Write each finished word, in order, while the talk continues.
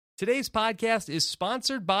Today's podcast is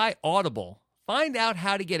sponsored by Audible. Find out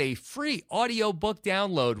how to get a free audiobook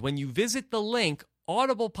download when you visit the link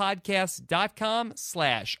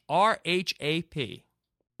audiblepodcast.com/RHAP.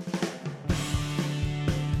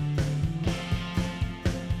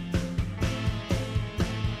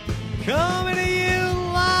 Coming to you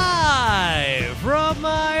live from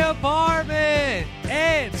my apartment,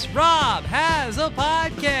 it's Rob Has a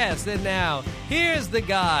Podcast. And now, here's the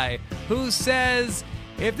guy who says,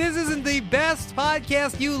 if this isn't the best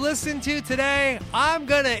podcast you listen to today, I'm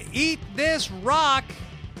gonna eat this rock.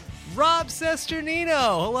 Rob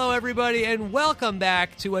Cesternino. Hello, everybody, and welcome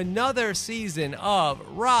back to another season of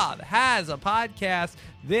Rob Has a Podcast.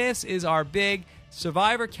 This is our big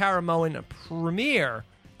Survivor Caramoan premiere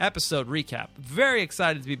episode recap. Very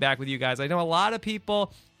excited to be back with you guys. I know a lot of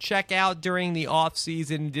people check out during the off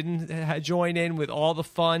season, didn't join in with all the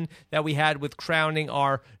fun that we had with crowning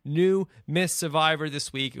our new Miss Survivor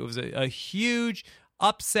this week. It was a huge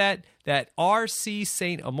upset that RC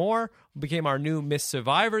St. Amour became our new Miss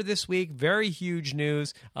Survivor this week. Very huge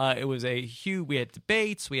news. It was we had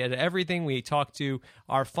debates, we had everything. We talked to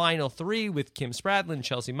our final three with Kim Spradlin and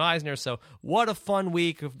Chelsea Meisner. So what a fun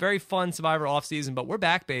week, a very fun Survivor offseason, but we're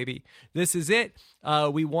back, baby. This is it.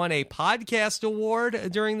 We won a podcast award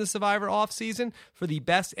during the Survivor offseason for the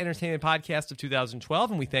best entertainment podcast of 2012,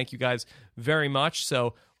 and we thank you guys very much.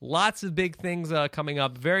 So lots of big things coming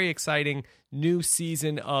up. Very exciting new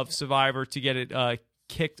season of Survivor to get it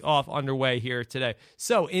kicked off underway here today.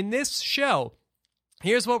 So in this show,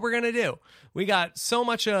 here's what we're going to do. We got so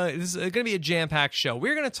much, this is going to be a jam-packed show.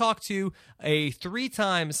 We're going to talk to a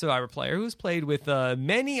 3-time Survivor player who's played with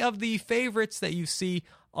many of the favorites that you see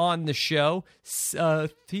on the show.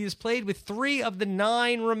 He has played with 3 of the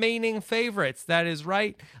 9 remaining favorites. That is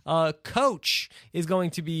right. Coach is going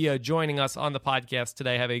to be joining us on the podcast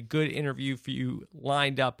today. I have a good interview for you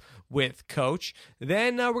lined up with Coach.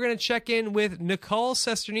 Then we're going to check in with Nicole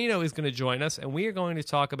Cesternino is going to join us, and we are going to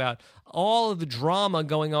talk about all of the drama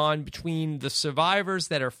going on between the survivors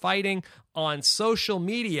that are fighting on social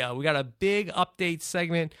media. We got a big update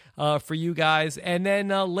segment for you guys. And then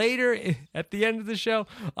later at the end of the show,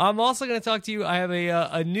 I'm also going to talk to you. I have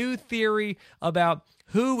a new theory about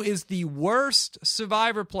who is the worst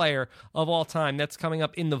Survivor player of all time. That's coming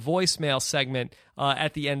up in the voicemail segment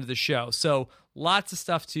at the end of the show. So lots of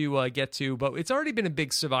stuff to get to, but it's already been a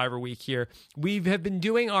big Survivor week here. We have been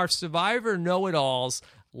doing our Survivor Know-It-Alls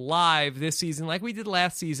live this season like we did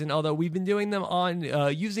last season, although we've been doing them on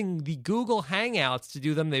using the Google Hangouts to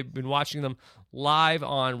do them. They've been watching them live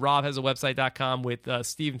on robhasawebsite.com with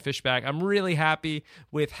Stephen Fishback. I'm really happy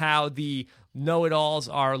with how the Know-It-Alls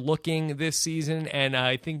are looking this season, and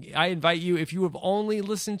I think I invite you, if you have only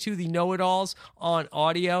listened to the Know-It-Alls on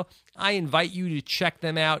audio, I invite you to check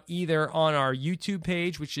them out either on our YouTube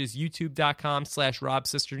page, which is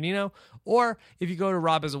youtube.com/RobCesternino, or if you go to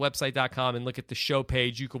robhasawebsite.com and look at the show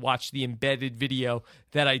page, you can watch the embedded video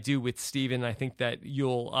that I do with Steven. I think that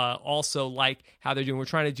you'll also like how they're doing. We're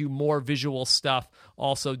trying to do more visual stuff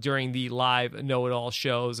also during the live Know-It-All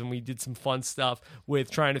shows, and we did some fun stuff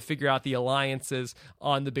with trying to figure out the alliances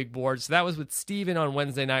on the big board. So that was with Steven on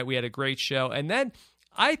Wednesday night. We had a great show. And then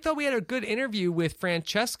I thought we had a good interview with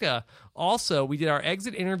Francesca. Also, we did our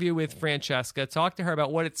exit interview with Francesca, talked to her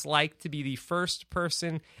about what it's like to be the first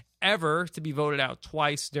person ever to be voted out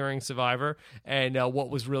twice during Survivor, and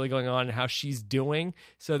what was really going on and how she's doing.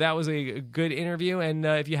 So that was a good interview, and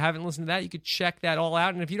if you haven't listened to that, you could check that all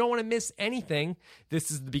out. And if you don't want to miss anything,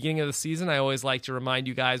 this is the beginning of the season. I always like to remind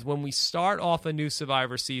you guys when we start off a new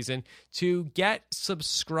Survivor season to get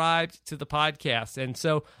subscribed to the podcast. And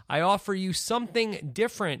so I offer you something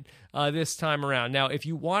different this time around. Now, if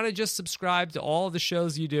you want to just subscribe to all of the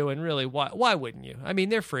shows you do, and really, why wouldn't you? I mean,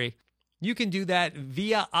 they're free. You can do that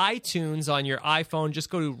via iTunes on your iPhone.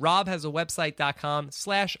 Just go to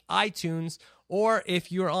robhasawebsite.com/iTunes. Or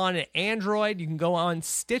if you're on an Android, you can go on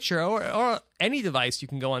Stitcher, or any device. You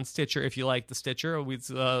can go on Stitcher if you like the Stitcher.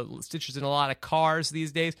 Stitcher's in a lot of cars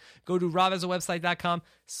these days. Go to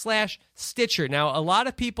robhasawebsite.com/Stitcher. Now, a lot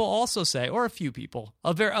of people also say, or a few people,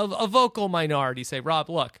 a vocal minority say, Rob,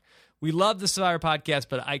 look, we love the Survivor podcast,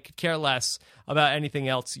 but I could care less about anything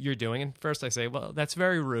else you're doing. And first I say, well, that's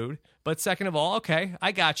very rude. But second of all, okay,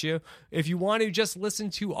 I got you. If you want to just listen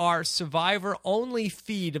to our Survivor-only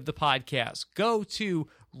feed of the podcast, go to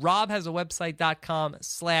Rob has a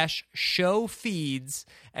website.com/show feeds,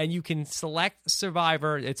 and you can select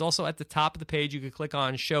Survivor. It's also at the top of the page. You can click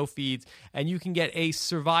on show feeds, and you can get a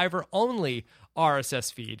Survivor only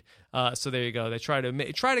RSS feed. So there you go. They try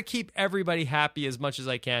to keep everybody happy as much as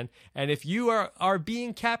I can. And if you are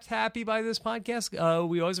being kept happy by this podcast,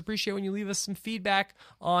 we always appreciate when you leave us some feedback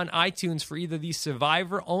on iTunes for either the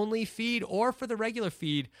Survivor only feed or for the regular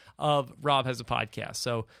feed of Rob Has a Podcast.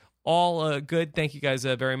 So all good. Thank you guys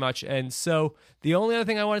very much. And so the only other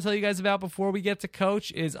thing I want to tell you guys about before we get to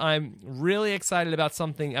Coach is I'm really excited about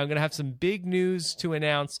something. I'm going to have some big news to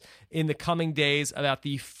announce in the coming days about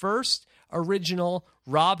the first original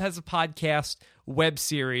Rob Has a Podcast web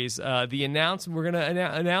series. We're going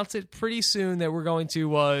to announce it pretty soon that we're going to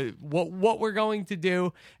what we're going to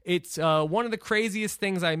do. It's one of the craziest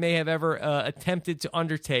things I may have ever attempted to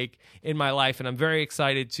undertake in my life, and I'm very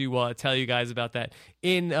excited to tell you guys about that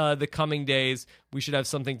in the coming days. We should have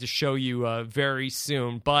something to show you very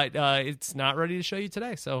soon, but it's not ready to show you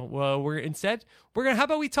today. So how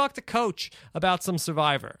about we talk to Coach about some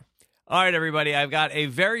Survivor? All right, everybody, I've got a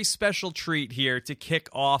very special treat here to kick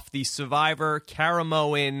off the Survivor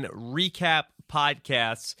Caramoan recap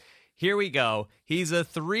podcasts. Here we go. He's a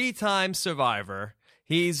 3-time survivor.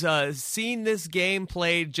 He's seen this game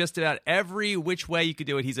played just about every which way you could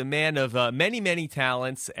do it. He's a man of many, many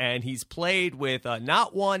talents, and he's played with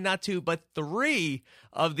not 1, not 2, but 3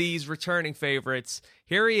 of these returning favorites.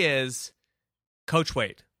 Here he is, Coach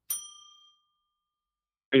Wade.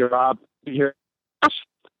 Hey, Rob. Here.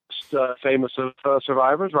 Famous of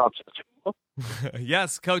survivors, Rob.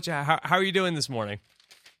 Yes, Coach. How are you doing this morning?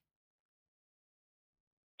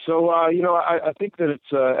 So, I think that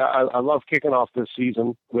it's. I love kicking off this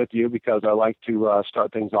season with you because I like to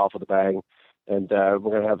start things off with a bang, and we're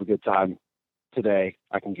going to have a good time today.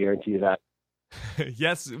 I can guarantee you that.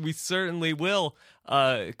 Yes, we certainly will,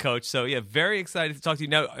 Coach. So, yeah, very excited to talk to you.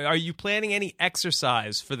 Now, are you planning any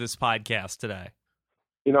exercise for this podcast today?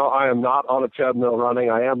 I am not on a treadmill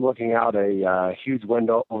running. I am looking out a huge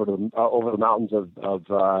window over the mountains of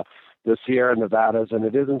the Sierra Nevadas, and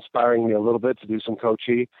it is inspiring me a little bit to do some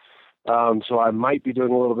coaching. So I might be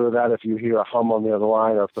doing a little bit of that. If you hear a hum on the other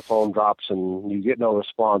line, or if the phone drops and you get no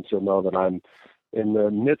response, you'll know that I'm in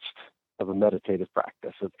the midst of a meditative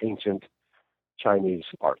practice of ancient Chinese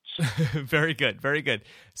arts. Very good, very good.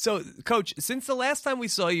 So, Coach, since the last time we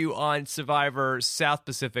saw you on Survivor South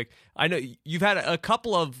Pacific, I know you've had a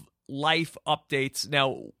couple of life updates.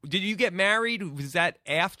 Now, did you get married? Was that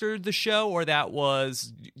after the show, or that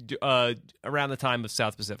was around the time of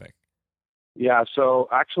South Pacific? Yeah, so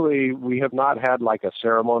actually we have not had like a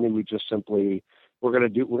ceremony. We just simply we're gonna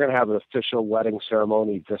have an official wedding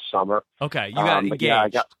ceremony this summer. Okay, you got engaged. Yeah,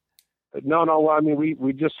 No. Well, I mean, we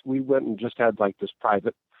went and just had like this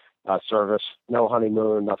private service, no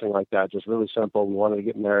honeymoon, nothing like that. Just really simple. We wanted to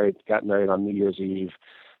get married. Got married on New Year's Eve,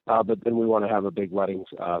 but then we want to have a big wedding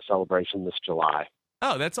celebration this July.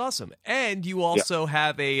 Oh, that's awesome! And you also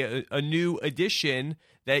have a new addition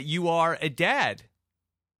that you are a dad.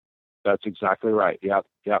 That's exactly right. Yep.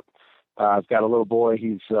 I've got a little boy.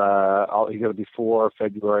 He's going to be 4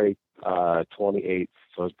 February 28th.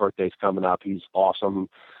 So his birthday's coming up. He's awesome.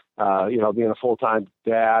 Being a full-time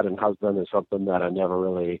dad and husband is something that I never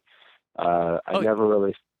really thought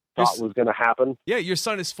was going to happen. Yeah, your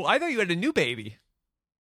son is full. I thought you had a new baby.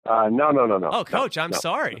 No. Oh, Coach, I'm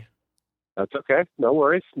sorry. That's okay. No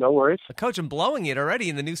worries. Coach, I'm blowing it already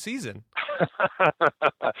in the new season.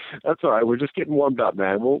 That's all right. We're just getting warmed up,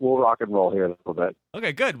 man. We'll rock and roll here a little bit.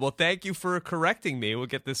 Okay, good. Well, thank you for correcting me. We'll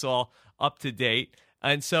get this all up to date.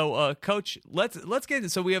 And so, Coach, let's get into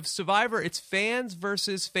it. So we have Survivor. It's fans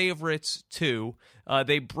versus favorites 2.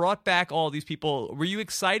 They brought back all these people. Were you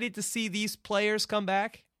excited to see these players come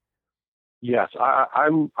back? Yes,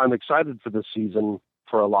 I'm excited for this season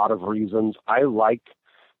for a lot of reasons. I like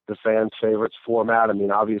the fans favorites format. I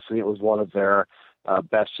mean, obviously it was one of their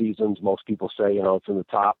best seasons. Most people say, it's in the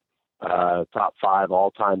top 5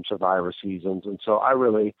 all-time Survivor seasons. And so I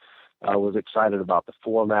really was excited about the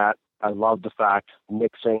format. I love the fact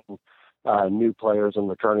mixing new players and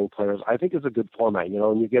returning players. I think it's a good format.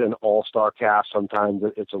 When you get an all-star cast, sometimes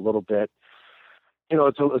it's a little bit,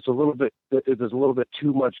 there's a little bit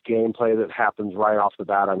too much gameplay that happens right off the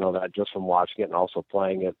bat. I know that just from watching it and also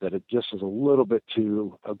playing it, that it just is a little bit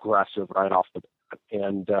too aggressive right off the bat.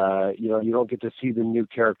 And, you don't get to see the new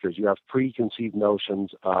characters. You have preconceived notions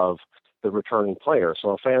of the returning player. So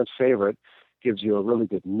a fan's favorite gives you a really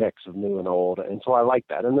good mix of new and old. And so I like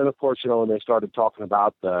that. And then, of course, when they started talking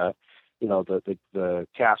about the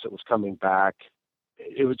cast that was coming back,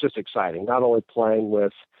 it was just exciting. Not only playing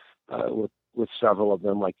with with several of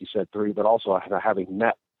them, like you said, 3, but also having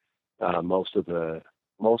met most of the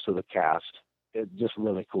cast. It's just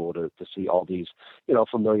really cool to see all these,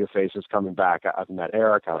 familiar faces coming back. I've met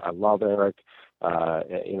Eric. I love Eric,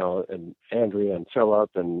 and Andrea and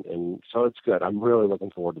Philip. And so it's good. I'm really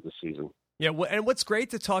looking forward to the season. Yeah, and what's great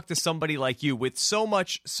to talk to somebody like you with so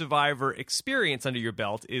much Survivor experience under your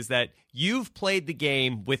belt is that you've played the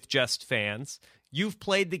game with just fans. You've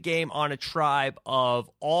played the game on a tribe of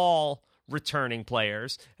all returning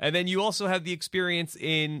players. And then you also have the experience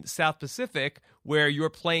in South Pacific where you're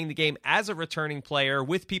playing the game as a returning player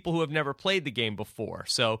with people who have never played the game before.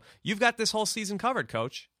 So you've got this whole season covered,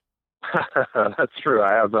 Coach. That's true.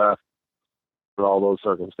 I have all those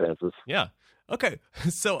circumstances. Yeah. Okay.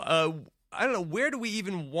 So I don't know, where do we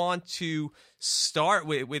even want to start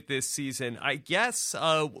with this season? I guess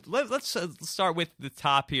let's start with the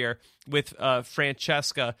top here with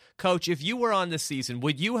Francesca. Coach, if you were on this season,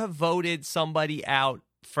 would you have voted somebody out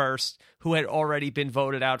first who had already been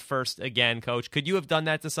voted out first again, Coach? Could you have done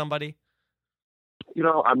that to somebody?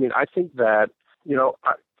 I think that,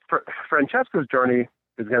 Francesca's journey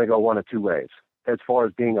is going to go one of two ways as far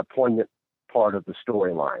as being a poignant part of the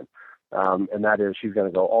storyline. And that is she's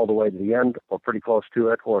going to go all the way to the end or pretty close to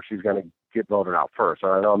it, or she's going to get voted out first.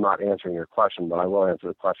 And I know I'm not answering your question, but I will answer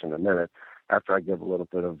the question in a minute after I give a little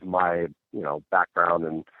bit of my,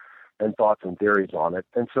 background and thoughts and theories on it.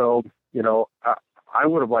 And so, I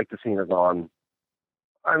would have liked to seen her gone.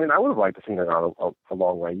 I would have liked to seen her gone a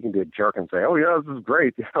long way. You can be a jerk and say, oh, yeah, this is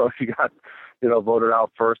great. She got, voted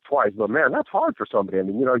out first twice. But, man, that's hard for somebody.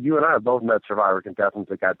 You and I have both met Survivor contestants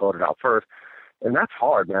that got voted out first. And that's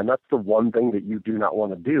hard, man. That's the one thing that you do not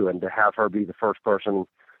want to do. And to have her be the first person,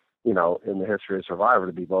 in the history of Survivor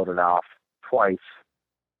to be voted off twice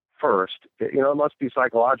first, it must be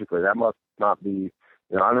psychologically. That must not be,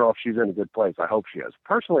 I don't know if she's in a good place. I hope she is.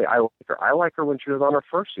 Personally, I like her. I like her when she was on her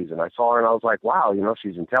first season. I saw her and I was like, wow,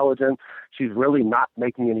 she's intelligent. She's really not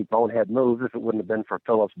making any bonehead moves. If it wouldn't have been for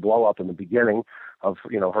Philip's blow up in the beginning of,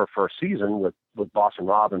 her first season with Boston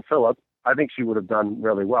Rob and Philip, I think she would have done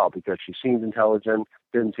really well because she seemed intelligent,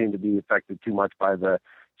 didn't seem to be affected too much by the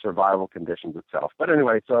survival conditions itself. But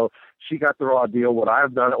anyway, so she got the raw deal. Would I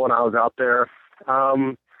have done it when I was out there?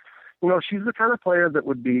 She's the kind of player that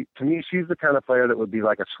would be, to me, she's the kind of player that would be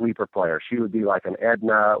like a sleeper player. She would be like an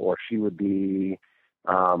Edna, or she would be,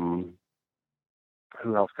 who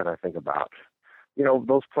else can I think about?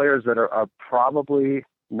 Those players that are probably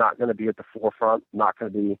not going to be at the forefront, not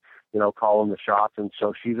going to be, calling the shots. And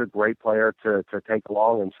so she's a great player to take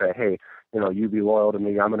along and say, hey, you be loyal to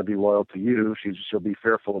me, I'm going to be loyal to you. She'll be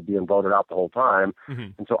fearful of being voted out the whole time.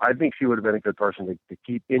 Mm-hmm. And so I think she would have been a good person to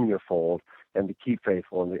keep in your fold and to keep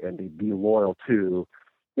faithful and to be loyal to,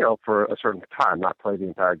 for a certain time, not play the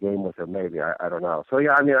entire game with her. Maybe, I don't know. So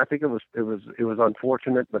yeah, I think it was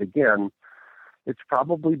unfortunate, but again, it's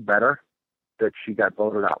probably better that she got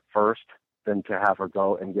voted out first than to have her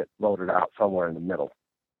go and get voted out somewhere in the middle.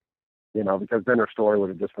 Because then her story would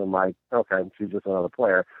have just been like, okay, she's just another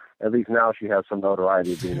player. At least now she has some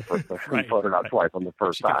notoriety of being the first person voted out twice on the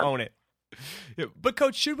first she time. Can own it. Yeah. But,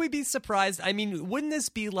 Coach, should we be surprised? Wouldn't this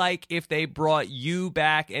be like if they brought you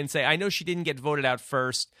back and say, I know she didn't get voted out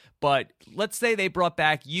first, but let's say they brought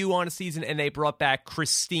back you on a season and they brought back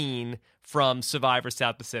Christine from Survivor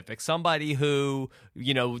South Pacific, somebody who,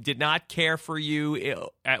 did not care for you.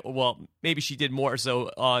 Well, maybe she did more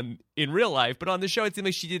so in real life, but on the show, it seemed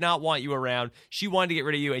like she did not want you around. She wanted to get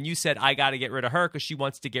rid of you, and you said, I got to get rid of her because she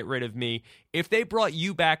wants to get rid of me. If they brought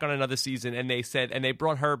you back on another season and they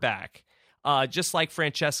brought her back, just like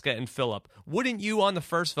Francesca and Philip, wouldn't you on the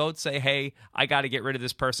first vote say, hey, I got to get rid of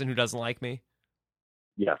this person who doesn't like me?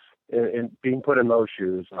 Yes. And being put in those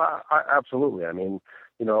shoes, absolutely.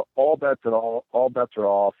 All bets are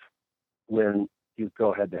off when you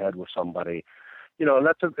go head to head with somebody. And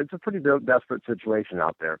it's a pretty desperate situation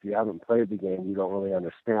out there. If you haven't played the game, you don't really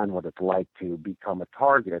understand what it's like to become a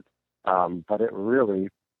target. But it really,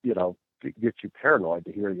 gets you paranoid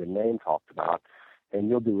to hear your name talked about, and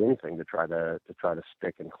you'll do anything to try to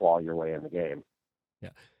stick and claw your way in the game.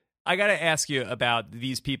 Yeah. I got to ask you about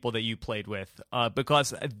these people that you played with,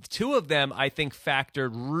 because two of them I think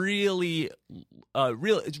factored really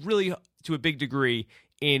to a big degree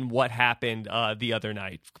in what happened the other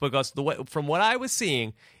night. Because from what I was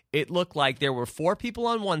seeing, it looked like there were 4 people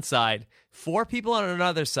on one side, 4 people on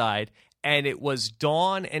another side, and it was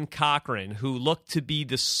Dawn and Cochran who looked to be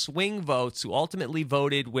the swing votes who ultimately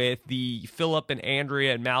voted with the Philip and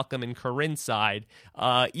Andrea and Malcolm and Corinne side,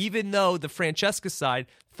 even though the Francesca side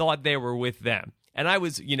thought they were with them. And I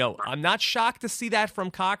was, I'm not shocked to see that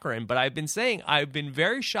from Cochran, but I've been saying I've been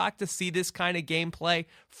very shocked to see this kind of gameplay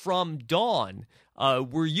from Dawn.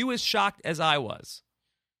 Were you as shocked as I was?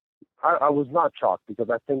 I was not shocked because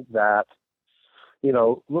I think that,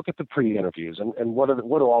 look at the pre-interviews and what do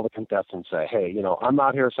all the contestants say? Hey, I'm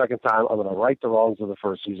out here a second time. I'm going to right the wrongs of the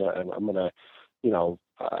first season, and I'm going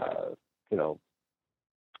to,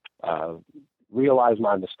 realize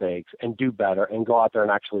my mistakes and do better and go out there and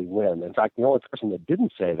actually win. In fact, the only person that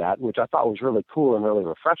didn't say that, which I thought was really cool and really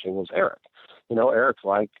refreshing, was Eric. Eric's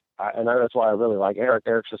like, that's why I really like Eric.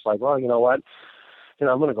 Eric's just like, well, you know what?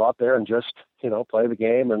 I'm going to go out there and just, play the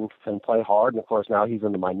game and play hard. And of course, now he's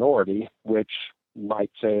in the minority, which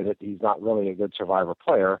might say that he's not really a good Survivor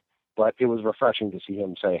player. But it was refreshing to see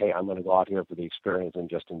him say, hey, I'm going to go out here for the experience and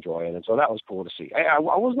just enjoy it. And so that was cool to see. I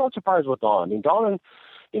was not surprised with Dawn. I mean,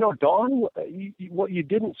 Dawn, what you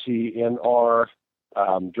didn't see in our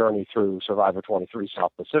journey through Survivor 23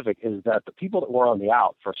 South Pacific is that the people that were on the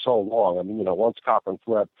out for so long, I mean, once Cochran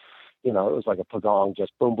flipped, it was like a pagong,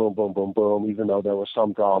 just boom, boom, boom, boom, boom, even though there was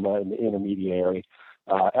some drama in the intermediary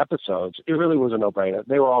episodes. It really was a no-brainer.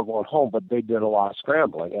 They were all going home, but they did a lot of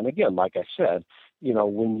scrambling. And again, like I said,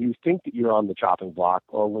 when you think that you're on the chopping block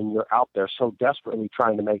or when you're out there so desperately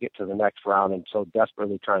trying to make it to the next round and so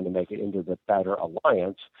desperately trying to make it into the better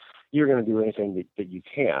alliance, you're going to do anything that you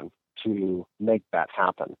can to make that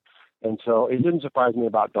happen. And so it didn't surprise me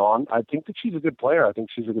about Dawn. I think that she's a good player. I think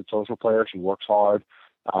she's a good social player. She works hard,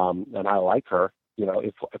 and I like her.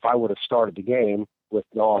 If I would have started the game with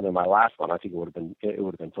Dawn in my last one, I think it would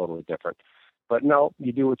have been totally different. But no,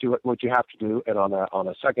 you do what you have to do, and on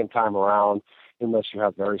a second time around, unless you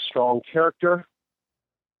have very strong character,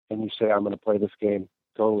 and you say I'm going to play this game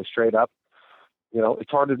totally straight up, it's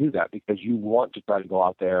hard to do that because you want to try to go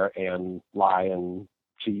out there and lie and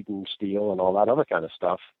cheat and steal and all that other kind of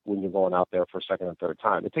stuff when you're going out there for a second and third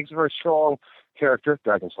time. It takes a very strong character,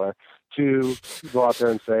 Dragon Slayer, to go out there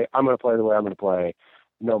and say, I'm going to play the way I'm going to play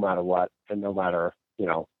no matter what and no matter,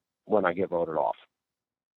 when I get voted off.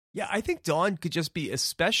 Yeah, I think Dawn could just be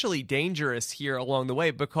especially dangerous here along the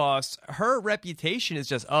way because her reputation is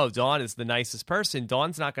just, Dawn is the nicest person.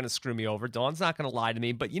 Dawn's not going to screw me over. Dawn's not going to lie to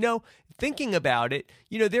me. But, thinking about it,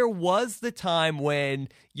 there was the time when,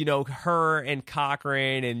 her and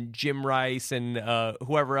Cochran and Jim Rice and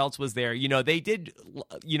whoever else was there, they did,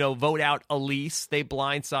 vote out Elise. They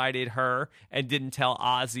blindsided her and didn't tell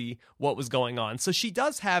Ozzy what was going on. So she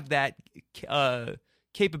does have that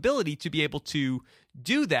capability to be able to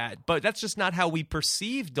do that, but that's just not how we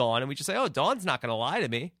perceive Dawn, and we just say, Dawn's not going to lie to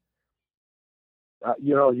me.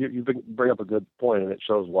 You bring up a good point, and it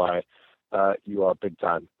shows why you are big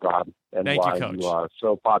time, Rob, and Thank why you, Coach. You are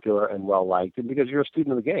so popular and well liked, and because you're a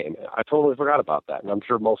student of the game. I totally forgot about that, and I'm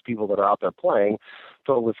sure most people that are out there playing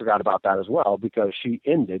totally forgot about that as well, because she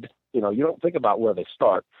ended. You don't think about where they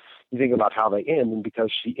start. You think about how they end, and because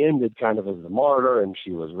she ended kind of as the martyr, and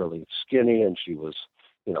she was really skinny, and she was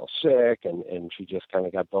sick, and she just kind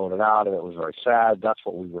of got voted out, and it was very sad. That's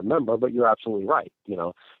what we remember, but you're absolutely right.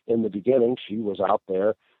 In the beginning, she was out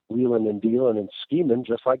there wheeling and dealing and scheming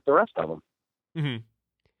just like the rest of them. Mm-hmm.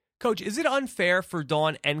 Coach, is it unfair for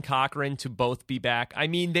Dawn and Cochran to both be back? I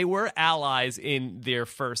mean, they were allies in their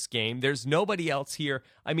first game. There's nobody else here.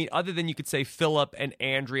 I mean, other than you could say Philip and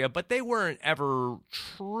Andrea, but they weren't ever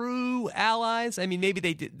true allies. I mean, maybe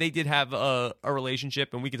they did have a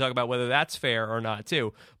relationship, and we could talk about whether that's fair or not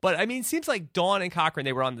too. But I mean, it seems like Dawn and Cochran,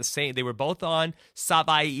 they were both on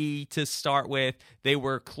Savai'i to start with. They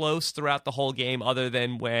were close throughout the whole game, other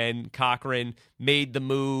than when Cochran made the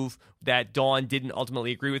move that Dawn didn't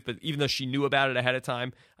ultimately agree with, but even though she knew about it ahead of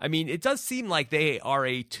time. I mean, it does seem like they are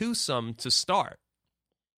a twosome to start.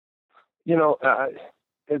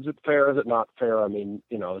 Is it fair? Is it not fair? I mean,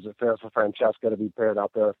 is it fair for Francesca to be paired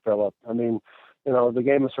out there with Philip? I mean, the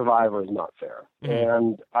game of Survivor is not fair. Mm-hmm.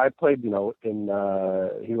 And I played, in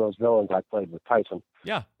Heroes Villains, I played with Tyson.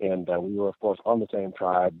 Yeah. And we were, of course, on the same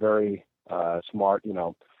tribe, very smart,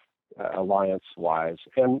 alliance-wise.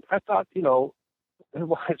 And I thought,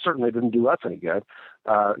 it certainly didn't do us any good,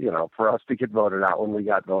 for us to get voted out when we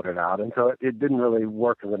got voted out. And so it didn't really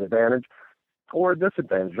work as an advantage or a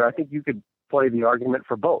disadvantage. I think you could play the argument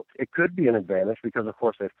for both. It could be an advantage because, of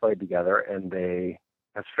course, they've played together and they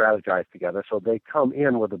have strategized together. So they come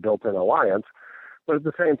in with a built-in alliance. But at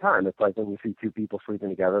the same time, it's like when you see two people sleeping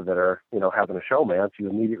together that are, having a showmance, you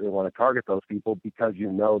immediately want to target those people because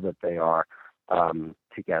you know that they are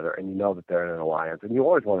together and you know that they're in an alliance. And you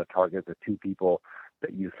always want to target the two people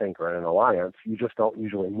that you think are in an alliance. You just don't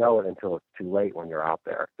usually know it until it's too late when you're out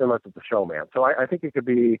there, unless it's a showman. So I think it could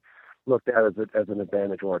be looked at as an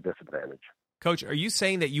advantage or a disadvantage. Coach, are you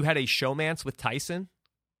saying that you had a showmance with Tyson?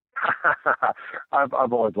 I've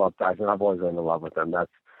always loved Tyson. I've always been in love with him.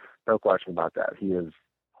 That's no question about that. He is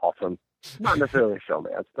awesome. Not necessarily a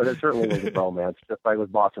showmance, but it certainly was a romance, just like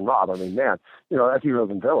with Boston Rob. I mean, man, as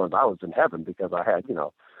Heroes and Villains, I was in heaven because I had,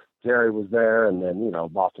 Jerry was there, and then,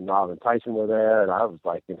 Boston Rob and Tyson were there, and I was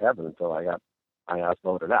like in heaven until I got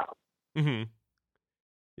voted out. Mm-hmm.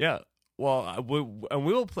 Yeah. Well,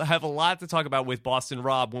 we'll have a lot to talk about with Boston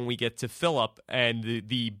Rob when we get to Phillip and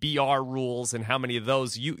the BR rules and how many of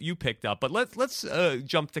those you picked up. But let's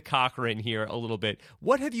jump to Cochran here a little bit.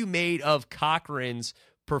 What have you made of Cochran's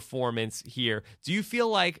performance here? Do you feel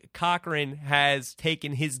like Cochran has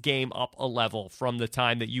taken his game up a level from the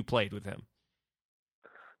time that you played with him?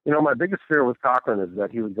 My biggest fear with Cochran is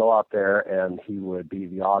that he would go out there and he would be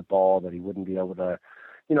the oddball, that he wouldn't be able to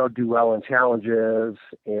do well in challenges,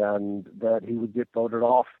 and that he would get voted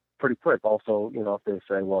off pretty quick. Also, if they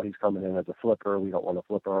say, well, he's coming in as a flipper, we don't want to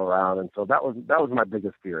flip him around. And so that was my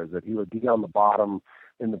biggest fear, is that he would be on the bottom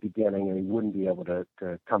in the beginning and he wouldn't be able to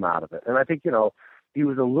come out of it. And I think, he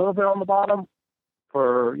was a little bit on the bottom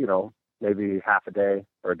for, maybe half a day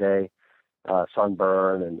or a day,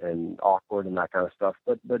 sunburn and awkward and that kind of stuff.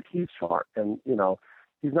 But he's smart, and,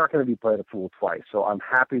 he's not going to be played a fool twice. So I'm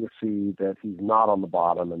happy to see that he's not on the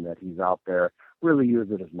bottom and that he's out there really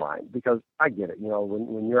using his mind, because I get it.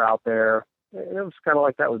 When you're out there, it was kind of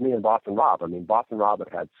like that with me and Boston Rob. I mean, Boston Rob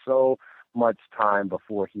had so much time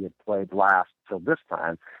before he had played last till this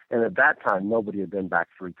time. And at that time, nobody had been back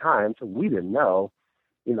 3 times. So we didn't know,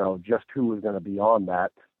 just who was going to be on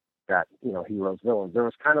that, Heroes, Villains. There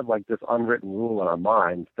was kind of like this unwritten rule in our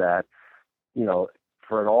minds that,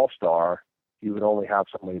 for an all-star, you would only have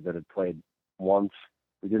somebody that had played once.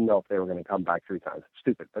 We didn't know if they were going to come back 3 times. It's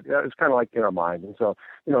stupid, but it was kind of like in our mind. And so,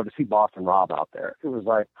 to see Boston Rob out there, it was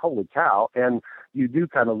like, holy cow. And you do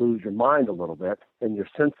kind of lose your mind a little bit and your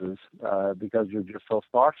senses because you're just so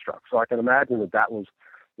starstruck. So I can imagine that was,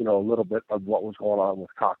 a little bit of what was going on with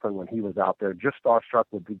Cochran when he was out there, just starstruck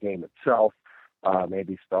with the game itself,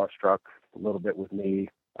 maybe starstruck a little bit with me,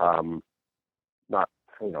 not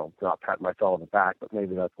patting myself on the back, but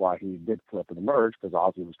maybe that's why he did flip in the merge, because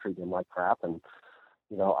Ozzy was treating him like crap, and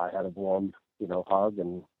I had a warm hug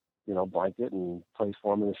and blanket and place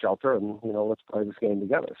for him in the shelter, and let's play this game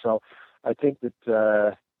together. So I think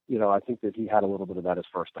that he had a little bit of that his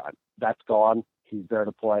first time. That's gone. He's there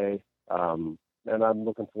to play, and I'm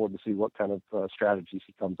looking forward to see what kind of strategies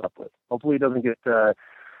he comes up with. Hopefully he doesn't get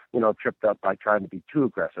tripped up by trying to be too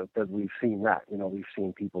aggressive, because we've seen that. We've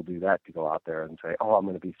seen people do that, to go out there and say, oh, I'm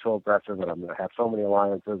going to be so aggressive and I'm going to have so many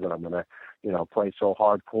alliances and I'm going to, play so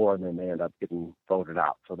hardcore, and then they end up getting voted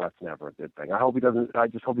out. So that's never a good thing. I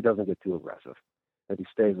just hope he doesn't get too aggressive, that he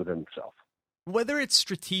stays within himself. Whether it's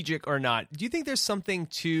strategic or not, do you think there's something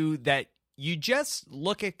to that? You just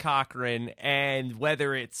look at Cochran, and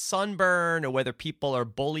whether it's sunburn or whether people are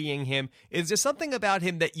bullying him, is there something about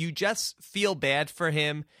him that you just feel bad for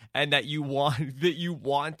him and that you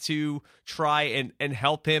want to try and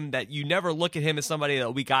help him, that you never look at him as somebody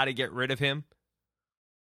that we got to get rid of him?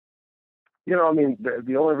 The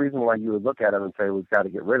only reason why you would look at him and say we've got to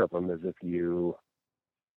get rid of him is if you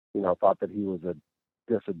thought that he was a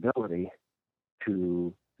disability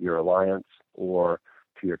to your alliance or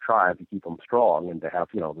to your tribe to keep them strong and to have,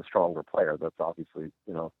 the stronger player. That's obviously,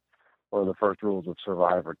 one of the first rules of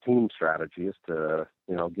Survivor team strategy is to,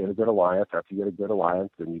 get a good alliance. After you get a good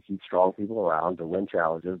alliance, then you keep strong people around to win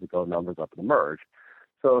challenges, to go numbers up in the merge.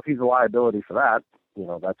 So if he's a liability for that,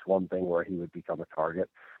 that's one thing where he would become a target.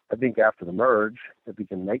 I think after the merge, if he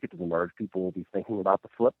can make it to the merge, people will be thinking about the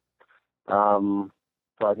flip.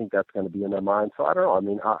 So I think that's going to be in their mind. So I don't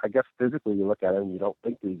know. I guess physically you look at him and you don't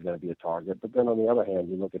think that he's going to be a target. But then on the other hand,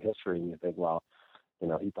 you look at history and you think, well,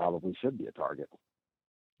 he probably should be a target.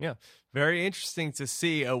 Yeah, very interesting to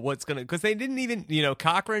see what's going to, because they didn't even,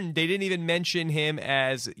 Cochran, they didn't even mention him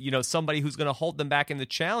as, somebody who's going to hold them back in the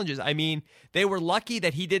challenges. They were lucky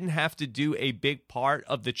that he didn't have to do a big part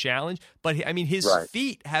of the challenge, but his right.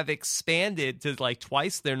 feet have expanded to like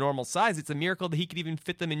twice their normal size. It's a miracle that he could even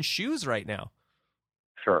fit them in shoes right now.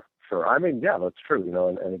 Sure. Yeah, that's true.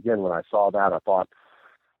 And again, when I saw that, I thought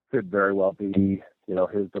could very well be,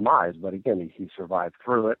 his demise. But again, he survived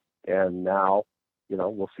through it, and now,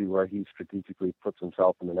 we'll see where he strategically puts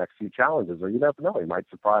himself in the next few challenges. Or you never know, he might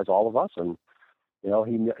surprise all of us, and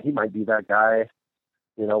he might be that guy,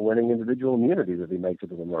 winning individual immunities if he makes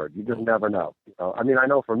it to the merge. You just never know. I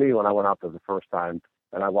know for me, when I went out there the first time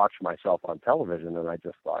and I watched myself on television, and I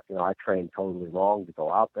just thought, I trained totally wrong to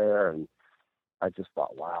go out there, and I just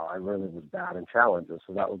thought, wow, I really was bad in challenges.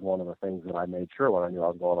 So that was one of the things that I made sure when I knew I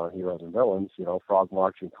was going on Heroes and Villains, Frog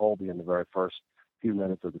March and Colby in the very first few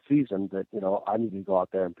minutes of the season, that, I needed to go out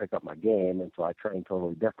there and pick up my game. And so I trained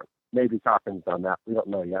totally different. Maybe Cochran's done that. We don't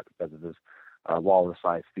know yet because of his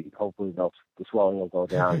walrus-sized feet. Hopefully the swelling will go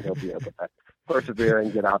down and he'll be able to persevere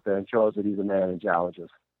and get out there and show us that he's a man in challenges.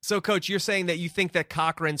 So, Coach, you're saying that you think that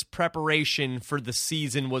Cochran's preparation for the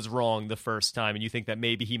season was wrong the first time, and you think that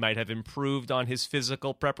maybe he might have improved on his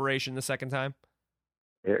physical preparation the second time?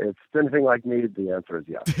 If it's anything like me, the answer is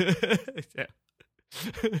yes.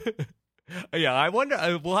 Yeah, I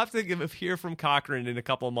wonder. We'll have to hear from Cochran in a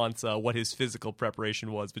couple of months what his physical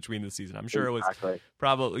preparation was between the season. I'm sure it was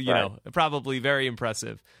probably, probably very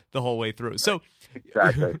impressive the whole way through. So,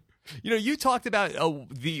 exactly. You talked about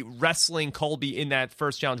the wrestling Colby in that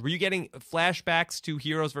first challenge. Were you getting flashbacks to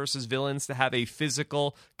Heroes versus Villains to have a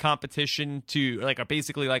physical competition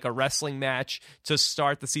basically like a wrestling match to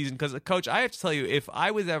start the season? Because, Coach, I have to tell you, if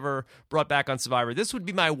I was ever brought back on Survivor, this would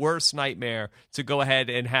be my worst nightmare to go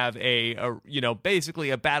ahead and have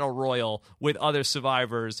basically a battle royal with other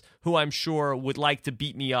survivors who I'm sure would like to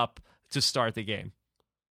beat me up to start the game.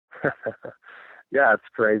 Yeah, it's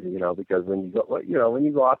crazy, because when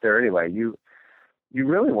you go out there anyway, you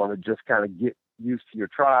really want to just kind of get used to your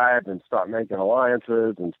tribe and start making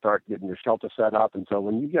alliances and start getting your shelter set up. And so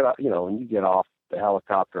when you get off the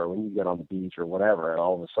helicopter, or when you get on the beach or whatever, and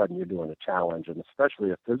all of a sudden you're doing a challenge, and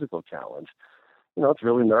especially a physical challenge, it's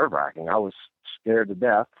really nerve-wracking. I was scared to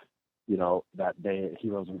death, that day at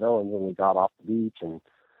Heroes and Villains when we got off the beach, and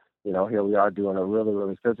here we are doing a really,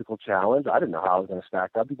 really physical challenge. I didn't know how I was going to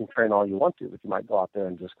stack up. You can train all you want to, but you might go out there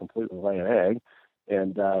and just completely lay an egg.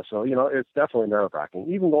 And so, it's definitely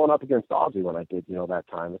nerve-wracking. Even going up against Ozzy when I did, that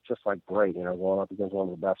time, it's just like great, going up against one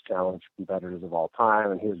of the best challenge competitors of all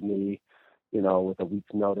time. And here's me, with a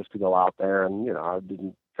week's notice to go out there. And, I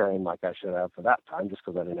didn't train like I should have for that time just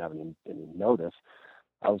because I didn't have any notice.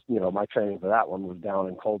 I was, my training for that one was down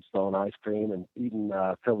in Cold Stone ice cream and eating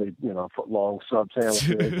Philly, foot-long sub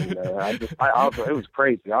sandwiches. And it was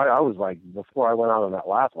crazy. I was like, before I went out on that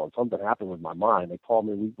last one, something happened with my mind. They called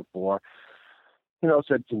me a week before,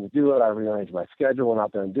 said, can you do it? I rearranged my schedule, went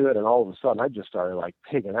out there and do it. And all of a sudden, I just started like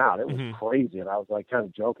pigging out. It was crazy. And I was like kind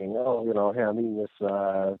of joking, hey, I'm eating this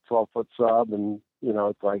 12-foot sub, and,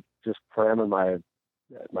 it's like just cramming my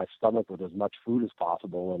stomach with as much food as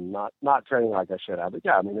possible and not training like I should have. But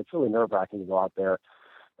yeah, it's really nerve-wracking to go out there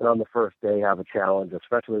and on the first day have a challenge,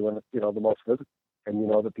 especially when it's, the most physical and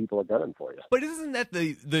that people are gunning for you. But isn't that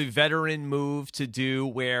the veteran move to do,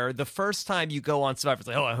 where the first time you go on Survivor, it's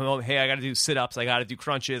like, hey, I got to do sit-ups, I got to do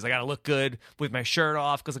crunches, I got to look good with my shirt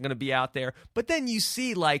off because I'm going to be out there. But then you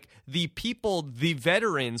see like the people, the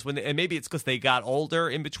veterans, and maybe it's because they got older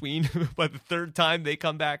in between by the third time they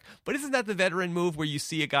come back. But isn't that the veteran move where you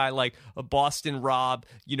see a guy like a Boston Rob,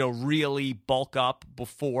 really bulk up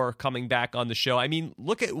before coming back on the show?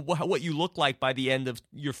 Look at what you look like by the end of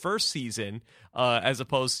your first season. As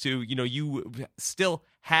opposed to, you still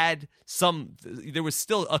had there was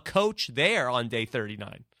still a coach there on day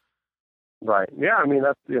 39. Right. Yeah.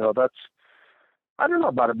 That's, I don't know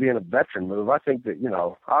about it being a veteran move. I think that,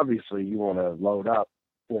 obviously you want to load up,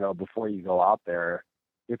 before you go out there.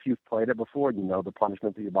 If you've played it before, the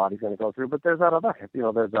punishment that your body's going to go through. But there's that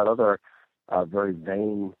other, very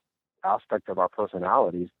vain aspect of our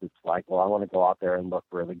personalities. It's like, well, I want to go out there and look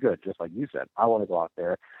really good. Just like you said, I want to go out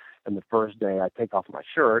there. And the first day I take off my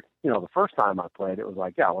shirt, the first time I played, it was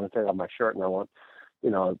like, yeah, I want to take off my shirt, and I want,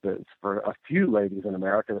 for a few ladies in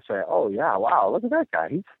America to say, oh yeah, wow, look at that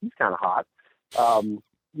guy, he's kind of hot. The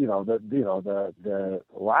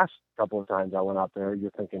last couple of times I went out there,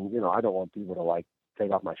 you're thinking, I don't want people to like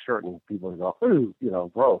take off my shirt and people to go, ooh,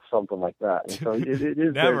 gross, something like that. And so it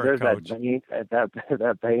is there's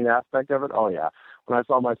that vain aspect of it. Oh yeah, when I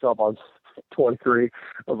saw myself on 23,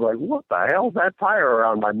 I was like, what the hell's that tire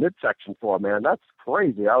around my midsection for, man? That's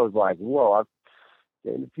crazy. I was like, whoa, I've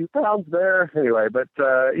gained a few pounds there. Anyway, but,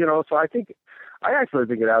 so I actually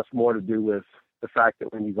think it has more to do with the fact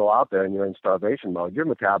that when you go out there and you're in starvation mode, your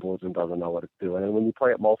metabolism doesn't know what it's doing. And when you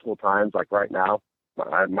play it multiple times, like right now,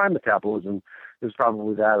 my metabolism is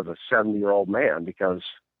probably that of a 70-year-old man because,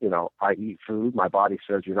 I eat food. My body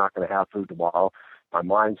says you're not going to have food tomorrow. My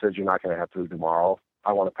mind says you're not going to have food tomorrow.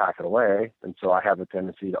 I want to pack it away, and so I have a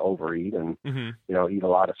tendency to overeat and, eat a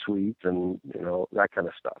lot of sweets and, that kind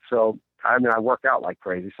of stuff. So, I work out like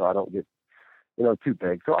crazy, so I don't get, too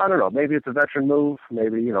big. So I don't know, maybe it's a veteran move.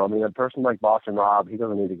 Maybe, a person like Boston Rob, he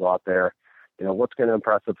doesn't need to go out there. What's going to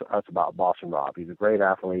impress us about Boston Rob? He's a great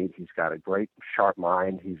athlete. He's got a great, sharp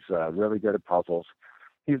mind. He's really good at puzzles.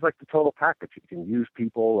 he's like the total package. He can use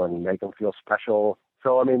people and make them feel special.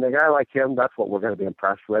 So, I mean, a guy like him, that's what we're going to be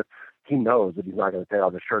impressed with. He knows that he's not going to take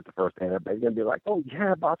off his shirt the first day, but he's going to be like, oh,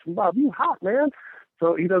 yeah, Boston Bob, you hot, man.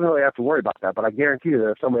 So he doesn't really have to worry about that. But I guarantee you that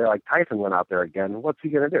if somebody like Tyson went out there again, what's he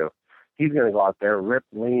going to do? He's going to go out there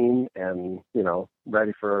ripped, lean, and,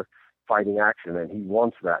 ready for fighting action. And he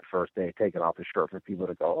wants that first day taking off his shirt for people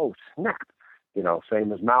to go, oh, snap.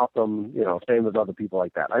 Same as Malcolm, same as other people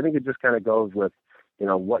like that. I think it just kind of goes with,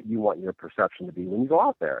 what you want your perception to be when you go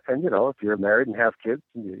out there. And, if you're married and have kids,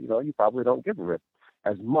 you probably don't give a rip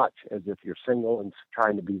as much as if you're single and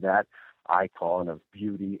trying to be that icon of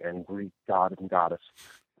beauty and Greek god and goddess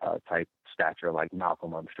type stature like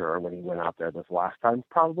Malcolm, I'm sure, when he went out there this last time,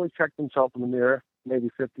 probably checked himself in the mirror maybe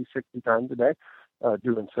 50, 60 times a day,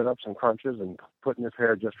 doing sit-ups and crunches and putting his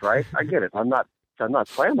hair just right. I get it. I'm not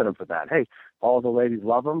slamming him for that. Hey, all the ladies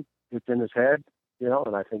love him. It's in his head,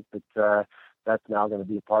 and I think that that's now going to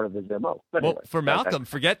be a part of his MO. But well, anyway, for Malcolm,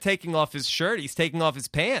 forget taking off his shirt. He's taking off his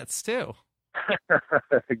pants, too.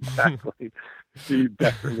 Exactly. He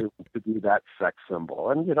definitely wants to be that sex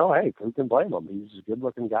symbol. And, hey, who can blame him? He's a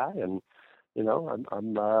good-looking guy, and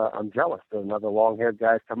I'm jealous that another long-haired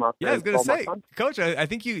guy's come out there. Yeah, I was going to say, Coach, I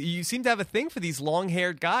think you seem to have a thing for these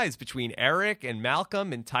long-haired guys between Eric and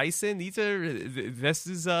Malcolm and Tyson. This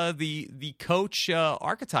is the coach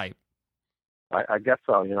archetype. I guess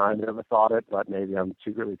so. I never thought it, but maybe I'm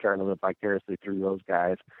secretly trying to live vicariously through those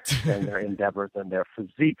guys and their endeavors and their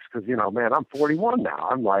physiques. Because, man, I'm 41 now.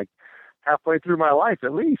 I'm like halfway through my life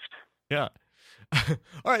at least. Yeah.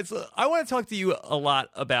 All right, so I want to talk to you a lot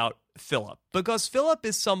about Philip, because Philip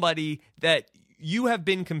is somebody that you have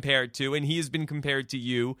been compared to, and he has been compared to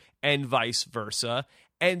you, and vice versa.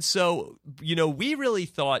 And so, we really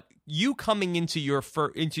thought you coming into your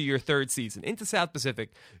third season, into South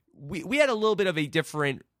Pacific, we had a little bit of you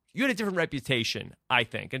had a different reputation, I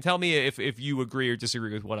think. And tell me if you agree or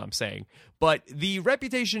disagree with what I'm saying. But the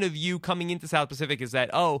reputation of you coming into South Pacific is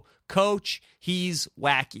that, Coach, he's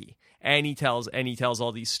wacky. And he tells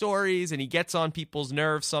all these stories, and he gets on people's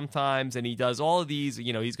nerves sometimes, and he does all of these,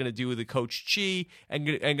 he's going to do the Coach Chi and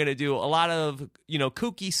going to do a lot of,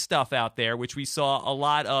 kooky stuff out there, which we saw a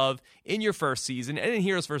lot of in your first season and in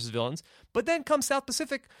Heroes versus Villains. But then come South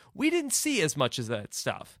Pacific, we didn't see as much of that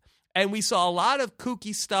stuff. And we saw a lot of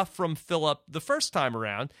kooky stuff from Philip the first time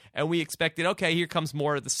around, and we expected, okay, here comes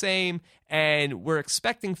more of the same, and we're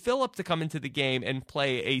expecting Philip to come into the game and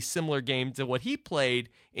play a similar game to what he played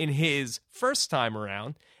in his first time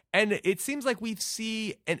around. And it seems like we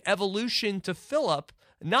see an evolution to Philip,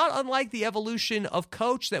 not unlike the evolution of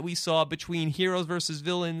Coach that we saw between Heroes versus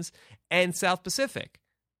Villains and South Pacific.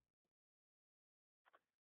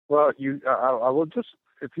 Well, I will just,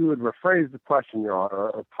 if you would rephrase the question, Your Honor,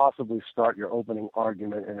 or possibly start your opening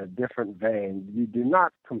argument in a different vein, you do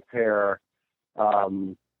not compare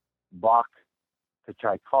Bach to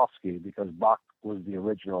Tchaikovsky, because Bach was the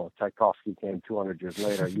original. Tchaikovsky came 200 years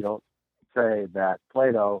later. You don't say that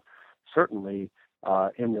Plato certainly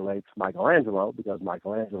emulates Michelangelo, because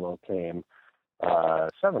Michelangelo came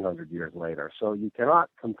 700 years later. So you cannot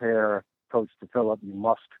compare Coach to Philip. You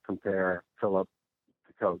must compare Philip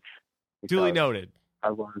to Coach. Duly noted. I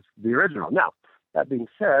was the original. Now, that being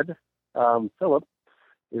said, Philip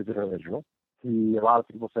is an original. A lot of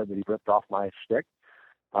people said that he ripped off my shtick.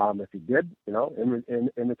 If he did,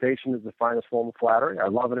 imitation is the finest form of flattery. I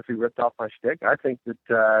love it if he ripped off my shtick. I think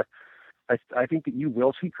that I think that you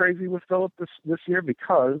will see crazy with Philip this year,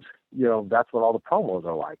 because that's what all the promos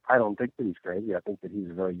are like. I don't think that he's crazy. I think that he's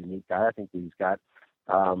a very unique guy. I think that he's got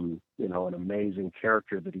an amazing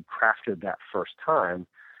character that he crafted that first time,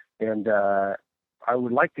 and I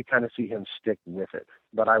would like to kind of see him stick with it.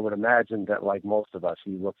 But I would imagine that, like most of us,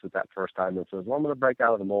 he looks at that first time and says, well, I'm going to break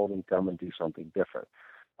out of the mold and come and do something different.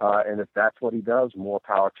 And if that's what he does, more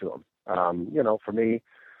power to him. For me,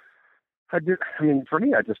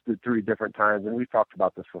 I just did 3 different times, and we've talked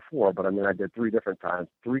about this before, but I did 3 different times,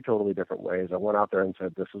 3 totally different ways. I went out there and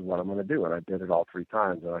said, this is what I'm going to do, and I did it all 3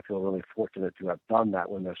 times, and I feel really fortunate to have done that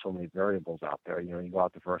when there's so many variables out there. You go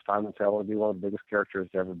out the first time and say, I want to be one of the biggest characters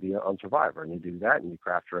to ever be on Survivor, and you do that, and you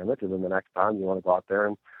craft your image, and then the next time you want to go out there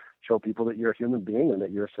and show people that you're a human being and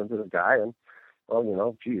that you're a sensitive guy, and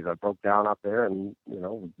well, I broke down out there and,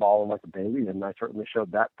 was bawling like a baby, and I certainly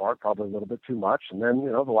showed that part probably a little bit too much. And then,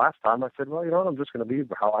 the last time I said, well, I'm just going to be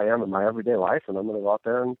how I am in my everyday life, and I'm going to go out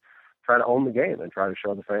there and try to own the game and try to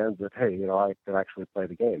show the fans that, hey, I can actually play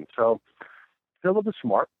the game. So Philip is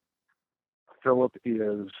smart. Philip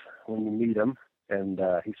is, when you meet him and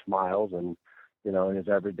he smiles and, in his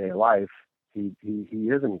everyday life, he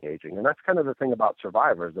is engaging. And that's kind of the thing about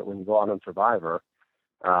Survivor, is that when you go out on Survivor,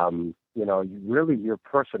 Really your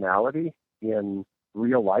personality in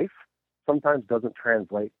real life sometimes doesn't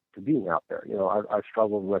translate to being out there. I've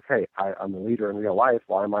struggled with, hey, I'm a leader in real life.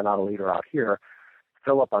 Why am I not a leader out here?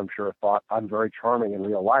 Philip, I'm sure, thought I'm very charming in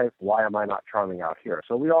real life. Why am I not charming out here?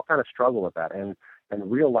 So we all kind of struggle with that. And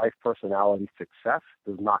real life personality success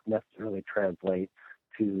does not necessarily translate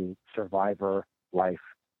to survivor life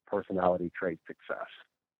personality trait success.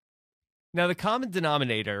 Now, the common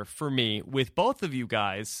denominator for me with both of you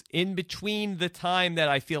guys, in between the time that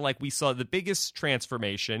I feel like we saw the biggest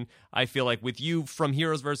transformation, I feel like with you from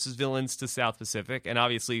Heroes versus Villains to South Pacific, and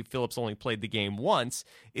obviously Philip's only played the game once,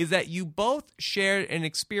 is that you both shared an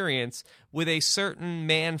experience with a certain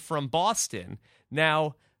man from Boston.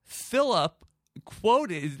 Now, Philip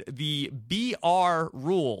quoted the BR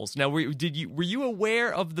rules. Now, were you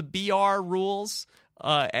aware of the BR rules?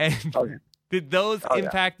 Did those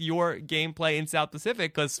impact your gameplay in South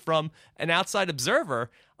Pacific? Because from an outside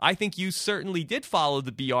observer, I think you certainly did follow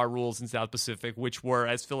the BR rules in South Pacific, which were,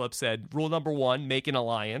 as Philip said, rule number 1, make an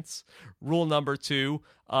alliance. Rule number 2,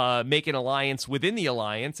 make an alliance within the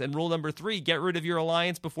alliance. And rule number 3, get rid of your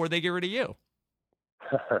alliance before they get rid of you.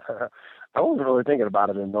 I wasn't really thinking about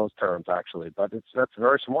it in those terms, actually, but that's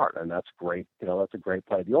very smart, and that's great. That's a great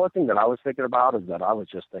play. The only thing that I was thinking about is that I was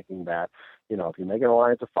just thinking that, if you make an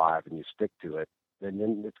alliance of 5 and you stick to it,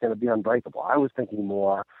 then it's going to be unbreakable. I was thinking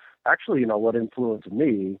more, actually, what influenced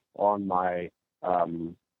me on my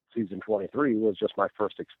season 23 was just my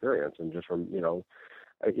first experience, and just from,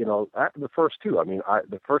 the first two. I mean,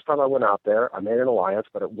 the first time I went out there, I made an alliance,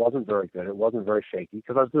 but it wasn't very good. It wasn't very shaky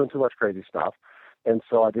because I was doing too much crazy stuff. And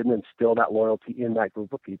so I didn't instill that loyalty in that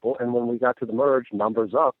group of people. And when we got to the merge,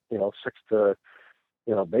 numbers up, 6-3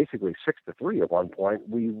 at one point,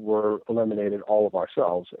 we were eliminated all of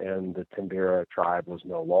ourselves, and the Timbira tribe was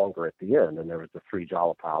no longer at the end, and there was the 3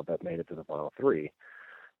 Jalapal that made it to the final 3.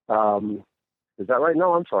 Is that right?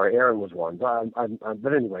 No, I'm sorry. Aaron was one. But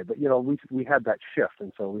anyway, we had that shift,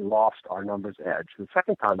 and so we lost our numbers edge. The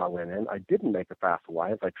second time I went in, I didn't make a fast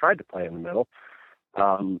alliance. I tried to play in the middle.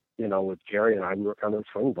 With Jerry and I, we were kind of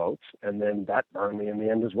swing votes, and then that burned me in the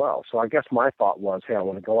end as well. So I guess my thought was, hey, I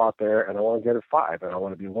want to go out there and I want to get a 5, and I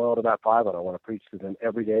want to be loyal to that 5, and I want to preach to them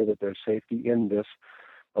every day that there's safety in this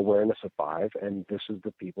awareness of 5, and this is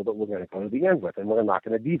the people that we're going to go to the end with, and we're not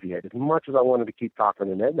going to deviate. As much as I wanted to keep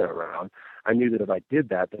talking and Edna around, I knew that if I did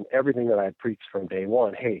that, then everything that I had preached from day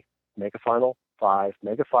one, hey, make a final 5,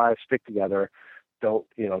 make a 5, stick together, don't,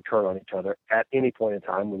 turn on each other at any point in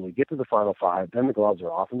time. When we get to the final 5, then the gloves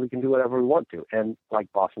are off and we can do whatever we want to. And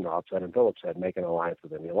like Boston Rob said and Philip said, make an alliance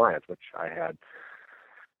within the alliance, which I had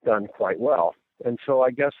done quite well. And so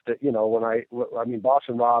I guess that,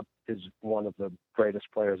 Boston Rob is one of the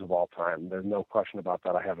greatest players of all time. There's no question about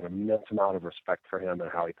that. I have an immense amount of respect for him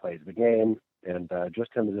and how he plays the game, and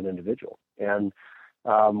just him as an individual. And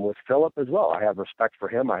with Philip as well, I have respect for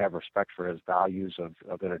him. I have respect for his values of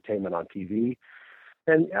entertainment on TV.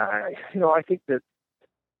 And, I think that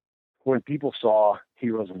when people saw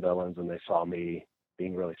Heroes and Villains and they saw me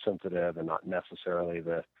being really sensitive and not necessarily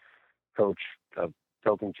the coach of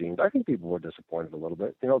Token Jeans, I think people were disappointed a little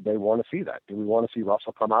bit. They want to see that. Do we want to see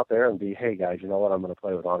Russell come out there and be, hey, guys, you know what, I'm going to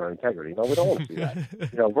play with honor and integrity? No, we don't want to see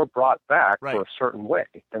that. We're brought back for a certain way.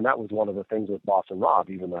 And that was one of the things with Boston Rob,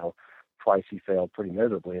 even though twice he failed pretty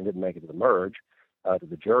miserably and didn't make it to the merge. To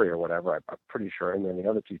the jury or whatever, I'm pretty sure. And then the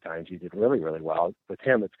other 2 times he did really, really well. With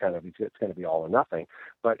him, it's going to be all or nothing.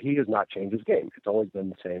 But he has not changed his game. It's always been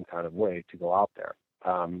the same kind of way to go out there.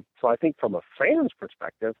 So I think from a fan's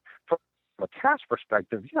perspective, from a cast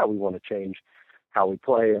perspective, yeah, we want to change how we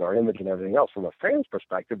play and our image and everything else. From a fan's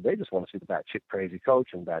perspective, they just want to see the batshit crazy coach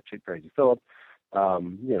and batshit crazy Philip.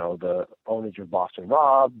 The ownage of Boston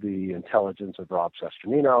Rob, the intelligence of Rob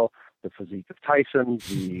Sesternino, the physique of Tyson,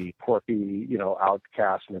 the quirky,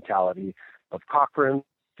 outcast mentality of Cochran,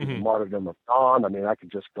 the martyrdom of Don. I mean, I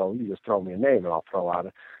could just go, you just throw me a name and I'll throw out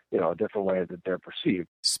a different way that they're perceived.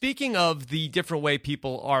 Speaking of the different way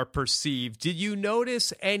people are perceived, did you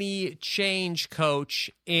notice any change, Coach,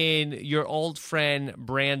 in your old friend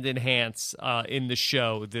Brandon Hance in the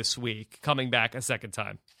show this week, coming back a second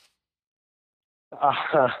time?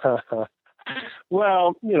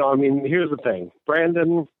 Well, here's the thing.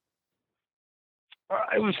 Brandon,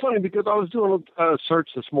 it was funny because I was doing a search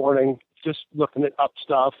this morning, just looking at up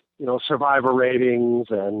stuff, survivor ratings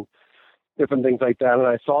and different things like that. And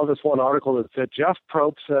I saw this one article that said Jeff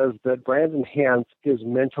Probst says that Brandon Hance is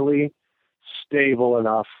mentally stable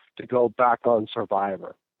enough to go back on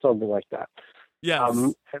Survivor, something like that. Yes.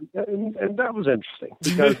 And that was interesting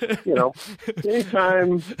because,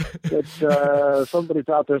 anytime that somebody's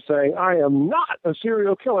out there saying, I am not a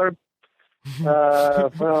serial killer,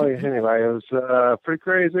 Well, anyway, it was pretty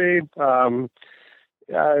crazy. I,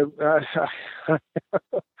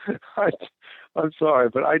 I, I'm sorry,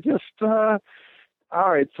 but I just, all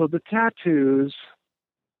right, so the tattoos,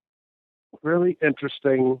 really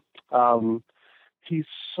interesting. He's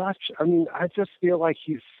I just feel like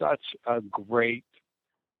he's just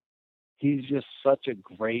such a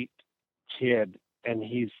great kid, and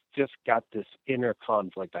he's just got this inner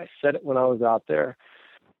conflict. I said it when I was out there,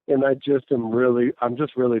 and I'm just really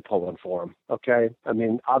pulling for him. Okay. I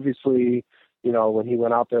mean, obviously, when he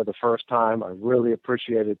went out there the first time, I really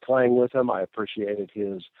appreciated playing with him. I appreciated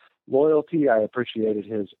his loyalty. I appreciated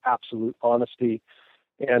his absolute honesty.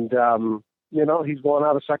 And, he's going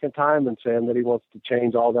out a second time and saying that he wants to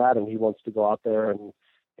change all that, and he wants to go out there and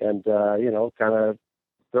kind of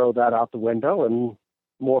throw that out the window, and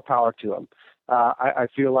more power to him. I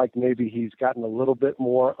feel like maybe he's gotten a little bit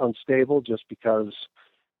more unstable just because,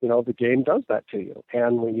 the game does that to you.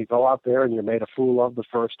 And when you go out there and you're made a fool of the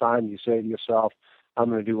first time, you say to yourself, I'm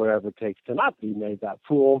going to do whatever it takes to not be made that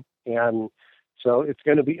fool. And so it's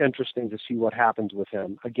going to be interesting to see what happens with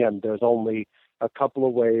him. Again, there's only a couple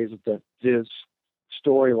of ways that this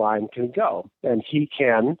storyline can go. And he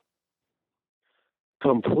can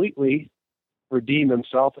completely redeem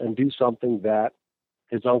himself and do something that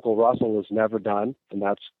his uncle Russell has never done, and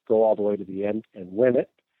that's go all the way to the end and win it.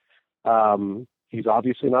 He's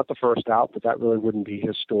obviously not the first out, but that really wouldn't be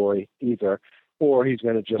his story either. Or he's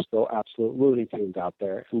going to just go absolute Looney Tunes out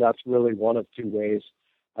there. And that's really one of two ways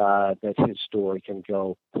that his story can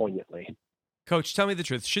go poignantly. Coach, tell me the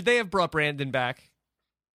truth. Should they have brought Brandon back?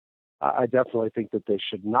 I definitely think that they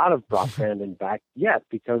should not have brought Brandon back yet,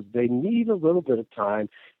 because they need a little bit of time.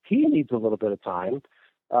 He needs a little bit of time,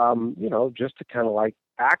 just to kind of like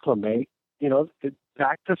acclimate,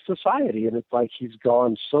 back to society. And it's like he's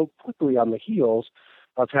gone so quickly on the heels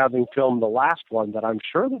of having filmed the last one that I'm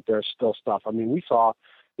sure that there's still stuff. I mean, we saw,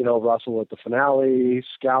 Russell at the finale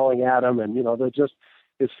scowling at him, and,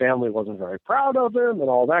 his family wasn't very proud of him and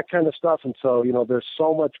all that kind of stuff. And so, there's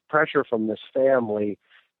so much pressure from this family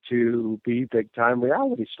to be big time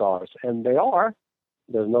reality stars. And they are.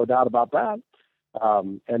 There's no doubt about that.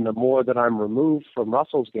 And the more that I'm removed from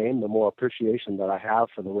Russell's game, the more appreciation that I have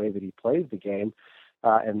for the way that he plays the game,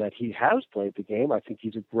 and that he has played the game. I think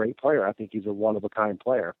he's a great player. I think he's a one-of-a-kind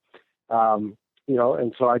player. And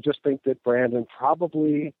so I just think that Brandon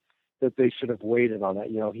probably, that they should have waited on that.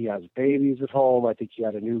 He has babies at home. I think he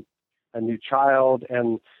had a new child,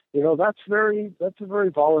 and that's a very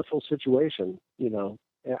volatile situation. It's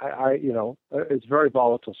a very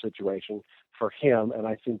volatile situation for him, and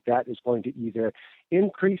I think that is going to either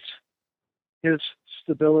increase his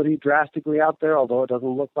stability drastically out there, although it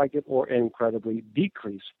doesn't look like it, or incredibly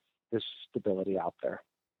decrease his stability out there.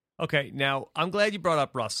 Okay, now I'm glad you brought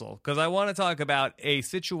up Russell, because I want to talk about a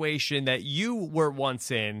situation that you were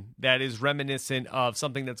once in that is reminiscent of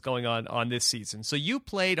something that's going on this season. So you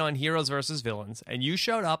played on Heroes versus Villains, and you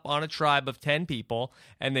showed up on a tribe of 10 people,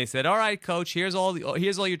 and they said, all right, coach, here's all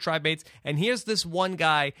your tribe mates, and here's this one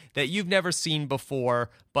guy that you've never seen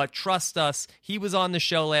before, but trust us, he was on the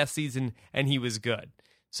show last season, and he was good.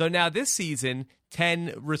 So now this season,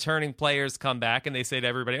 10 returning players come back and they say to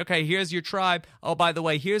everybody, okay, here's your tribe. Oh, by the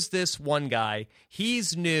way, here's this one guy.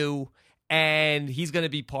 He's new and he's going to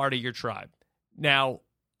be part of your tribe. Now,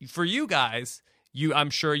 for you guys, I'm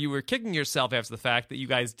sure you were kicking yourself after the fact that you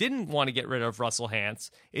guys didn't want to get rid of Russell Hantz.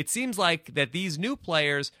 It seems like that these new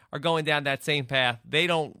players are going down that same path. They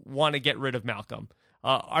don't want to get rid of Malcolm.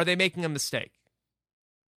 Are they making a mistake?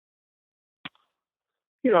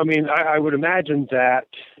 I would imagine that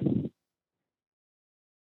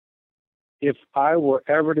if I were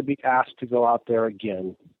ever to be asked to go out there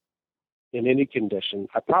again in any condition,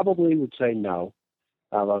 I probably would say no.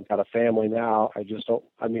 I've got a family now. I just don't,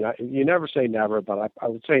 you never say never, but I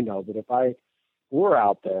would say no. But if I were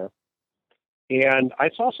out there and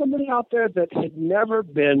I saw somebody out there that had never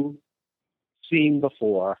been seen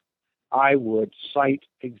before, I would cite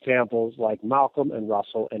examples like Malcolm and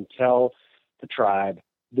Russell and tell the tribe,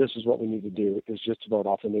 this is what we need to do, is just to vote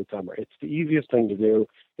off a newcomer. It's the easiest thing to do.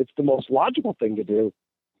 It's the most logical thing to do.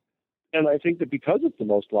 And I think that because it's the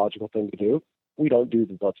most logical thing to do, we don't do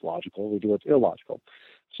what's logical. We do what's illogical.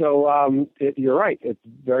 So you're right. It's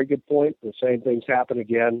a very good point. The same things happen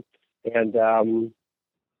again. And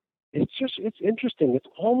it's interesting. It's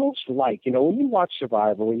almost like, when you watch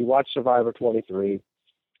Survivor 23,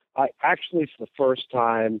 I actually, for the first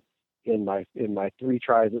time, in my 3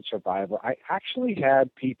 tries at Survivor, I actually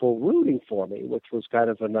had people rooting for me, which was kind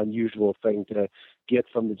of an unusual thing to get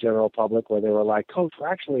from the general public, where they were like, "Coach,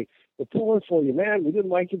 we're pulling for you, man. We didn't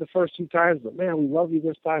like you the first 2 times, but man, we love you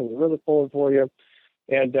this time. We're really pulling for you."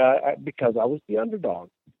 And because I was the underdog,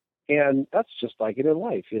 and that's just like it in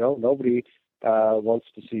life, Nobody wants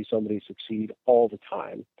to see somebody succeed all the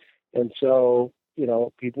time, and so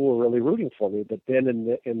people were really rooting for me. But then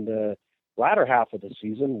in the latter half of the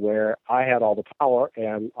season, where I had all the power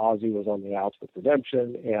and Ozzy was on the outs with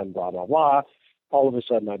redemption and blah blah blah, all of a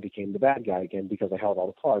sudden I became the bad guy again because I held all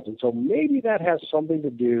the cards. And so maybe that has something to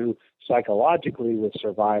do psychologically with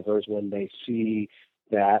survivors when they see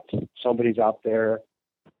that somebody's out there,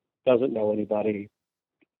 doesn't know anybody,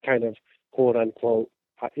 kind of quote unquote,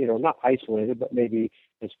 not isolated, but maybe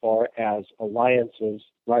as far as alliances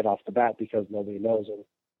right off the bat, because nobody knows them,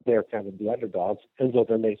 they're kind of the underdogs, and so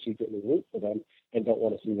then they secretly root for them and don't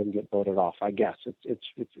want to see them get voted off. I guess it's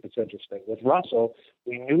interesting. With Russell,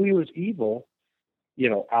 we knew he was evil,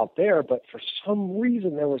 out there, but for some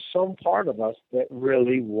reason there was some part of us that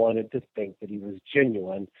really wanted to think that he was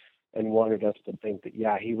genuine and wanted us to think that,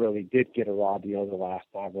 yeah, he really did get a raw deal the last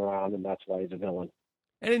time around, and that's why he's a villain.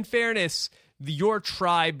 And in fairness, your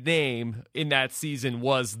tribe name in that season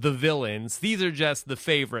was the Villains. These are just the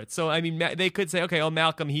favorites. So, I mean, they could say, okay,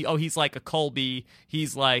 Malcolm, he's like a Colby.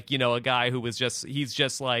 He's like, a guy who was he's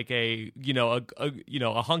just like a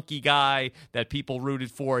hunky guy that people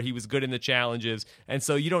rooted for. He was good in the challenges. And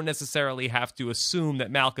so you don't necessarily have to assume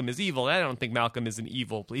that Malcolm is evil. I don't think Malcolm is an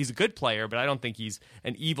evil. He's a good player, but I don't think he's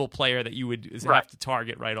an evil player that you would have to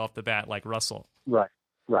target right off the bat like Russell. Right.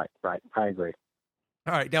 I agree.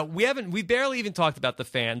 All right, now we barely even talked about the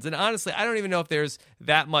fans, and honestly, I don't even know if there's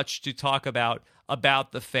that much to talk about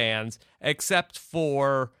the fans, except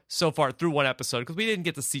for so far through one episode, because we didn't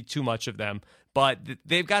get to see too much of them. But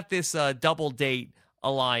they've got this double date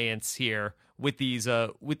alliance here with these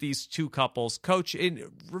 2 couples. Coach,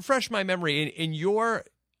 refresh my memory, in your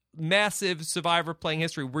massive Survivor playing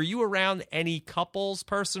history, were you around any couples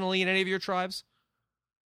personally in any of your tribes?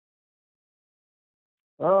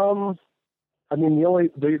 I mean, the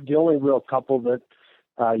only real couple that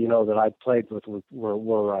that I played with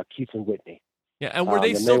were Keith and Whitney. Yeah, and were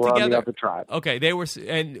they still together? On the other tribe. Okay, they were.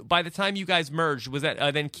 And by the time you guys merged, was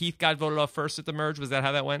that then Keith got voted off first at the merge? Was that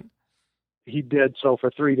how that went? He did. So for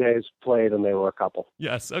 3 days played, and they were a couple.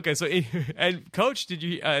 Yes. Okay. So, and Coach, did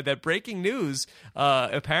you that breaking news?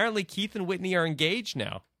 Apparently, Keith and Whitney are engaged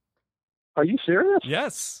now. Are you serious?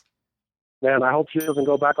 Yes. Man, I hope she doesn't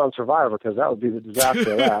go back on Survivor, because that would be the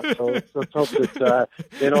disaster of that. So let's hope that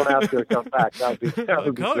they don't ask her to come back. That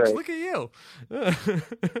would be Coach, great. Look at you.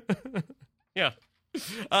 Yeah.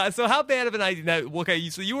 So how bad of an idea? Now, okay,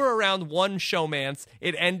 so you were around one showmance.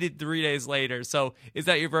 It ended 3 days later. So is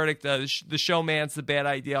that your verdict? The showmance, the bad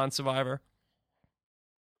idea on Survivor?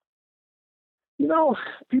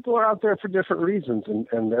 People are out there for different reasons,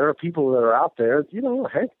 and there are people that are out there,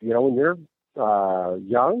 when you're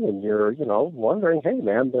young and you're, wondering, hey,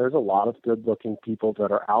 man, there's a lot of good-looking people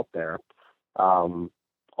that are out there on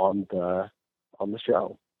the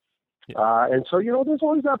show. Yeah. And so, there's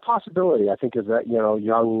always that possibility, I think, is that,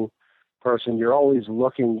 young person, you're always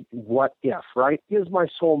looking, what if, right? Is my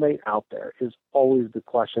soulmate out there? Is always the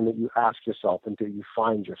question that you ask yourself until you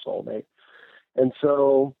find your soulmate. And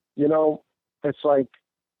so, it's like,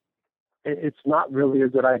 it's not really a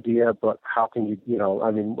good idea, but how can you,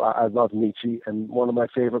 I love Nietzsche, and one of my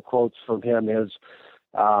favorite quotes from him is,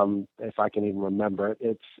 if I can even remember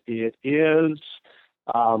it, it is,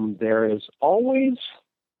 there is always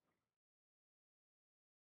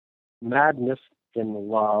madness in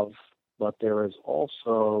love, but there is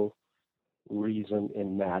also reason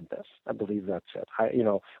in madness. I believe that's it.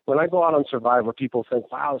 When I go out on Survivor, people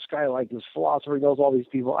think, wow, this guy, like, this philosopher, knows all these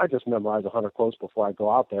people. I just memorize 100 quotes before I go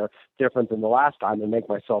out there, different than the last time, and make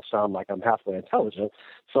myself sound like I'm halfway intelligent.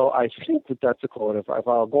 So I think that that's a quote. If I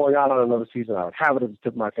were going out on another season, I would have it at the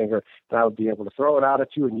tip of my finger, and I would be able to throw it out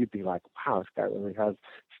at you, and you'd be like, wow, this guy really has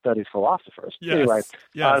studied philosophers. Yes. Anyway,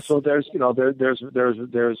 yes. So there's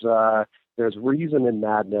reason in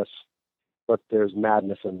madness, but there's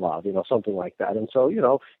madness in love, something like that. And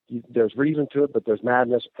so, there's reason to it, but there's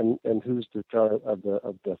madness, and who's the judge of the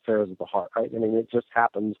affairs of the heart, right? I mean, it just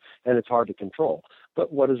happens, and it's hard to control.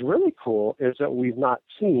 But what is really cool is that we've not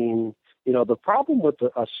seen, the problem with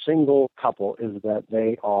a single couple is that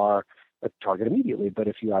they are a target immediately. But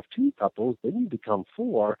if you have 2 couples, then you become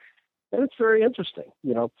 4, and it's very interesting.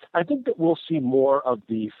 I think that we'll see more of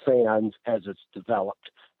the fans as it's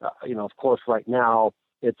developed. Of course, right now,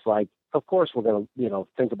 it's like of course, we're going to,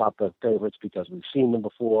 think about the favorites because we've seen them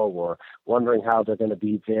before. We're wondering how they're going to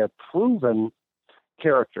be. They're proven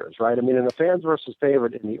characters, right? I mean, in the fans versus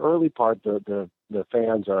favorite, in the early part, the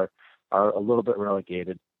fans are a little bit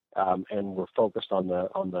relegated, and we're focused on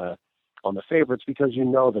the favorites because you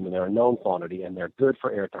know them and they're a known quantity and they're good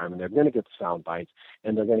for airtime and they're going to get the sound bites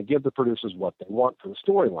and they're going to give the producers what they want for the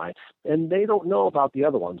storyline. And they don't know about the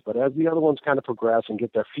other ones, but as the other ones kind of progress and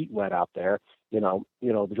get their feet wet out there,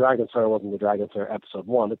 the Dragon Slayer wasn't the Dragon Slayer episode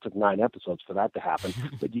 1. It took 9 episodes for that to happen.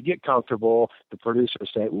 But you get comfortable. The producers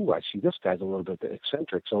say, ooh, I see this guy's a little bit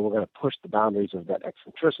eccentric, so we're going to push the boundaries of that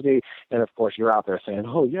eccentricity. And, of course, you're out there saying,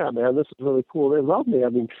 oh, yeah, man, this is really cool. They love me. I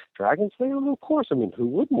mean, Dragon Slayer, well, of course. I mean, who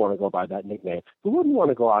wouldn't want to go by that nickname? Who wouldn't want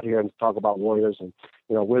to go out here and talk about warriors and,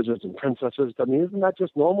 wizards and princesses? I mean, isn't that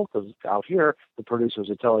just normal? Because out here, the producers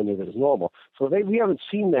are telling you that it's normal. So we haven't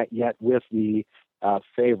seen that yet with the with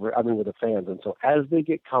the fans. And so as they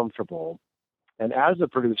get comfortable and as the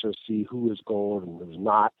producers see who is gold and who's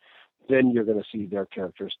not, then you're going to see their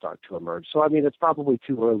characters start to emerge. So, I mean, it's probably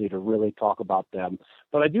too early to really talk about them,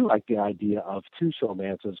 but I do like the idea of 2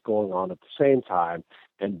 showmances going on at the same time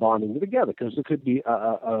and bonding together because it could be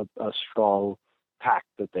a strong pact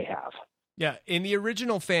that they have. Yeah, in the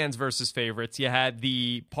original fans versus favorites, you had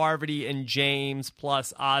the Parvati and James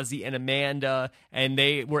plus Ozzy and Amanda, and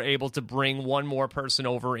they were able to bring one more person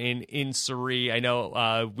over in Suri. I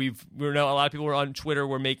know we know a lot of people were on Twitter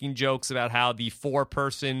were making jokes about how the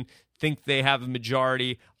 4-person think they have a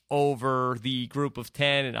majority over the group of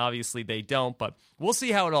 10, and obviously they don't. But we'll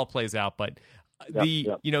see how it all plays out. But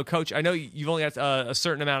Coach, I know you've only got a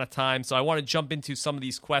certain amount of time, so I want to jump into some of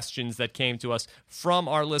these questions that came to us from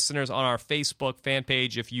our listeners on our Facebook fan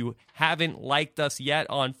page. If you haven't liked us yet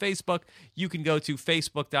on Facebook, you can go to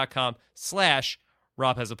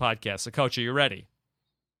facebook.com/Rob Has a Podcast. So, Coach, are you ready?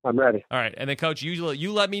 I'm ready. All right, and then, Coach,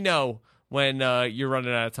 you let me know when you're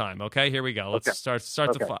running out of time. Okay, here we go. Let's start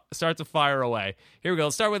to fire away. Here we go.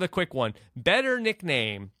 Let's start with a quick one. Better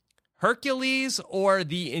nickname: Hercules or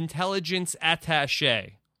the intelligence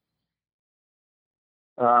attaché?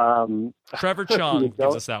 Trevor Chong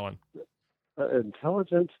gives us that one.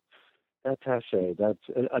 Intelligence attaché. That's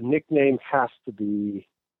a nickname has to be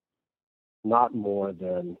not more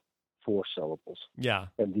than 4 syllables. Yeah.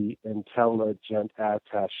 And the intelligent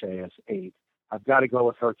attaché is 8. I've got to go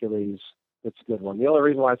with Hercules. It's a good one. The only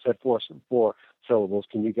reason why I said 4 syllables,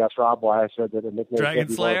 can you guess, Rob, why I said that a nickname Dragon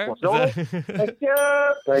Slayer?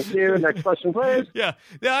 Thank you. Next question, please. Yeah,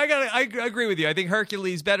 I agree with you. I think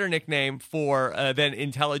Hercules better nickname for than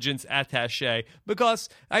intelligence attaché because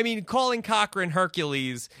I mean calling Cochran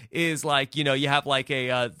Hercules is like you have like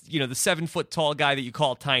a the 7-foot tall guy that you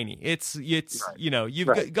call tiny. It's right.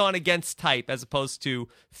 You've gone against type as opposed to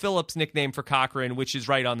Phillips' nickname for Cochran, which is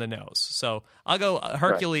right on the nose. So I'll go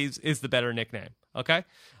Hercules is the better nickname. Okay.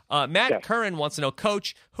 Matt Curran wants to know,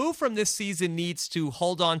 Coach, who from this season needs to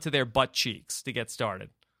hold on to their butt cheeks to get started?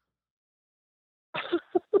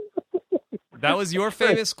 That was your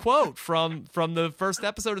famous quote from the first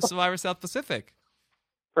episode of Survivor South Pacific.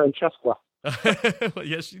 Francesca. Well,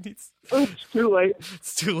 yes, she needs. It's too late.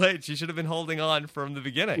 It's too late. She should have been holding on from the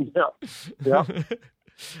beginning. Yeah.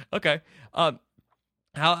 Okay.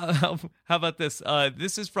 How about this?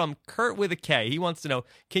 This is from Kurt with a K. He wants to know,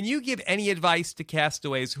 can you give any advice to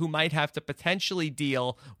castaways who might have to potentially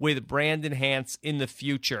deal with Brandon Hance in the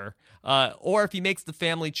future? Or if he makes the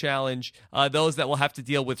family challenge, those that will have to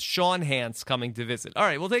deal with Sean Hance coming to visit. All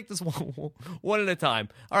right, we'll take this one at a time.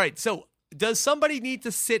 All right, so does somebody need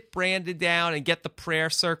to sit Brandon down and get the prayer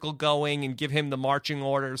circle going and give him the marching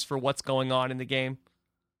orders for what's going on in the game?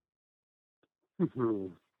 Mm-hmm.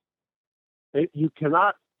 You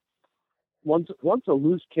cannot, once a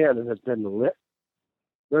loose cannon has been lit,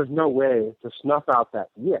 there's no way to snuff out that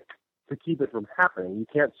wick to keep it from happening. You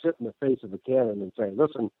can't sit in the face of a cannon and say,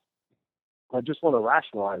 listen, I just want to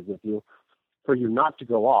rationalize with you for you not to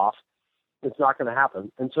go off. It's not going to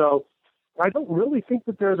happen. And so I don't really think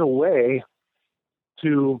that there's a way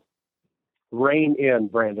to rein in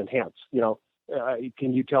Brandon Hance.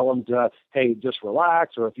 Can you tell him to, hey, just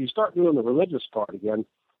relax? Or if you start doing the religious part again,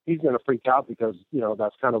 he's going to freak out because,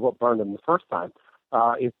 that's kind of what burned him the first time.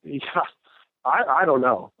 I don't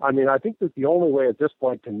know. I mean, I think that the only way at this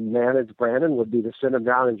point to manage Brandon would be to sit him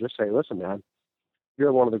down and just say, listen, man,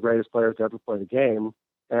 you're one of the greatest players to ever play the game.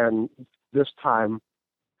 And this time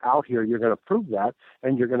out here, you're going to prove that,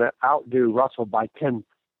 and you're going to outdo Russell by 10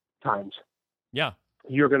 times. Yeah.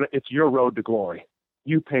 It's your road to glory.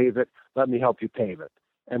 You pave it. Let me help you pave it.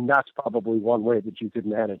 And that's probably one way that you could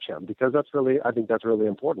manage him, because I think that's really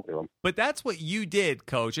important to him. But that's what you did,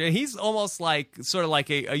 Coach. And he's almost like sort of like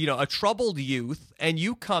a troubled youth, and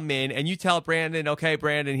you come in and you tell Brandon, okay,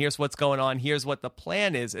 Brandon, here's what's going on. Here's what the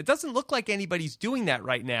plan is. It doesn't look like anybody's doing that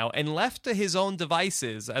right now. And left to his own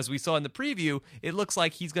devices, as we saw in the preview, it looks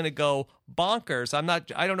like he's going to go bonkers.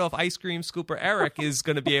 I don't know if Ice Cream Scooper Eric is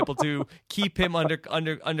going to be able to keep him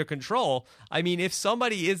under control. I mean, if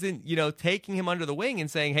somebody isn't, taking him under the wing and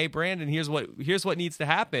saying, hey, Brandon, here's what needs to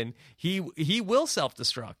happen, he will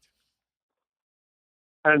self-destruct.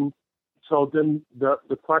 And so then the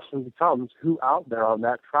question becomes, who out there on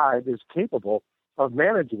that tribe is capable of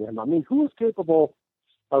managing him? I mean, who is capable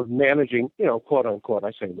of managing, quote unquote,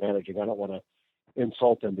 I say managing, I don't want to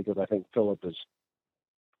insult him, because I think Philip is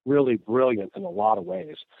really brilliant in a lot of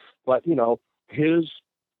ways. But, his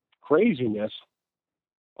craziness,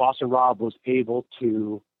 Boston Rob was able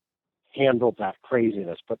to handle that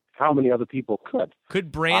craziness. But how many other people could?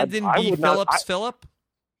 Could Brandon be Philip's Philip?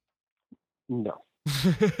 No.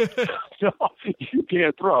 No, you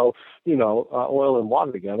can't throw, oil and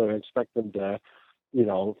water together and expect them to,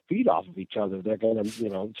 feed off of each other. They're going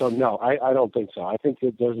to, so no, I don't think so. I think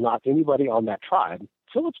that there's not anybody on that tribe.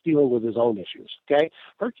 Philip's dealing with his own issues. Okay.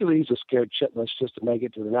 Hercules is scared shitless just to make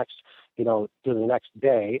it to the next, to the next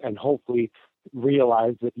day, and hopefully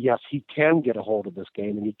realize that, yes, he can get a hold of this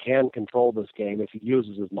game and he can control this game if he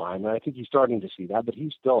uses his mind. And I think he's starting to see that, but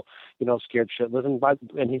he's still, scared shitless,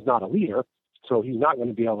 and he's not a leader. So he's not going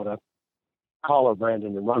to be able to collar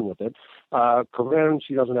Brandon and run with it. Corinne,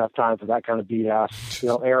 she doesn't have time for that kind of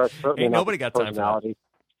BS. Eric, certainly ain't nobody got time for that.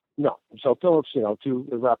 No. So Phillips, too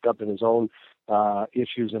wrapped up in his own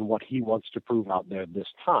issues and what he wants to prove out there this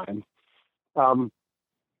time.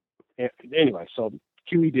 Anyway, so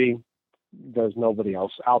QED, there's nobody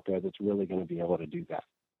else out there that's really going to be able to do that.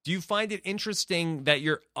 Do you find it interesting that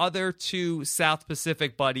your other two South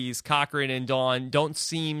Pacific buddies, Cochran and Dawn, don't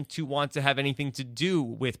seem to want to have anything to do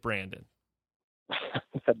with Brandon?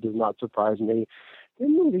 That does not surprise me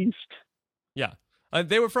in the least. Yeah.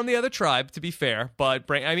 They were from the other tribe, to be fair, but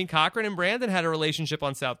Cochran and Brandon had a relationship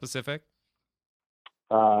on South Pacific.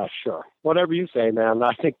 Sure. Whatever you say, man.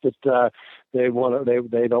 I think that they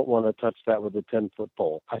don't want to touch that with a 10-foot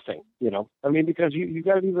pole. I think, because you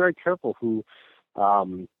got to be very careful who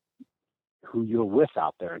you're with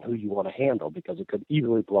out there and who you want to handle, because it could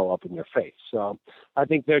easily blow up in your face. So I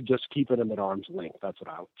think they're just keeping him at arm's length. That's what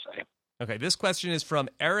I would say. Okay, this question is from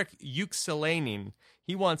Eric Uxelanin.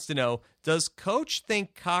 He wants to know, does Coach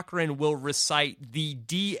think Cochran will recite the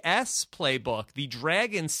DS playbook, the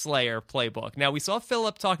Dragon Slayer playbook? Now, we saw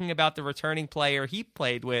Philip talking about the returning player he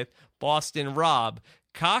played with, Boston Rob.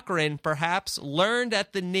 Cochran perhaps learned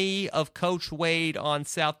at the knee of Coach Wade on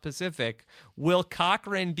South Pacific. Will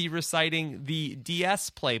Cochran be reciting the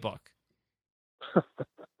DS playbook?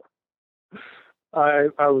 I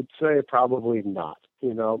would say probably not.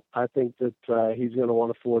 I think that he's going to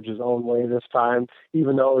want to forge his own way this time,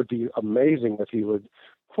 even though it would be amazing if he would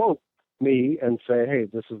quote me and say, hey,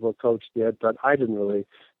 this is what Coach did, but I didn't really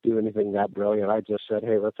do anything that brilliant. I just said,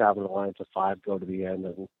 hey, let's have an alliance of 5 go to the end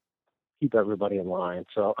and keep everybody in line.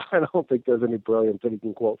 So I don't think there's any brilliance that he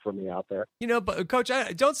can quote from me out there. But Coach,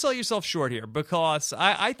 don't sell yourself short here, because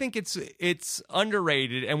I think it's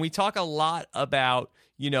underrated, and we talk a lot about,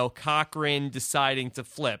 Cochran deciding to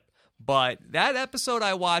flip. But that episode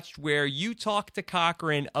I watched where you talked to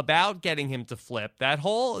Cochran about getting him to flip, that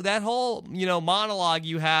whole monologue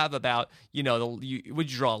you have about, would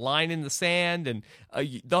you draw a line in the sand, and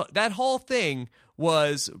that whole thing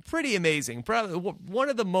was pretty amazing. Probably one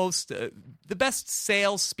of the best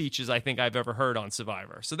sales speeches I think I've ever heard on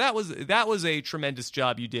Survivor. So that was a tremendous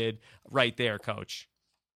job you did right there, Coach.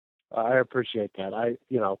 I appreciate that.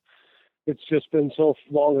 It's just been so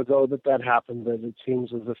long ago that happened that it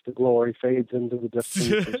seems as if the glory fades into the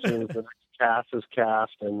distance as soon as the next cast is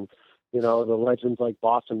cast, and the legends like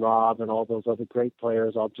Boston Rob and all those other great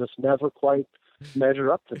players, I'll just never quite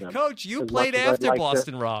measure up to them. Coach, you played after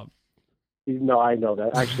Boston Rob. No, I know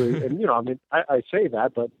that actually, and I say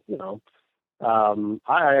that, but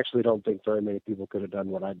I actually don't think very many people could have done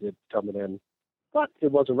what I did coming in, but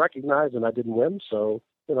it wasn't recognized, and I didn't win, so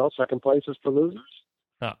second place is for losers.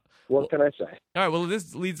 Huh. What can I say? All right, well,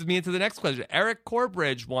 this leads me into the next question. Eric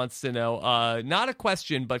Corbridge wants to know, not a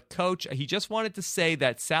question, but Coach, he just wanted to say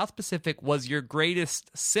that South Pacific was your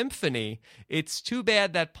greatest symphony. It's too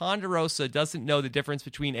bad that Ponderosa doesn't know the difference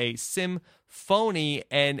between a symphony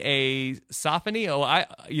and a symphony. Oh, I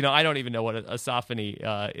don't even know what a symphony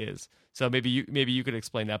is. So maybe you could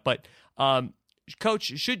explain that. But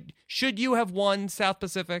Coach, should you have won South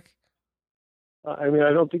Pacific? I mean,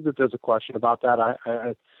 I don't think that there's a question about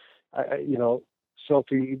that.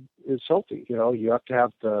 Sophie is Sophie. You have to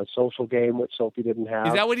have the social game, which Sophie didn't Is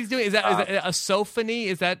have. that what he's doing? Is that a sophony?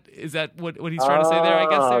 Is that what he's trying to say there? I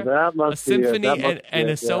guess there That must a symphony be it. and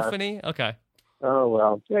a Yeah. sophony. Okay. Oh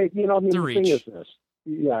well, yeah. I mean, the thing is this.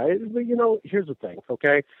 Yeah, here's the thing.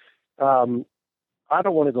 Okay, I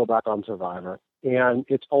don't want to go back on Survivor, and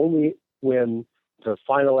it's only when the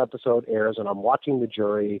final episode airs and I'm watching the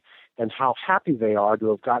jury and how happy they are to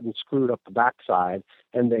have gotten screwed up the backside,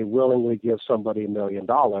 and they willingly give somebody $1 million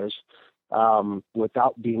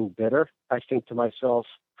without being bitter. I think to myself,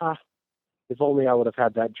 if only I would have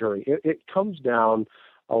had that jury. It comes down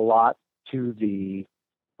a lot to the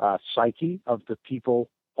psyche of the people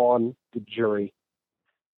on the jury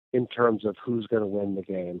in terms of who's going to win the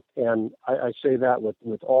game. And I say that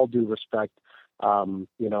with all due respect.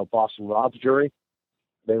 Boston Rob's jury,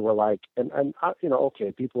 they were like,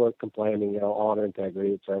 okay, people are complaining, honor,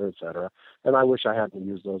 integrity, et cetera, et cetera. And I wish I hadn't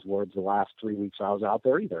used those words the last 3 weeks I was out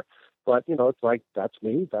there either. But, it's like, that's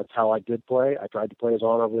me. That's how I did play. I tried to play as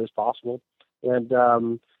honorably as possible. And,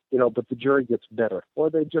 but the jury gets better.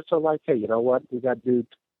 Or they just are like, hey, you know what? We got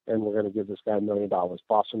duped, and we're going to give this guy $1 million.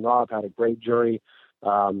 Boston Rob had a great jury.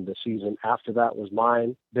 The season after that was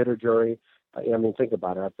mine, bitter jury. I mean, think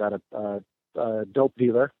about it. I've got a dope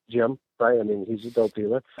dealer, Jim, right? I mean, he's a dope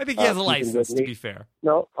dealer. I think he has a license, to be fair.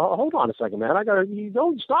 No, hold on a second, man. You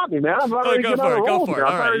don't stop me, man. I'm already go for it. Go for it.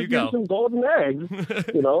 All right, you go. Some golden eggs.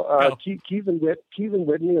 Keith and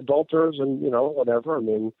Whitney, adulterers, and whatever. I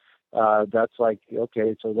mean, that's like,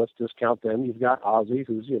 okay, so let's discount them. You've got Ozzy,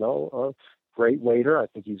 who's a great waiter. I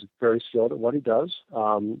think he's very skilled at what he does,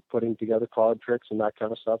 putting together card tricks and that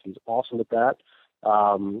kind of stuff. He's awesome at that.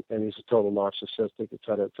 And he's a total narcissistic, et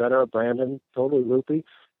cetera, et cetera. Brandon, totally loopy.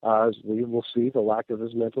 As we will see, the lack of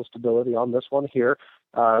his mental stability on this one here.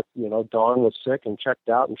 Dawn was sick and checked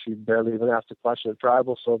out, and she barely even asked a question at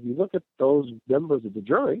Tribal. So if you look at those members of the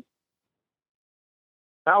jury,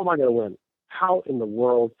 how am I going to win? How in the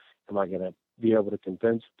world am I going to be able to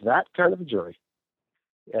convince that kind of a jury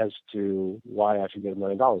as to why I should get $1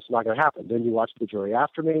 million? It's not going to happen. Then you watch the jury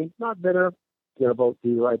after me, not bitter, going to vote,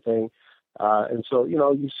 do the right thing. And so,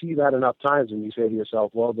 you see that enough times and you say to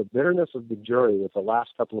yourself, well, the bitterness of the jury with the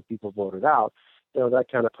last couple of people voted out, that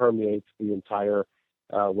kind of permeates the entire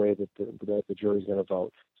way that the jury's going to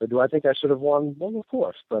vote. So do I think I should have won? Well, of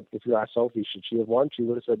course. But if you ask Sophie, should she have won? She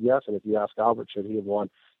would have said yes. And if you ask Albert, should he have won?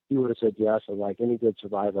 He would have said yes. And like any good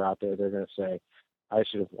survivor out there, they're going to say, I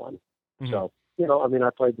should have won. Mm-hmm. So, I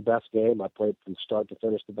played the best game. I played from start to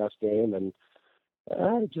finish the best game. And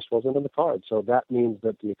it just wasn't in the cards. So that means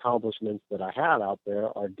that the accomplishments that I had out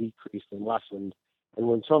there are decreased and lessened. And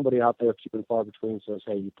when somebody out there keeping far between says,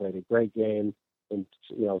 hey, you played a great game in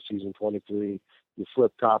season 23, you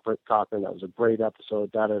flipped Cochran, that was a great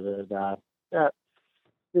episode, da-da-da-da-da. Yeah,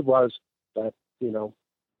 it was, but,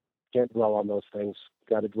 can't dwell on those things.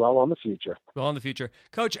 Got to dwell on the future. Dwell on the future.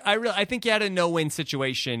 Coach, I think you had a no-win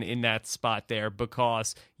situation in that spot there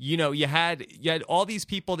because, you had all these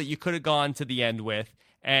people that you could have gone to the end with,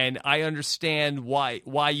 and I understand why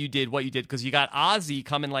you did what you did, because you got Ozzy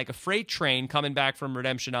coming like a freight train coming back from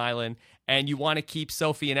Redemption Island, and you want to keep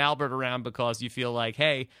Sophie and Albert around because you feel like,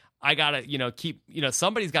 hey, I gotta, keep,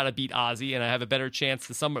 somebody's got to beat Ozzy, and I have a better chance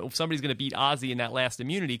that somebody's going to beat Ozzy in that last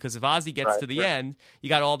immunity. Because if Ozzy gets to the end, you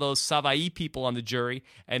got all those Savaii people on the jury,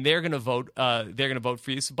 and they're going to vote. They're going to vote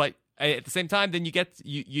for you. But at the same time, then you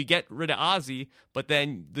get rid of Ozzy, but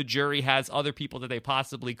then the jury has other people that they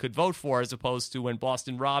possibly could vote for, as opposed to when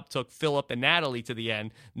Boston Rob took Philip and Natalie to the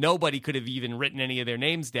end. Nobody could have even written any of their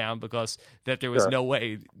names down because that there was no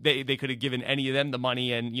way they could have given any of them the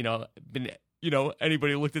money and been.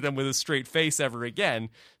 Anybody looked at them with a straight face ever again.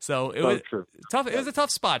 So it was tough. It was a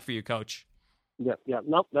tough spot for you, Coach. Yeah.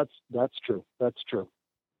 No, that's true. That's true.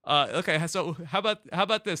 Okay, so how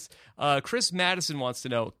about this? Chris Madison wants to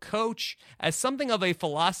know, Coach, as something of a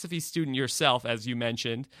philosophy student yourself, as you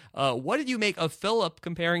mentioned, what did you make of Philip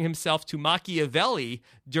comparing himself to Machiavelli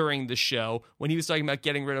during the show when he was talking about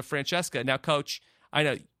getting rid of Francesca? Now, Coach, I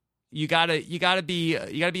know you gotta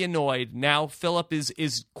be annoyed. Now Philip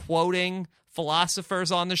is quoting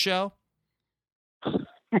philosophers on the show.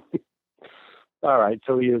 All right,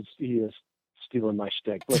 so he is stealing my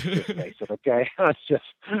shtick. Let's just face it, okay? It's just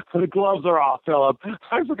the gloves are off, Philip.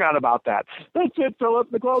 I forgot about that. That's it,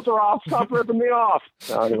 Philip. The gloves are off. Stop ripping me off.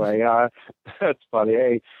 So anyway, that's funny.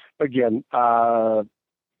 Hey, again,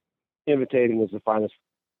 imitating is the finest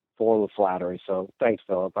form of flattery. So thanks,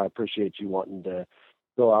 Philip. I appreciate you wanting to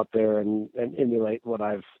go out there and emulate what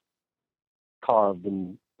I've carved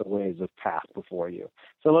in the ways of path before you.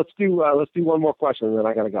 So let's do one more question, and then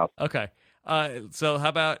I gotta go. Okay. So how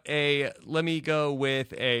about let me go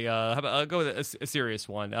with I'll go with a serious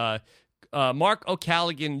one. Mark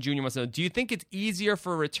O'Callaghan Jr. wants to know, do you think it's easier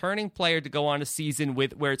for a returning player to go on a season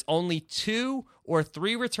where it's only 2 or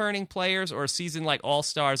 3 returning players, or a season like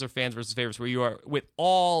All-Stars or Fans versus Favorites where you are with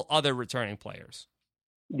all other returning players?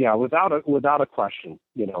 Yeah, without a question.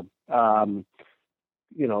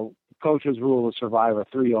 Coach's rule of Survivor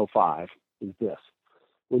 305 is this.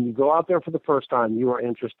 When you go out there for the first time, you are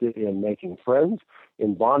interested in making friends,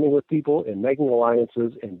 in bonding with people, in making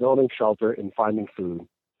alliances, in building shelter, in finding food.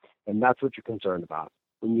 And that's what you're concerned about.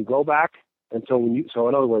 When you go back, in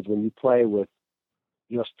other words, when you play with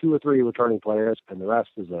just 2 or 3 returning players and the rest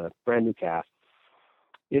is a brand new cast,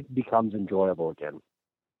 it becomes enjoyable again.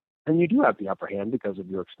 And you do have the upper hand because of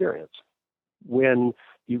your experience. When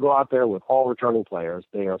you go out there with all returning players,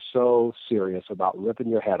 they are so serious about ripping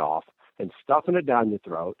your head off and stuffing it down your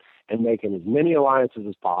throat and making as many alliances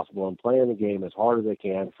as possible and playing the game as hard as they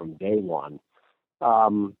can from day one.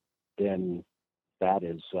 Then that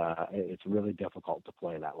is, it's really difficult to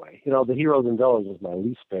play that way. The Heroes and Villains was my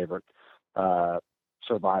least favorite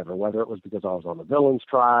Survivor, whether it was because I was on the Villains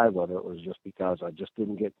tribe, whether it was just because I just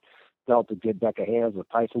didn't get dealt a good deck of hands with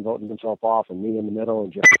Tyson voting himself off and me in the middle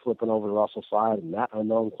and just flipping over to Russell's side and that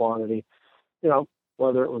unknown quantity.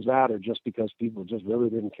 Whether it was that or just because people just really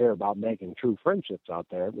didn't care about making true friendships out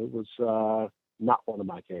there, it was not one of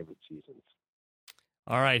my favorite seasons.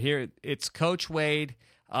 All right, here it's Coach Wade.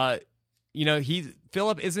 Philip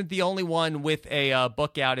isn't the only one with a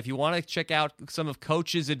book out. If you want to check out some of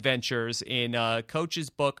Coach's adventures in Coach's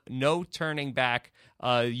book, No Turning Back,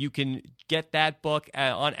 you can get that book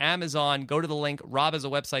on Amazon. Go to the link,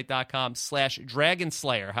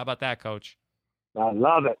 robasawebsite.com/Dragonslayer. How about that, Coach? I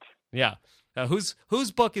love it. Yeah. Whose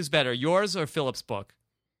book is better, yours or Philip's book?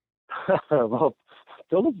 Well,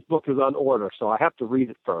 Philip's book is on order, so I have to read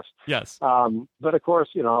it first. Yes. But of course,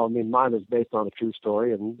 mine is based on a true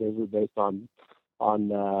story, and theirs is based on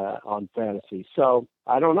fantasy. So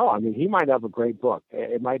I don't know. He might have a great book.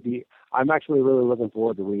 It might be. I'm actually really looking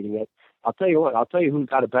forward to reading it. I'll tell you what. I'll tell you who's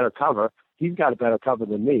got a better cover. He's got a better cover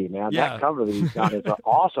than me, man. Yeah. That cover that he's got is an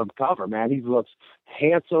awesome cover, man. He looks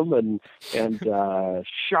handsome and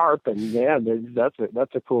sharp, and man,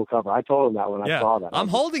 that's a cool cover. I told him that when I saw that. I'm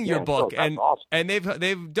holding your book, and awesome. and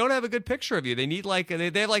they don't have a good picture of you. They need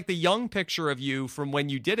they have like the young picture of you from when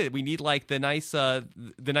you did it. We need like the nice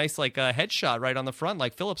headshot right on the front,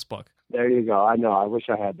 like Philip's book. There you go. I know. I wish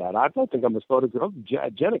I had that. I don't think I'm as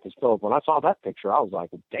photogenic as Philip. When I saw that picture, I was like,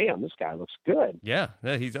 damn, this guy looks good. Yeah,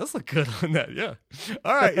 he does look good on that. Yeah.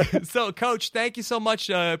 All right. So, Coach, thank you so much.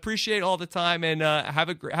 Appreciate all the time, and have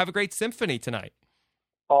a great symphony tonight.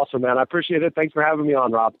 Awesome, man. I appreciate it. Thanks for having me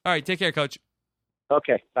on, Rob. All right. Take care, Coach.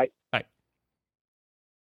 Okay. Bye. Bye.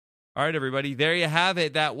 All right, everybody. There you have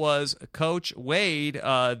it. That was Coach Wade,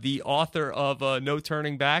 the author of No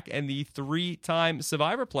Turning Back and the 3-time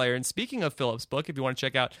Survivor player. And speaking of Philip's book, if you want to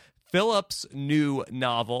check out Philip's new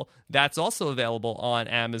novel, that's also available on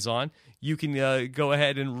Amazon. You can go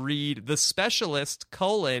ahead and read The Specialist,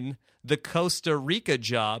 The Costa Rica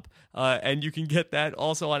Job, and you can get that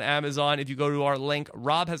also on Amazon if you go to our link,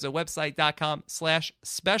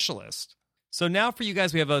 robhasawebsite.com/specialist. So now for you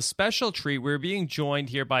guys, we have a special treat. We're being joined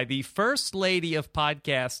here by the First Lady of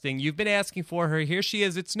Podcasting. You've been asking for her. Here she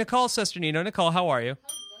is. It's Nicole Sesternino. Nicole, how are you?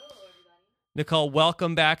 Hello, everybody. Nicole,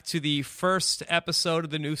 welcome back to the first episode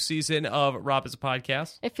of the new season of Rob as a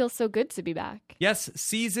Podcast. It feels so good to be back. Yes,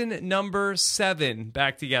 season number 7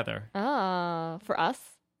 back together. For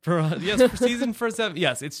us? For season 7.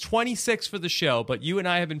 Yes, it's 26 for the show, but you and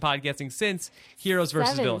I have been podcasting since Heroes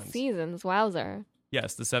versus Villains. 7 seasons, wowzer.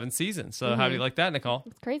 Yes, the 7th season. So how do you like that, Nicole?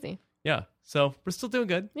 It's crazy. Yeah, so we're still doing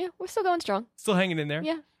good. Yeah, we're still going strong. Still hanging in there.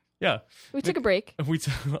 Yeah. Yeah. We took a break.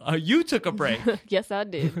 You took a break. Yes, I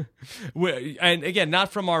did. And again,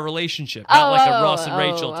 not from our relationship. Not like a Ross and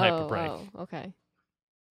Rachel type of break. Okay.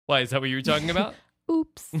 Why, is that what you were talking about?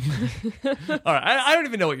 Oops. All right. I don't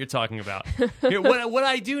even know what you're talking about. What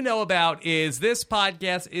I do know about is this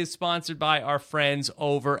podcast is sponsored by our friends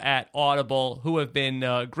over at Audible, who have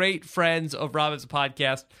been great friends of Rob as a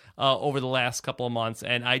Podcast over the last couple of months.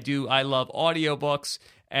 And I love audiobooks.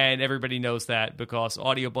 And everybody knows that because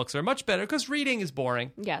audiobooks are much better because reading is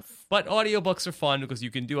boring. Yes. But audiobooks are fun because you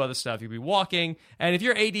can do other stuff. You'll be walking. And if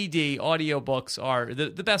you're ADD, audiobooks are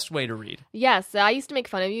the best way to read. Yes. I used to make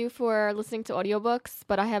fun of you for listening to audiobooks,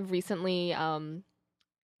 but I have recently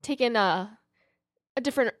taken a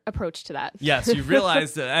different approach to that. Yes, you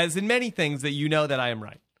realize, as in many things, that you know that I am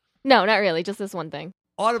right. No, not really. Just this one thing.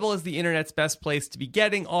 Audible is the internet's best place to be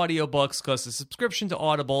getting audiobooks because the subscription to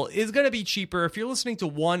Audible is going to be cheaper. If you're listening to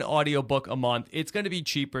one audiobook a month, it's going to be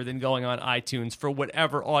cheaper than going on iTunes for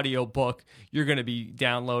whatever audiobook you're going to be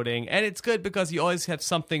downloading. And it's good because you always have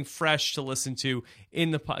something fresh to listen to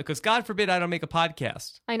in the because God forbid I don't make a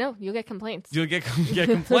podcast. I know, you'll get complaints. You'll get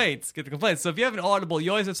complaints. Get the complaints. So if you have an Audible,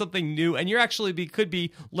 you always have something new, and you're actually could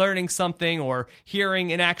be learning something or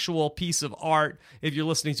hearing an actual piece of art if you're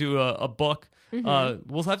listening to a book.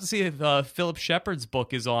 We'll have to see if Philip Shepard's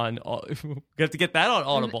book is on. We have to get that on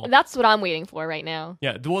Audible. That's what I'm waiting for right now.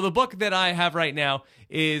 Yeah. Well, the book that I have right now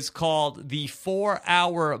is called The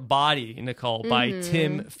 4-Hour Body, Nicole, by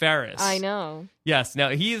Tim Ferriss. I know. Yes. Now,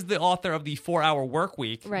 he is the author of The 4-Hour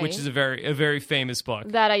Workweek, Right. which is a very famous book.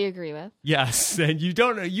 That I agree with. Yes, and you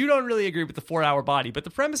don't really agree with the 4-Hour Body, but the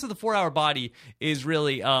premise of the 4-Hour Body is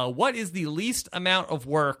really what is the least amount of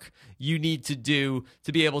work you need to do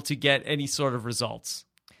to be able to get any sort of results.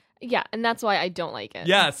 Yeah, and that's why I don't like it.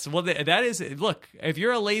 Yes, well, that is. Look, if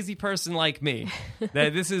you're a lazy person like me,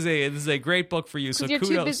 this is a great book for you. So you're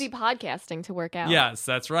kudos. too busy podcasting to work out. Yes,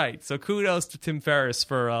 that's right. So kudos to Tim Ferriss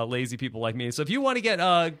for lazy people like me. So if you want to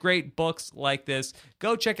get great books like this,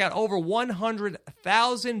 go check out over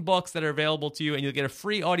 100,000 books that are available to you, and you'll get a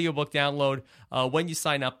free audiobook download when you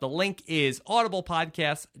sign up. The link is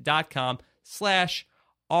audiblepodcast.com/RHAP.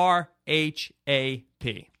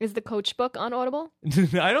 Is the Coach book on Audible?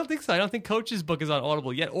 I don't think so. I don't think Coach's book is on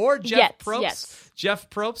Audible yet, or Jeff Probst. Yes. Jeff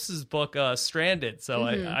Probst's book, Stranded. So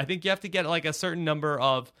I think you have to get like a certain number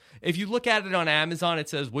of. If you look at it on Amazon, it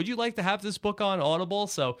says, "Would you like to have this book on Audible?"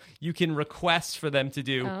 So you can request for them to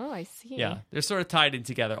do. Oh, I see. Yeah, they're sort of tied in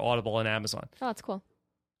together, Audible and Amazon. Oh, that's cool.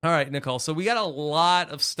 All right, Nicole. So we got a lot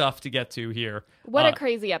of stuff to get to here. What a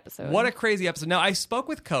crazy episode. What a crazy episode. Now, I spoke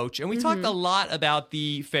with Coach, and we talked a lot about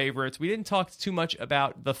the favorites. We didn't talk too much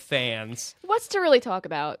about the fans. What's to really talk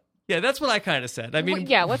about? Yeah, that's what I kind of said. I mean,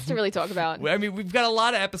 what's to really talk about? I mean, we've got a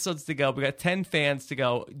lot of episodes to go. We got 10 fans to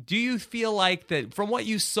go. Do you feel like that, from what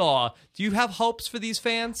you saw, do you have hopes for these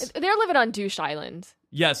fans? They're living on Douche Island.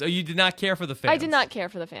 Yes. Oh, you did not care for the fans. I did not care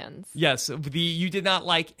for the fans. Yes. You did not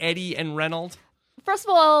like Eddie and Reynolds? First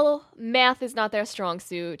of all, math is not their strong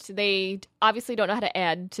suit. They obviously don't know how to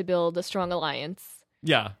add to build a strong alliance.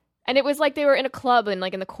 Yeah. And it was like they were in a club and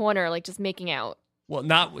like in the corner, like just making out. Well,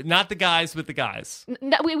 not the guys with the guys.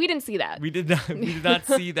 No, we didn't see that. We did not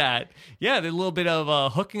see that. Yeah, a little bit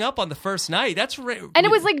of hooking up on the first night. That's right. And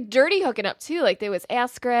it was like dirty hooking up too. Like there was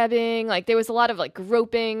ass grabbing. Like there was a lot of like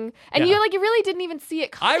groping. And you really didn't even see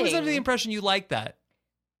it coming. I was under the impression you liked that.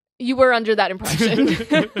 You were under that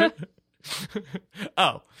impression.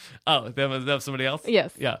 Oh, that was somebody else?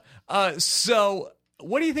 Yes. Yeah. So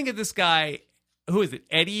what do you think of this guy? Who is it?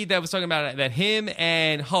 Eddie that was talking about that him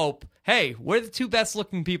and Hope. Hey, we're the two best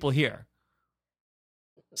looking people here.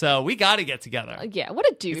 So we got to get together. Yeah, what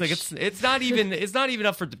a douche. It's like it's not even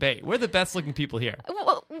up for debate. We're the best looking people here.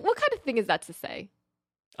 What kind of thing is that to say?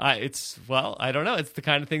 I don't know. It's the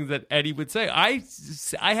kind of thing that Eddie would say. I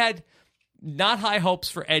had not high hopes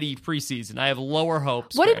for Eddie preseason. I have lower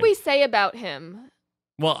hopes. What did we say about him?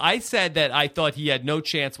 Well, I said that I thought he had no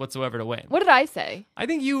chance whatsoever to win. What did I say? I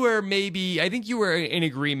think you were in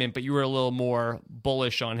agreement, but you were a little more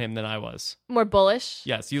bullish on him than I was. More bullish?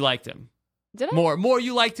 Yes, you liked him. Did I? More.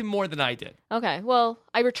 You liked him more than I did. Okay, well,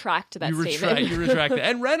 I retract that statement. You retract that.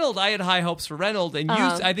 And Reynolds, I had high hopes for Reynolds, and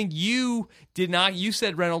I think you did not. You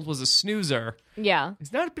said Reynolds was a snoozer. Yeah.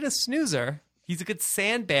 He's not been a snoozer. He's a good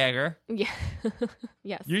sandbagger. Yeah.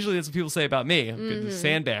 Yes. Usually that's what people say about me. I'm a good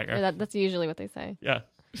sandbagger. That's usually what they say. Yeah.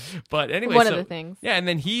 But anyway, one of the things. Yeah, and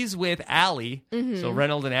then he's with Allie. So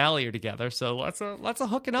Reynolds and Allie are together. So lots of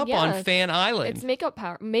hooking up on Fan Island. It's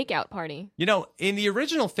makeout party. You know, in the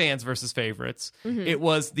original Fans versus Favorites, it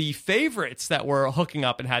was the favorites that were hooking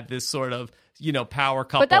up and had this sort of, power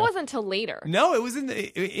couple. But that wasn't until later. No, it was in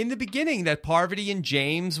the beginning that Parvati and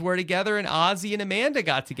James were together and Ozzy and Amanda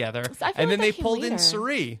got together. So and then they pulled later. in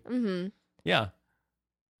Suri. Mm-hmm. Yeah.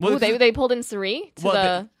 Well, they pulled in Suri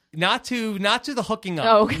to not to the hooking up.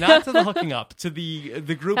 Oh. Not to the hooking up, to the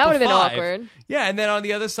group that of would have been five. awkward. Yeah, and then on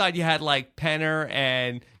the other side you had like Penner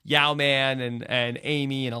and Yao Man and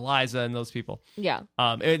Amy and Eliza and those people. Yeah.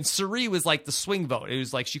 And Suri was like the swing vote. It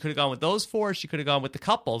was like she could have gone with those four, she could have gone with the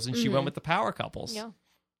couples, and she went with the power couples. Yeah.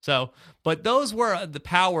 So, but those were the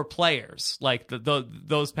power players, like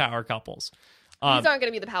those power couples. These aren't going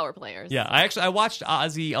to be the power players. Yeah, I watched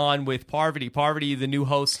Ozzy on with Parvati. Parvati, the new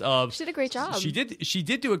host of. She did a great job. She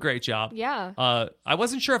did do a great job. Yeah. I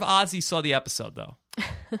wasn't sure if Ozzy saw the episode though.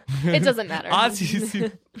 It doesn't matter.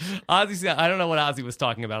 Ozzy, I don't know what Ozzy was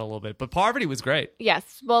talking about a little bit, but Parvati was great.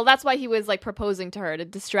 Yes. Well, that's why he was like proposing to her to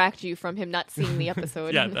distract you from him not seeing the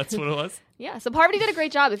episode. Yeah, that's what it was. Yeah. So Parvati did a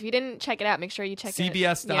great job. If you didn't check it out, make sure you check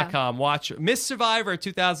CBS.com. Watch Miss Survivor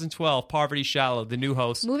 2012, Parvati Shallow, the new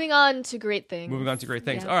host. Moving on to great things.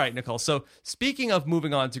 Yes. All right, Nicole. So speaking of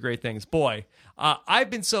moving on to great things, boy, I've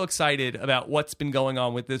been so excited about what's been going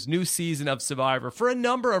on with this new season of Survivor for a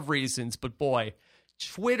number of reasons. But boy,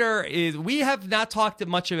 Twitter we have not talked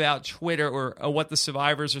much about Twitter or what the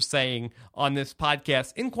survivors are saying on this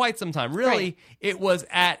podcast in quite some time. Really, right. It was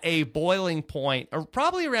at a boiling point, or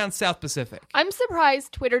probably around South Pacific. I'm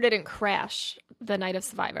surprised Twitter didn't crash the night of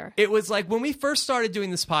Survivor. It was like when we first started doing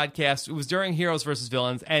this podcast, it was during Heroes versus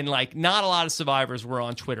Villains, and like not a lot of survivors were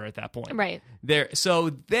on Twitter at that point. Right.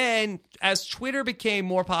 So then as Twitter became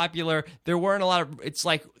more popular, there weren't a lot of, it's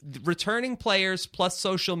like returning players plus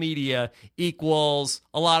social media equals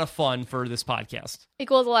a lot of fun for this podcast.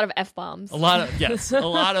 Equals a lot of F-bombs. A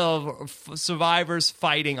lot of survivors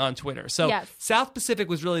fighting on Twitter. So yes. South Pacific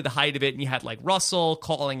was really the height of it, and you had like Russell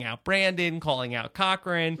calling out Brandon, calling out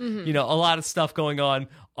Cochran, a lot of stuff going on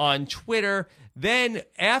Twitter. Then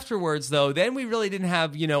afterwards, though, then we really didn't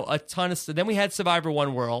have, a ton of stuff. Then we had Survivor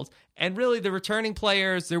One World, and really the returning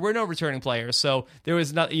players, there were no returning players. So there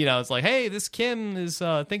was not, it's like, hey, this Kim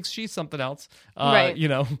thinks she's something else, right.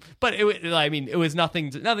 But it was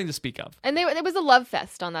nothing to speak of. And there was a love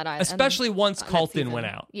fest on that island. Especially once Colton went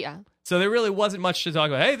out. Yeah. So there really wasn't much to talk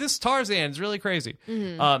about. Hey, this Tarzan is really crazy.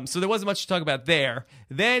 So there wasn't much to talk about there.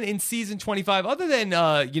 Then in season 25, other than,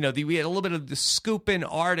 we had a little bit of the scooping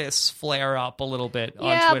artists flare up a little bit on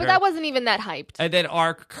Twitter. Yeah, but that wasn't even that hyped. And then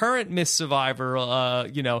our current Miss Survivor,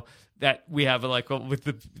 that we have like with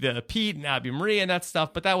the Pete and Abby Marie and that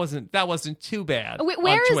stuff, but that wasn't too bad.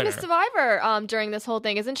 Where is Miss Survivor during this whole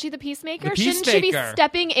thing? Isn't she the peacemaker? The peacemaker. Shouldn't she be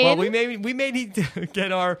stepping in? Well, we may need to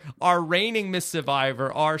get our reigning Miss Survivor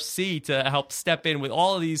RC to help step in with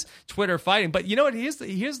all of these Twitter fighting. But you know what?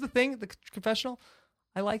 Here's the thing. The confessional.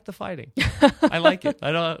 I like the fighting. I like it.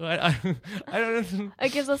 I don't.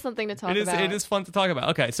 It gives us something to talk about. It is fun to talk about.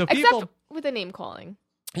 Okay, so except with the name calling.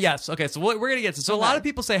 Yes. Okay. So we're going to get to. So a lot of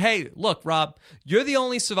people say, hey, look, Rob, you're the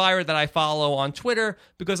only survivor that I follow on Twitter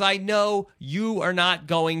because I know you are not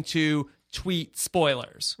going to tweet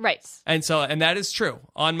spoilers. Right. And that is true.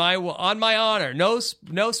 On my honor, no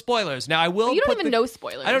spoilers. Now I will. You don't even know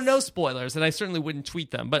spoilers. I don't know spoilers, and I certainly wouldn't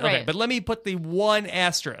tweet them. But okay. But let me put the one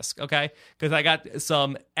asterisk, okay? Because I got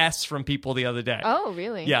some S from people the other day. Oh,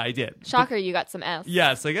 really? Yeah, I did. Shocker, you got some S.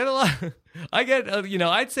 Yes, I get a lot.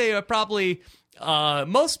 I'd say probably.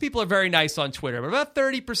 Most people are very nice on Twitter, but about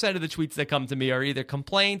 30% of the tweets that come to me are either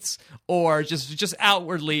complaints or just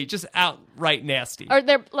outright nasty. Or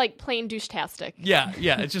they're like plain douche-tastic. Yeah.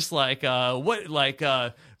 It's just like,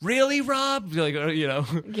 really, Rob?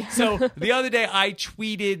 Yeah. So the other day I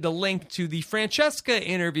tweeted the link to the Francesca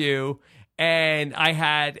interview, and I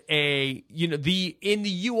had in the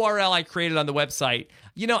URL I created on the website.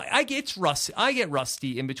 I get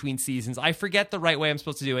rusty in between seasons. I forget the right way I'm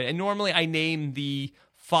supposed to do it. And normally I name the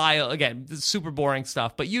file, again, this is super boring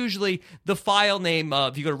stuff, but usually the file name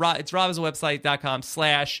if you go to it's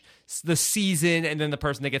robhasawebsite.com/the season, and then the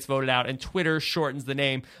person that gets voted out, and Twitter shortens the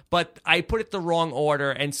name. But I put it the wrong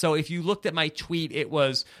order. And so if you looked at my tweet, it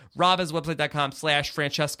was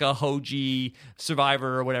robhasawebsite.com/Francesca Hoji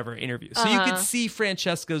Survivor or whatever interview. So you could see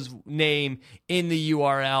Francesca's name in the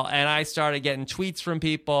URL, and I started getting tweets from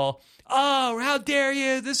people. Oh, how dare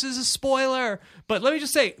you? This is a spoiler. But let me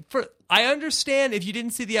just say, I understand if you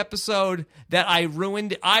didn't see the episode that I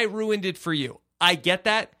ruined it for you. I get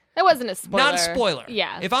that. That wasn't a spoiler. Not a spoiler.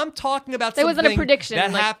 Yeah. If I'm talking about something wasn't a prediction,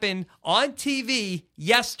 that happened on TV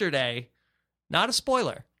yesterday, not a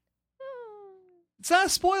spoiler. It's not a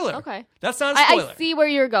spoiler. Okay. That's not a spoiler. I see where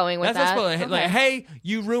you're going with that. That's not a spoiler. Okay. Like, hey,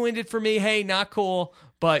 you ruined it for me. Hey, not cool.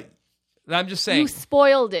 But I'm just saying. You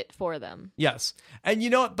spoiled it for them. Yes. And you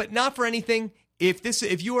know what? But not for anything.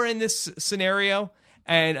 If you are in this scenario,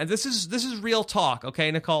 and this is real talk, okay,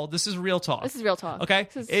 Nicole? This is real talk. This is real talk. Okay?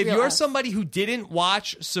 If you're somebody who didn't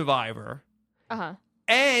watch Survivor,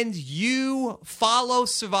 and you follow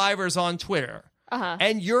survivors on Twitter,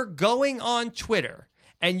 and you're going on Twitter,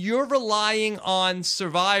 and you're relying on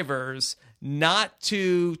survivors not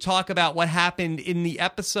to talk about what happened in the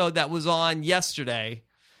episode that was on yesterday,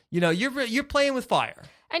 you're playing with fire.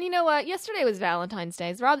 And you know what? Yesterday was Valentine's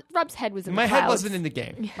Day. Rob's head was in My the head clouds. wasn't in the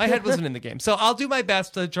game. My head wasn't in the game. So I'll do my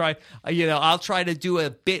best to try, I'll try to do a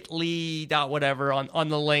bit.ly.whatever on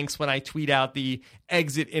the links when I tweet out the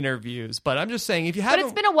exit interviews. But I'm just saying, if you haven't... But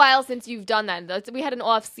it's been a while since you've done that. We had an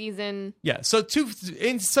off season. Yeah, so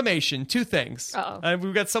in summation, two things. Uh-oh.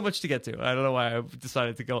 We've got so much to get to. I don't know why I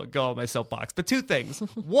decided to go on my soapbox. But two things.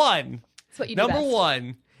 One, That's what you do number best.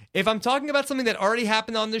 one, if I'm talking about something that already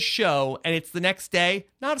happened on the show and it's the next day,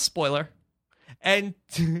 not a spoiler. And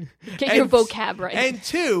Get your vocab right. And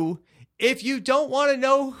two, if you don't want to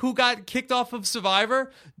know who got kicked off of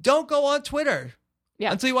Survivor, don't go on Twitter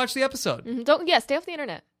until you watch the episode. Mm-hmm. Stay off the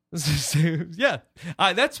internet. Yeah,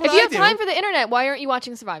 that's what if you I have do. time for the internet, why aren't you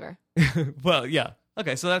watching Survivor? Well, yeah.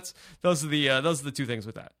 Okay, so those are the two things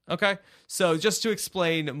with that. Okay, so just to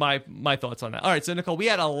explain my thoughts on that. All right, so Nicole, we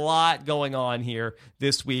had a lot going on here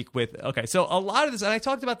this week so a lot of this, and I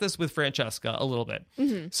talked about this with Francesca a little bit.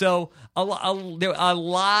 Mm-hmm. So there a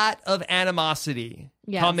lot of animosity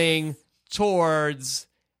coming towards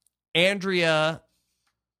Andrea.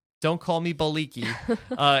 Don't call me Baliki.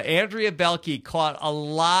 Andrea Belke caught a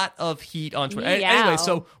lot of heat on Twitter. Yeah. Anyway,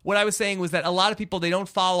 so what I was saying was that a lot of people, they don't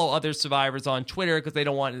follow other survivors on Twitter because they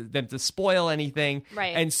don't want them to spoil anything.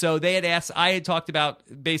 Right. And so they had asked, I had talked about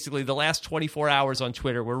basically the last 24 hours on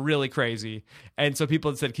Twitter were really crazy. And so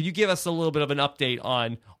people had said, can you give us a little bit of an update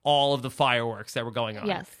on all of the fireworks that were going on?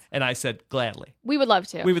 Yes. And I said, gladly. We would love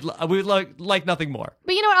to. We would like nothing more.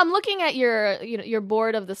 But you know what? I'm looking at your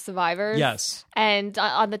board of the survivors. Yes. And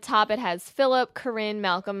on the top it has Philip, Corinne,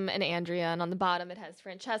 Malcolm, and Andrea, and on the bottom it has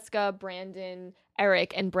Francesca, Brandon,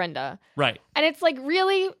 Eric, and Brenda. Right. And it's like,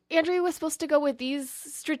 really, Andrea was supposed to go with these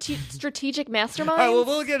strategic masterminds? All right, well,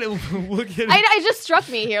 we'll get it. It just struck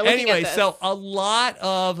me here. Anyway, at this. so a lot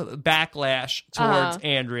of backlash towards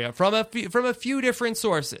Andrea from a few different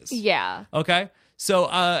sources. Yeah. Okay. So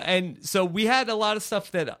so we had a lot of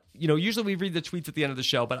stuff that usually we read the tweets at the end of the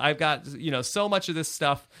show, but I've got so much of this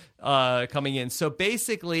stuff coming in. So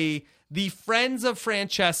basically, the friends of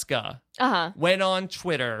Francesca went on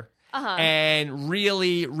Twitter and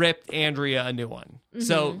really ripped Andrea a new one. Mm-hmm.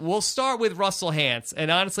 So we'll start with Russell Hantz,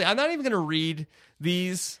 and honestly, I'm not even going to read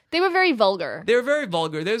these. They were very vulgar. They were very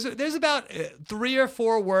vulgar. There's about 3 or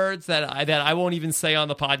 4 words that I won't even say on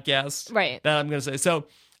the podcast. Right. That I'm going to say. So.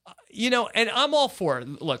 And I'm all for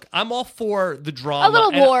it. Look, I'm all for the drama. A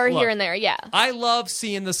little war here and there, yeah. I love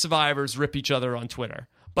seeing the survivors rip each other on Twitter,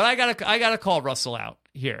 but I gotta call Russell out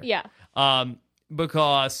here. Yeah.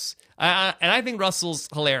 Because I think Russell's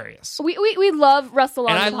hilarious. We love Russell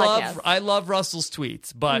on and the podcast. I love Russell's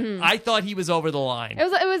tweets, but I thought he was over the line. It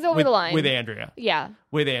was over the line with Andrea. Yeah.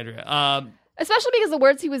 With Andrea. Especially because the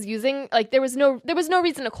words he was using, like there was no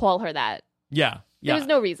reason to call her that. Yeah. There was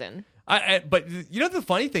no reason. But the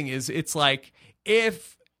funny thing is, it's like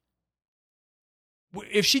if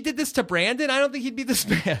she did this to Brandon, I don't think he'd be this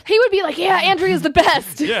mad. He would be like, "Yeah, Andrea's the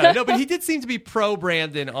best." Yeah, no, but he did seem to be pro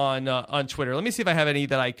Brandon on Twitter. Let me see if I have any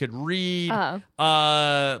that I could read.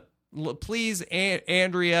 Please,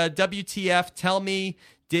 Andrea, WTF? Tell me,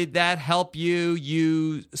 did that help you?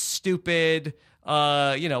 You stupid.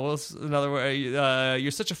 Another word.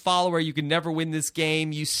 You're such a follower. You can never win this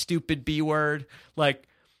game. You stupid B word. Like.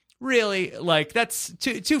 Really, like that's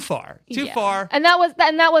too far, far, and that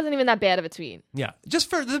wasn't even that bad of a tweet. Yeah, just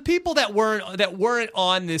for the people that weren't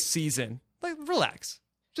on this season, like relax,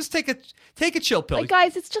 just take a chill pill. Like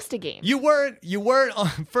guys, it's just a game. You weren't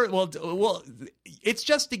on. Well, it's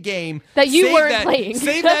just a game that you weren't playing.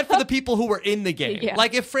 Save that for the people who were in the game. Yeah.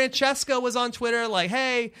 Like if Francesca was on Twitter, like,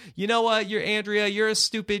 hey, you know what, you're Andrea, you're a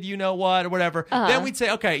stupid, you know what, or whatever. Then we'd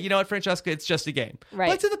say, okay, you know what, Francesca, it's just a game.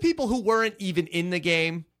 Right. But to the people who weren't even in the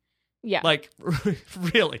game. Yeah, like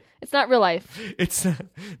really, it's not real life. It's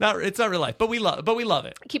not real life, but we love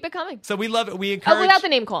it. Keep it coming. So we love it. We encourage without the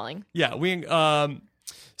name calling. Yeah,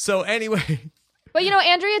 So anyway, but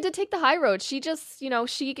Andrea did take the high road. She just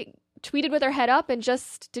she tweeted with her head up and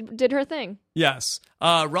just did her thing. Yes.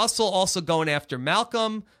 Russell also going after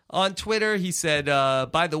Malcolm on Twitter. He said,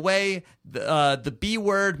 by the way, the B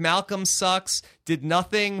word, Malcolm sucks, did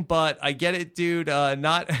nothing, but I get it, dude.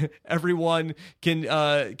 Not everyone can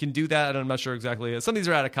do that. I'm not sure exactly. Some of these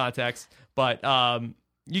are out of context, but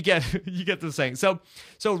you get the saying. So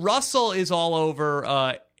Russell is all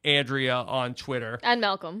over Andrea on Twitter. And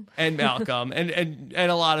Malcolm. And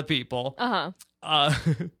a lot of people.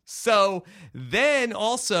 So then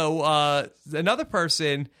also another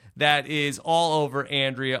person that is all over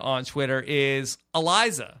Andrea on Twitter is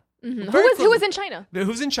Eliza. Mm-hmm. Who was in China?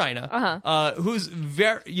 Who's in China? Who's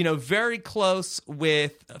very close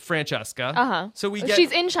with Francesca. So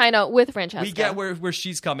she's in China with Francesca. We get where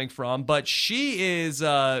she's coming from, but she is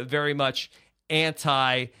very much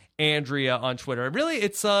anti Andrea on Twitter. Really,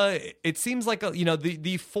 it seems like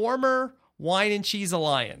the former Wine and Cheese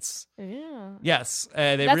Alliance. Yeah. Yes,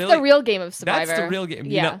 that's the real game of Survivor. That's the real game.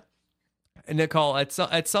 Yeah. And Nicole,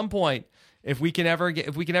 at some point, if we can ever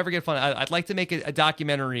get fun, I'd like to make a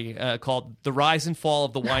documentary called "The Rise and Fall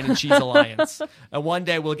of the Wine and Cheese Alliance." And one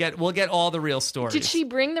day we'll get all the real stories. Did she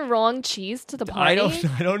bring the wrong cheese to the party?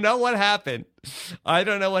 I don't know what happened.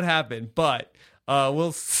 But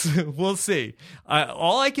we'll see.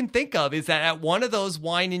 All I can think of is that at one of those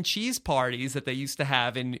wine and cheese parties that they used to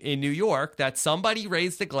have in New York, that somebody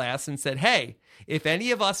raised a glass and said, "Hey, if any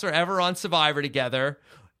of us are ever on Survivor together,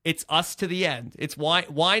 it's us to the end. It's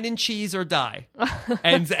wine and cheese or die."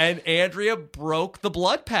 and Andrea broke the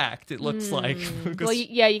blood pact, it looks like. Well,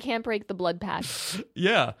 yeah, you can't break the blood pact.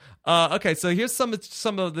 Yeah. Okay, so here's some of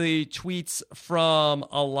the tweets from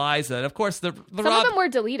Eliza. And of course, some of them were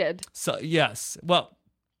deleted. So yes. Well,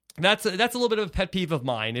 that's a little bit of a pet peeve of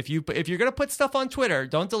mine. If you're going to put stuff on Twitter,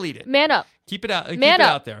 don't delete it. Man up. Keep it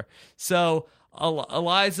out there. So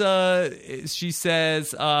Eliza, she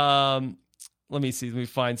says, let me see. Let me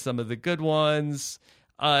find some of the good ones.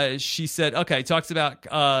 She said, talks about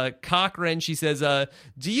Cochran. She says,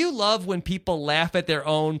 do you love when people laugh at their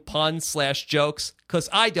own puns/jokes? Because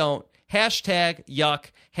I don't.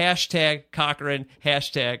 #yuck. #Cochran.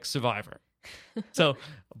 #Survivor. So,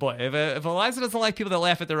 boy, if Eliza doesn't like people that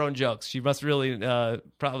laugh at their own jokes, she must really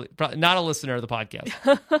probably not a listener of the podcast.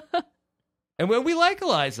 And when we like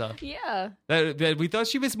Eliza. Yeah. We thought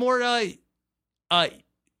she was more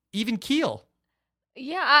even keel.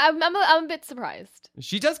 Yeah, I'm a bit surprised.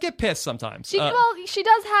 She does get pissed sometimes. She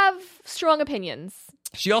does have strong opinions.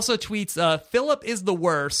 She also tweets, "Philip is the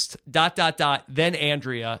worst, ... then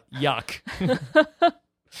Andrea, yuck."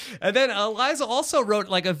 And then Eliza also wrote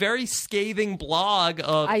like a very scathing blog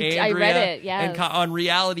of Andrea. I read it, yes. And on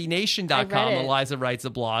realitynation.com, Eliza writes a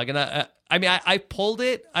blog. And I pulled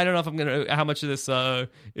it. I don't know if I'm going to, how much of this,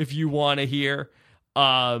 if you want to hear.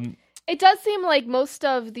 It does seem like most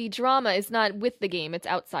of the drama is not with the game, it's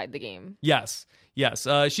outside the game. Yes.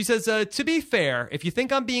 She says, to be fair, if you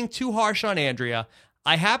think I'm being too harsh on Andrea,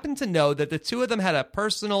 I happen to know that the two of them had a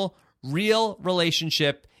personal, real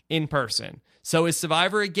relationship in person. So is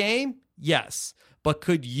Survivor a game? Yes. But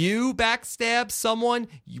could you backstab someone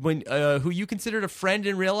who you considered a friend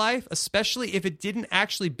in real life, especially if it didn't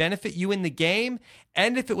actually benefit you in the game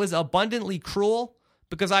and if it was abundantly cruel?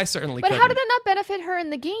 Because I certainly couldn't. But how did that not benefit her in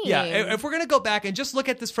the game? Yeah, if we're going to go back and just look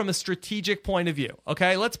at this from a strategic point of view,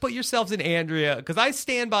 okay? Let's put yourselves in Andrea, because I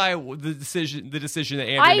stand by the decision that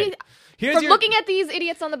Andrea made. Looking at these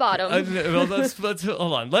idiots on the bottom. Let's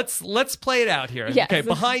hold on. Let's play it out here. Yes. Okay,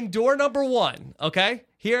 behind door number 1, okay?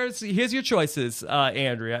 Here's your choices,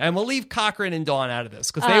 Andrea, and we'll leave Cochran and Dawn out of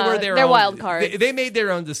this because they were their own wild cards. They made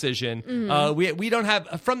their own decision. Mm-hmm. We don't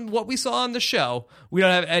have, from what we saw on the show, we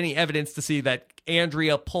don't have any evidence to see that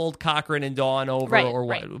Andrea pulled Cochran and Dawn over or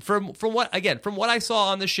what. Right. From what I saw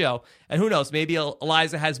on the show, and who knows, maybe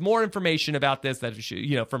Eliza has more information about this that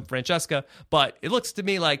from Francesca, but it looks to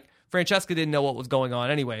me like Francesca didn't know what was going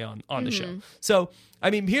on anyway on the show. So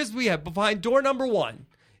I mean, here's what we have behind door number 1.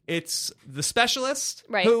 It's the specialist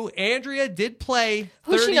who Andrea did play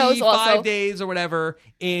 35 days or whatever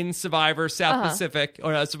in Survivor South Pacific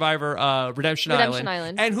or Survivor Redemption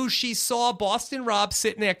Island, and who she saw Boston Rob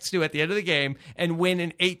sit next to at the end of the game and win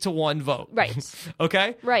an 8-1 vote. Right.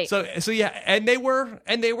 Okay. Right. So yeah, and they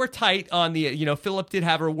were tight on the. Philip did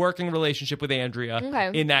have a working relationship with Andrea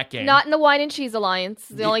in that game. Not in the Wine and Cheese Alliance.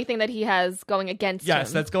 The only thing that he has going against him.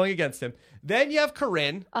 Yes, that's going against him. Then you have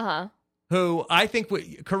Corinne. Who I think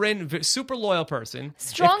Corinne, super loyal person.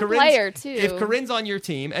 Strong player, too. If Corinne's on your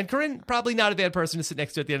team, and Corinne, probably not a bad person to sit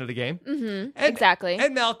next to at the end of the game. Mm-hmm, exactly.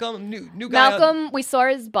 And Malcolm, new guy. Malcolm, we saw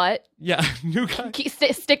his butt. Yeah, new guy.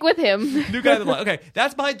 Stick with him. New guy on the block. Okay,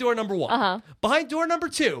 that's behind door number 1. Behind door number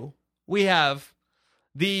 2, we have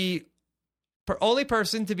the only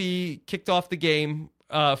person to be kicked off the game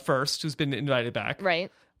first, who's been invited back. Right.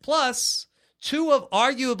 Plus 2 of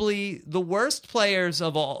arguably the worst players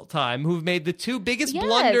of all time who've made the 2 biggest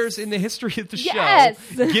blunders in the history of the show,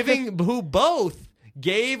 who both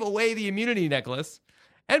gave away the immunity necklace.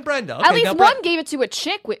 And Brenda. Okay, at least one gave it to a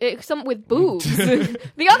chick with boobs.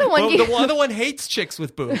 The other one the other one hates chicks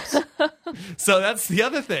with boobs. So that's the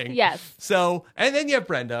other thing. Yes. So, and then you have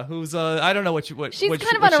Brenda, who's I don't know what she's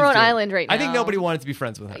kind of on her own island right now. I think nobody wanted to be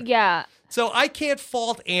friends with her. Yeah. So I can't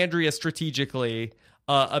fault Andrea strategically.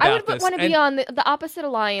 I would want to be on the opposite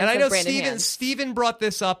alliance. And I know of Brandon Steven brought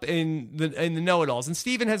this up in the know-it-alls, and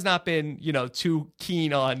Steven has not been too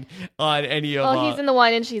keen on any of. Well, he's in the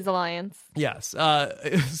wine and cheese alliance. Yes.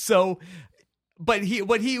 So. But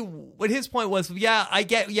what his point was, yeah, I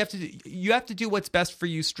get you have to do what's best for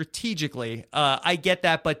you strategically. I get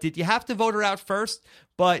that, but did you have to vote her out first?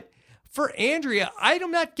 But for Andrea, I'm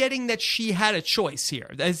not getting that she had a choice here.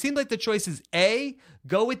 It seemed like the choice is A,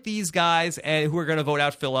 go with these guys and who are going to vote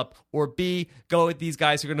out Philip, or B, go with these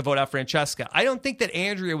guys who are going to vote out Francesca. I don't think that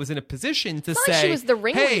Andrea was in a position to say, like she was the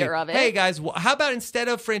ringleader of it. Hey guys, how about instead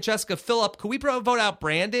of Francesca, Philip, could we vote out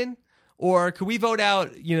Brandon? Or could we vote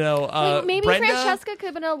out, maybe Brenda? Francesca could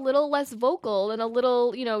have been a little less vocal and a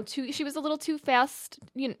little, she was a little too fast,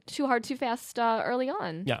 too hard, too fast early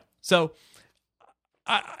on. Yeah. So,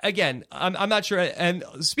 I'm not sure. And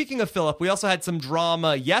speaking of Philip, we also had some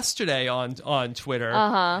drama yesterday on Twitter.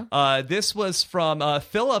 Uh-huh. This was from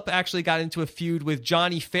Philip actually got into a feud with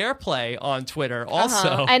Johnny Fairplay on Twitter also.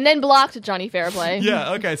 Uh-huh. And then blocked Johnny Fairplay.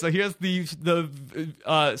 Yeah, okay. So here's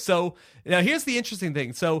so now here's the interesting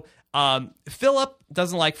thing. So Philip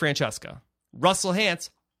doesn't like Francesca. Russell Hantz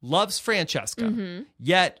loves Francesca. Mm-hmm.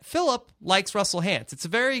 Yet Philip likes Russell Hantz. It's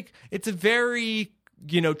a very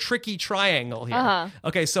tricky triangle here. Uh-huh.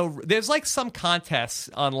 Okay, so there's like some contests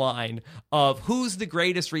online of who's the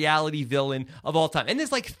greatest reality villain of all time. And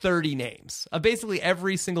there's like 30 names. Basically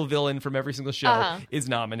every single villain from every single show is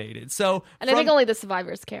nominated. So I think only the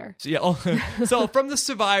survivors care. So from the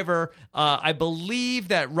Survivor, I believe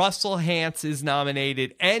that Russell Hantz is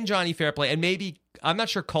nominated and Johnny Fairplay, and maybe, I'm not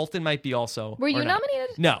sure, Colton might be also. Were you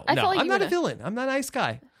nominated? No, I felt like I'm not a villain. I'm not a nice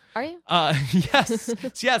guy. Are you?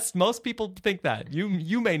 Yes. Most people think that.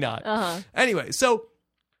 You may not. Uh-huh. Anyway, so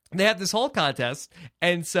they have this whole contest,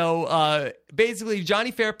 and so basically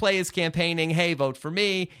Johnny Fairplay is campaigning, "Hey, vote for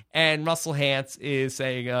me," and Russell Hantz is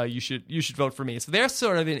saying, "You should vote for me." So they're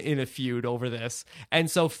sort of in a feud over this,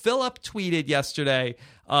 and so Philip tweeted yesterday,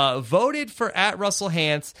 voted for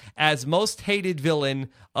 @Russell_Hantz as most hated villain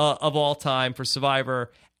of all time for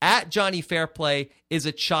Survivor. @Johnny Fairplay is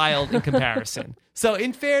a child in comparison. So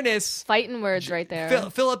in fairness, fighting words right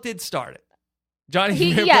there. Philip did start it.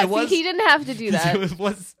 Johnny Fairplay was, he didn't have to do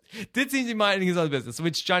that. Did seem to be minding his own business,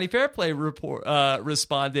 which Johnny Fairplay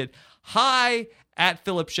responded, "Hi,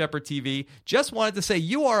 @Philip Shepard TV. Just wanted to say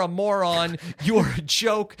you are a moron, you are a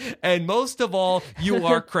joke, and most of all, you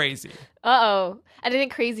are crazy." Uh-oh. I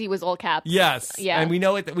think crazy was all caps. Yes. Yeah. And we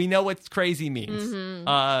know what crazy means.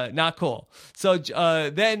 Mm-hmm. Not cool. So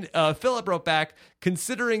then Philip wrote back,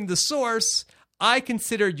 "Considering the source, I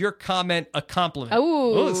considered your comment a compliment."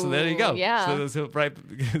 Ooh. So there you go. Yeah. So right,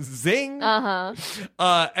 zing. Uh-huh.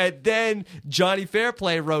 And then Johnny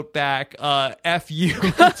Fairplay wrote back, "F you,"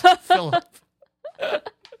 to Philip.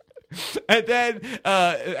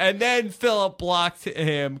 And then Philip blocked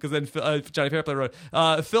him, because then Johnny Fairplay wrote,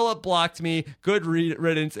 "Philip blocked me. Good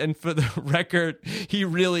riddance. And for the record, he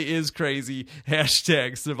really is crazy.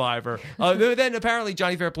 #Survivor." Then apparently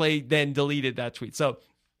Johnny Fairplay then deleted that tweet. So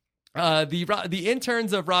the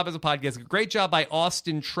interns of Rob as a Podcast, great job by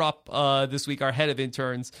Austin Trupp this week, our head of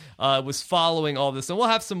interns, was following all this, and we'll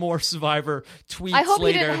have some more Survivor tweets. I hope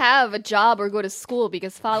later. he didn't have a job or go to school,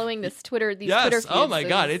 because following this Twitter feeds. Oh my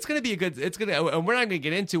God, it's gonna be and we're not gonna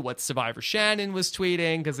get into what Survivor Shannon was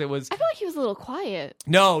tweeting, because it was. I feel like he was a little quiet.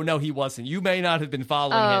 No, he wasn't. You may not have been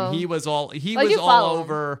following him. He was all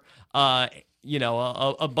over. A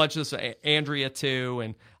bunch of this, Andrea too,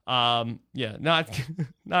 and. Not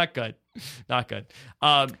good. Not good.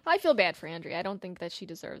 I feel bad for Andrea. I don't think that she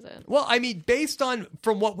deserves it. Well, I mean, based on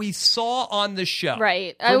from what we saw on the show,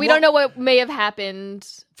 right? We don't know what may have happened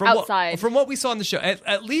outside. From what we saw on the show,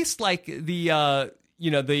 at least like the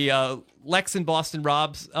Lex and Boston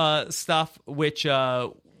Rob's stuff, which. I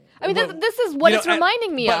mean, this is what it's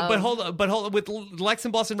reminding me of. But hold on, with Lex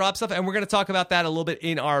and Boston Rob stuff, and we're going to talk about that a little bit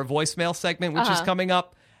in our voicemail segment, which is coming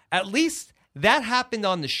up. At least. That happened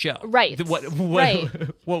on the show. Right. What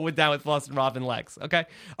went down with Boston Rob and Lex. Okay.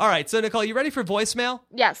 All right. So, Nicole, you ready for voicemail?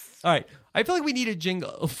 Yes. All right. I feel like we need a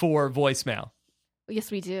jingle for voicemail.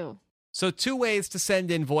 Yes, we do. So 2 ways to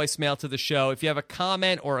send in voicemail to the show. If you have a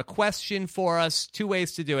comment or a question for us, 2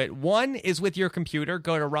 ways to do it. One is with your computer.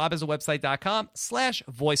 Go to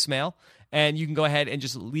robasawebsite.com/voicemail. And you can go ahead and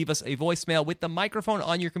just leave us a voicemail with the microphone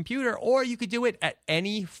on your computer, or you could do it at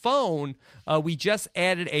any phone. We just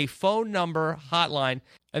added a phone number hotline,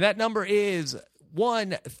 and that number is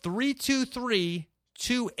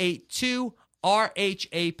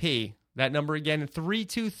 1-323-282-RHAP. That number again,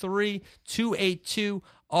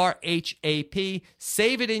 323-282-RHAP.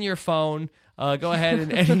 Save it in your phone. Go ahead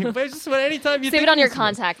and anytime you save think it on your of-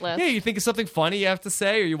 contact list. Yeah, you think of something funny you have to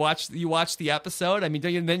say, or you watch the episode. I mean,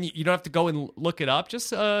 then you don't have to go and look it up. Just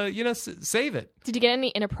save it. Did you get any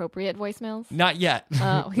inappropriate voicemails? Not yet.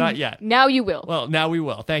 Oh. Not yet. Now you will. Well, now we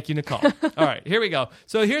will. Thank you, Nicole. All right, here we go.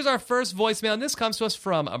 So here's our first voicemail, and this comes to us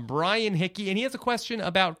from Brian Hickey, and he has a question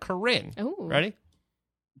about Corinne. Ooh. Ready?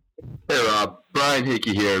 Hey Rob, Brian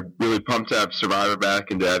Hickey here. Really pumped to have Survivor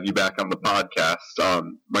back and to have you back on the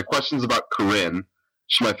podcast. My question's about Corinne.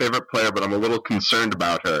 She's my favorite player, but I'm a little concerned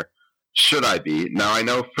about her. Should I be? Now I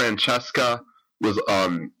know Francesca was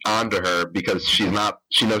onto her because she knows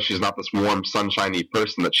she's not this warm, sunshiny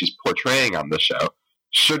person that she's portraying on the show.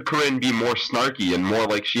 Should Corinne be more snarky and more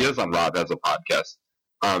like she is on Rob Has a Podcast?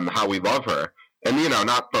 How we love her, and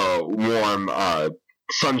not the warm,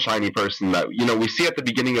 sunshiny person that we see at the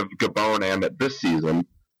beginning of Gabon and at this season,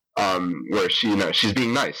 where she's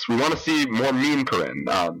being nice. We want to see more mean Corinne.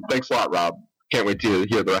 Thanks a lot, Rob. Can't wait to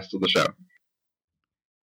hear the rest of the show.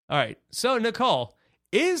 All right. So Nicole,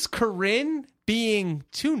 is Corinne being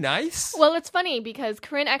too nice? Well, it's funny because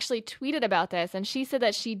Corinne actually tweeted about this, and she said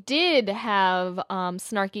that she did have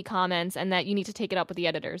snarky comments and that you need to take it up with the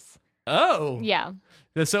editors. Oh. Yeah.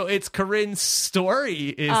 So it's Corinne's story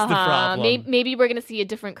is the problem. Maybe we're going to see a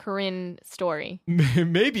different Corinne story.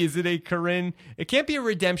 Maybe. Is it a Corinne? It can't be a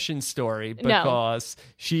redemption story because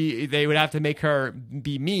they would have to make her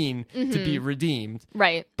be mean to be redeemed.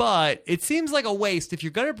 Right. But it seems like a waste if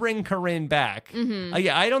you're going to bring Corinne back.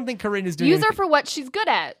 I don't think Corinne is doing Use her anything. for what she's good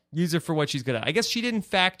at. Use her for what she's good at. I guess she didn't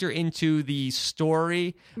factor into the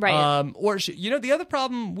story. Right. Or, the other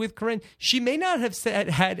problem with Corinne, she may not have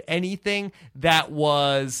had anything that was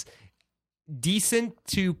decent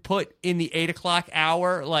to put in the 8 o'clock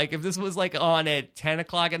hour. Like if this was like on at 10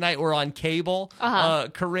 o'clock at night or on cable,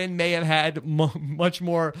 Corinne may have had much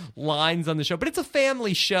more lines on the show. But it's a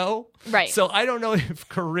family show. Right. So I don't know if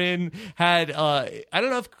Corinne had, I don't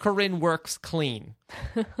know if Corinne works clean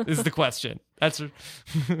is the question. That's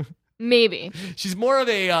maybe. She's more of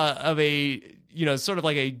a sort of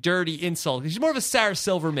like a dirty insult. She's more of a Sarah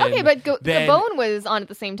Silverman. Okay, but Gabon was on at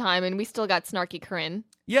the same time, and we still got snarky Corinne.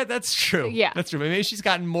 Yeah, that's true. Yeah. That's true. Maybe she's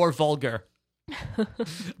gotten more vulgar.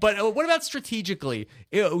 But what about strategically?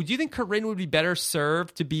 Do you think Corinne would be better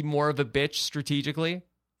served to be more of a bitch strategically?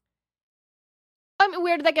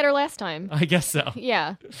 Where did that get her last time? I guess so.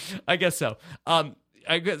 Yeah. I guess so.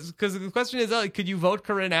 I guess because the question is, could you vote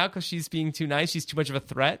Corinne out because she's being too nice? She's too much of a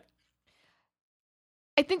threat?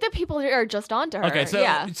 I think that people are just onto her. Okay,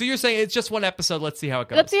 so you're saying it's just one episode. Let's see how it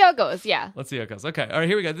goes. Let's see how it goes, yeah. Let's see how it goes. Okay, all right,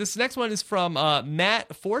 here we go. This next one is from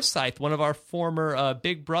Matt Forsyth, one of our former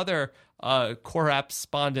Big Brother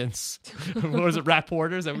correspondents. What was it,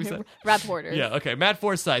 Rapporters? Is that what we said? Rapporters. Yeah, okay. Matt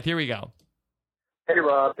Forsyth, here we go. Hey,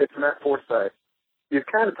 Rob, it's Matt Forsyth. You've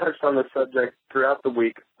kind of touched on this subject throughout the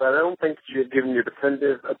week, but I don't think you have given your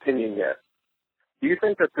definitive opinion yet. Do you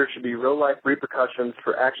think that there should be real-life repercussions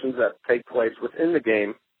for actions that take place within the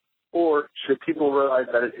game, or should people realize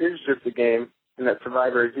that it is just a game and that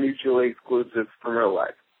Survivor is mutually exclusive from real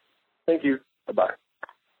life? Thank you. Bye-bye.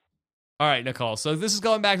 All right, Nicole. So this is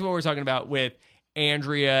going back to what we were talking about with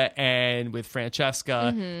Andrea and with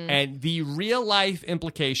Francesca and the real-life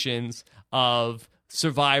implications of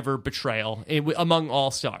Survivor betrayal among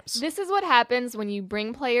all stars. This is what happens when you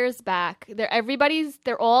bring players back. They're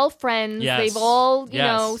all friends. Yes. They've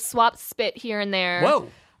all, swapped spit here and there. Whoa.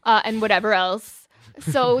 And whatever else.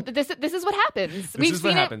 So this is what happens.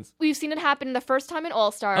 We've seen it happen the first time in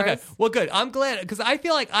All Stars. Okay, well, good. I'm glad because I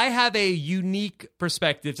feel like I have a unique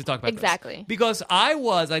perspective to talk about exactly. this. Because I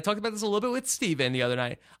talked about this a little bit with Steven the other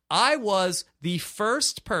night. I was the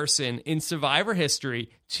first person in Survivor history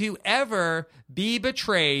to ever be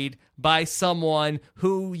betrayed by someone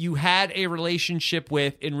who you had a relationship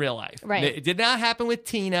with in real life. Right. It did not happen with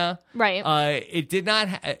Tina. Right. It did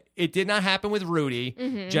not happen with Rudy.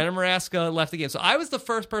 Jenna Maraska left the game. So I was the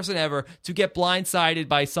first person ever to get blindsided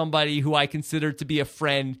by somebody who I considered to be a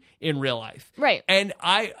friend in real life. Right. And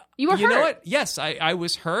you were hurt. You know what? Yes, I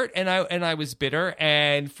was hurt and I was bitter,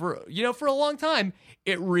 and for a long time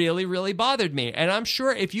it really, really bothered me. And I'm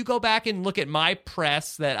sure if you go back and look at my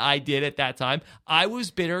press that I did at that time, I was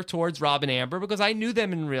bitter towards Rob and Amber because I knew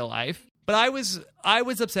them in real life. But I was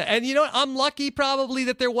upset. And you know what? I'm lucky probably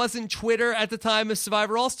that there wasn't Twitter at the time of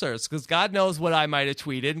Survivor All-Stars, because God knows what I might have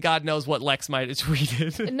tweeted, and God knows what Lex might have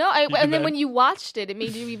tweeted. No, and then when you watched it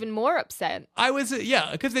made you even more upset. I was,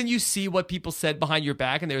 because then you see what people said behind your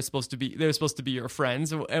back, and they were supposed to be your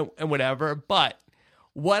friends and whatever. But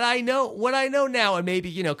what I know now, and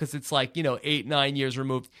maybe, because it's like, 8-9 years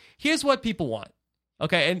removed, here's what people want.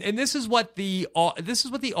 Okay, and this is what the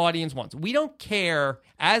audience wants. We don't care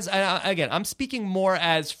as again. I'm speaking more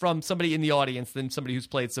as from somebody in the audience than somebody who's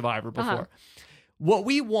played Survivor before. What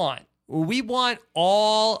we want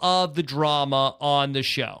all of the drama on the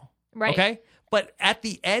show. Right. Okay, but at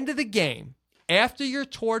the end of the game, after your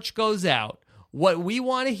torch goes out, what we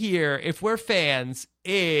want to hear, if we're fans,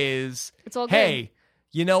 is it's all good. Hey,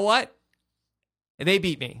 you know what? They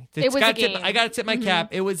beat me. It was a game. I got to tip my cap.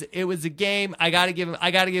 It was a game. I got to give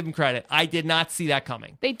them credit. I did not see that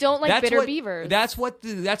coming. They don't like bitter beavers. That's what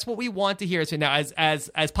we want to hear. So now, as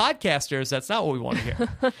podcasters, that's not what we want to hear.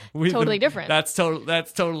 Totally different. That's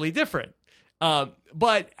totally different.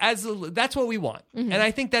 But that's what we want. And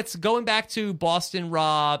I think that's going back to Boston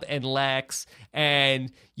Rob and Lex,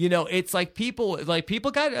 and it's like people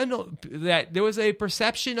got that there was a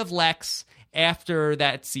perception of Lex after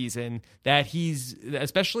that season that he's,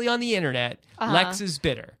 especially on the internet, Lex is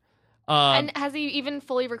bitter. And has he even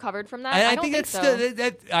fully recovered from that? I don't think so.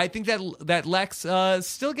 I think that Lex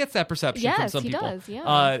still gets that perception from some people does,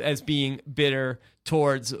 yeah. As being bitter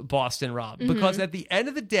towards Boston Rob, because at the end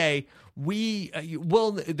of the day, the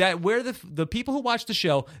people who watch the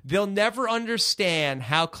show, they'll never understand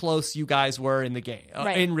how close you guys were in the game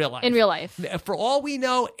in real life. In real life, for all we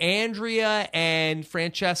know, Andrea and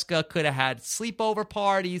Francesca could have had sleepover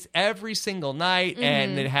parties every single night,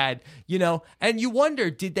 and it had and you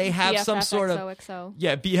wonder, did they have BFF some sort of XOXO.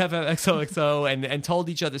 BFF and told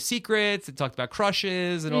each other secrets and talked about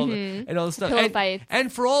crushes and all the stuff. Pillow fights.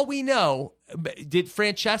 And for all we know, did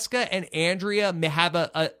Francesca and Andrea have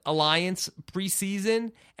a alliance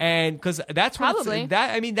preseason? And because that's probably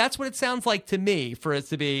that's what it sounds like to me, for it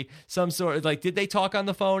to be some sort of did they talk on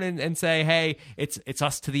the phone and say, hey, it's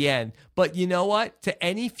us to the end? But you know what? To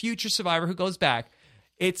any future survivor who goes back,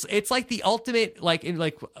 it's like the ultimate,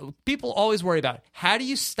 people always worry about, how do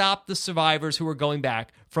you stop the survivors who are going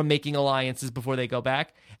back from making alliances before they go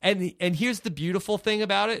back? And here's the beautiful thing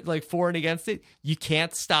about it, for and against it, you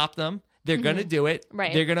can't stop them. They're going to do it.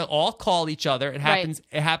 Right. They're going to all call each other. It happens.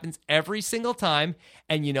 It happens every single time.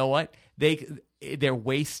 And you know what? They're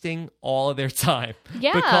wasting all of their time.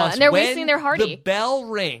 Yeah, because and they're when wasting their hearty. The bell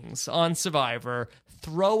rings on Survivor,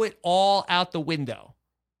 throw it all out the window.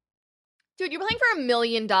 Dude, you're playing for $1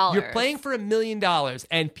 million. You're playing for $1 million,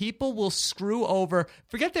 and people will screw over,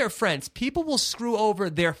 forget their friends, people will screw over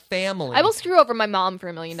their family. I will screw over my mom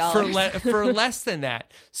for $1 million. For less than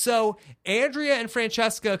that. So Andrea and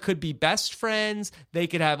Francesca could be best friends. They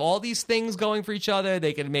could have all these things going for each other.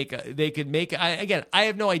 They could make again, I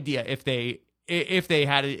have no idea if they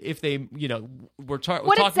were talking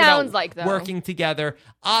about working together.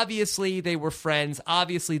 Obviously they were friends.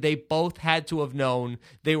 Obviously they both had to have known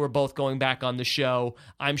they were both going back on the show.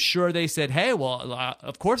 I'm sure they said, hey, well,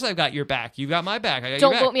 of course I've got your back. You got my back. I got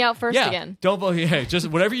your back. Don't vote me out first again. Don't vote. Yeah, just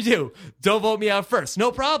whatever you do, don't vote me out first.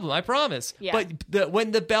 No problem. I promise. Yeah. But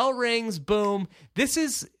when the bell rings, boom, this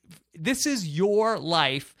is your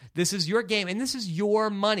life. This is your game, and this is your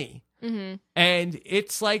money. Mm-hmm. And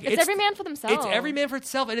it's every man for themselves. It's every man for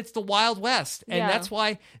itself, and it's the Wild West. And that's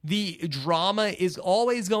why the drama is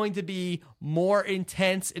always going to be more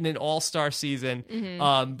intense in an all-star season,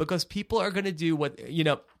 because people are going to do what,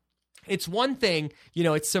 it's one thing,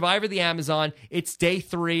 it's Survivor the Amazon, it's day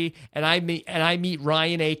 3, and I meet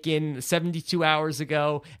Ryan Aiken 72 hours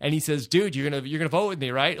ago, and he says, dude, you're gonna vote with me,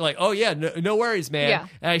 right? Like, oh yeah, no worries, man. Yeah.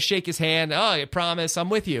 And I shake his hand. Oh, I promise, I'm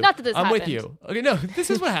with you. Not that this I'm happened. with you. Okay, no, this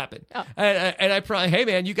is what happened. Oh. And I promise, hey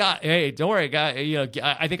man, don't worry, guy.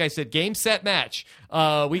 I think I said game, set, match.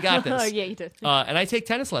 We got this. Oh yeah, you did. And I take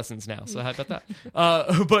tennis lessons now, so how about that?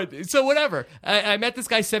 But so whatever. I met this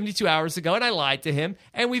guy 72 hours ago, and I lied to him,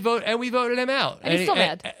 and we voted him out. And he's still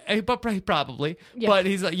mad. But probably. Yeah. But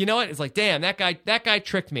he's like, you know what? It's like, damn, that guy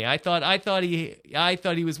tricked me. I thought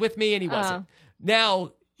he was with me, and he wasn't.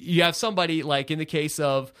 Now you have somebody in the case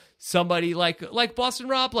of somebody like Boston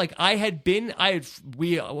Rob. We hung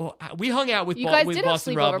out with you guys with did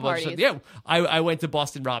Boston have sleepover Rob. parties. Yeah, I went to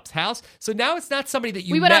Boston Rob's house. So now it's not somebody that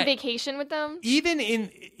you we went met. on vacation with them. Even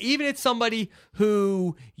it's somebody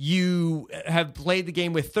who you have played the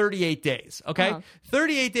game with 38 days, okay?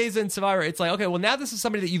 38 days in Survivor, it's like, okay, well, now this is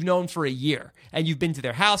somebody that you've known for a year, and you've been to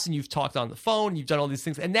their house, and you've talked on the phone, and you've done all these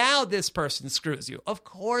things, and now this person screws you. Of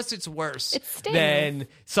course it's worse than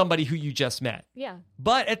somebody who you just met. Yeah.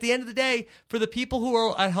 But at the end of the day, for the people who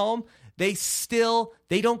are at home, they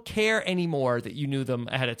don't care anymore that you knew them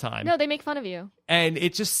ahead of time. No, they make fun of you. And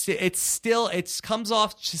it still comes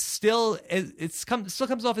off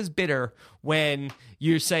as bitter when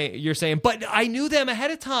you're saying, but I knew them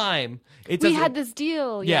ahead of time. We had this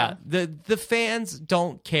deal. Yeah. The fans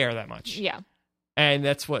don't care that much. Yeah. And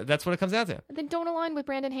that's what it comes down to. Then don't align with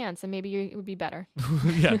Brandon Hans, and maybe it would be better.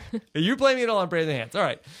 Yeah, you're blaming it all on Brandon Hans. All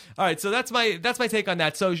right. So that's my take on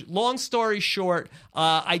that. So long story short,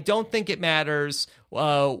 I don't think it matters.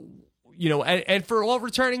 And for all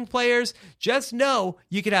returning players, just know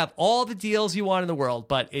you could have all the deals you want in the world,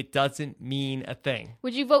 but it doesn't mean a thing.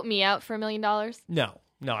 Would you vote me out for $1 million? No,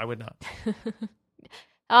 I would not.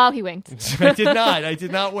 Oh, he winked. I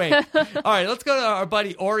did not wink. All right, let's go to our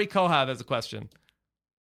buddy Ori Kohav as a question.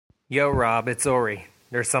 Yo, Rob, it's Ori.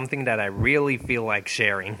 There's something that I really feel like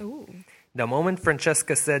sharing. Ooh. The moment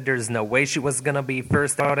Francesca said there's no way she was going to be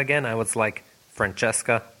first out again, I was like,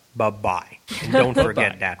 Francesca, bye-bye. And don't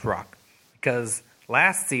forget that, Rock. Because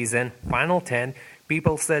last season, Final 10,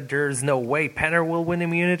 people said there's no way Penner will win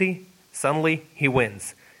immunity. Suddenly, he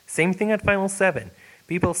wins. Same thing at Final 7.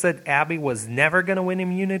 People said Abby was never going to win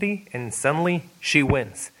immunity, and suddenly, she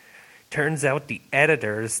wins. Turns out the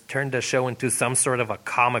editors turned the show into some sort of a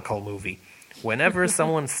comical movie. Whenever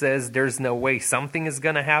someone says there's no way something is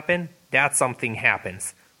going to happen, that something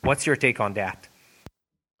happens. What's your take on that?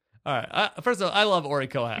 All right. First of all, I love Ori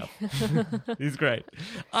Kohav. He's great.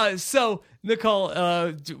 So, Nicole,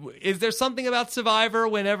 is there something about Survivor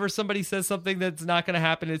whenever somebody says something that's not going to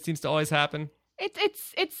happen, it seems to always happen?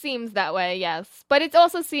 It seems that way, yes. But it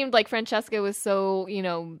also seemed like Francesca was so,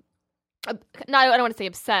 I don't want to say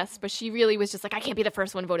obsessed, but she really was just like, I can't be the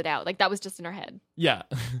first one voted out. Like, that was just in her head. Yeah.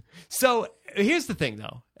 So here's the thing,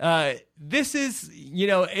 though. This is,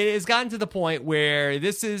 it has gotten to the point where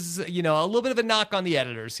this is, a little bit of a knock on the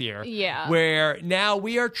editors here. Yeah. Where now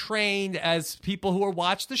we are trained as people who are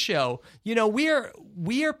watch the show.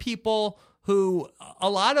 We are people who, a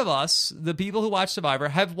lot of us, the people who watch Survivor,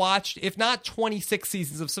 have watched, if not 26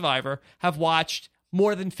 seasons of Survivor, have watched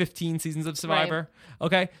more than 15 seasons of Survivor. Right.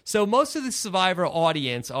 Okay. So most of the Survivor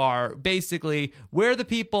audience are basically, we're the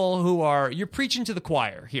people who you're preaching to the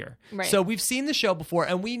choir here. Right. So we've seen the show before,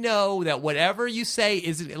 and we know that whatever you say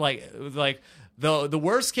is like the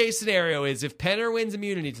worst case scenario is if Penner wins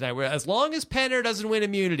immunity tonight. As long as Penner doesn't win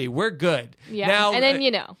immunity, we're good. Yeah. Now, and then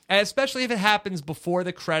and especially if it happens before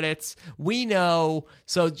the credits, we know.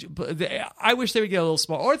 So I wish they would get a little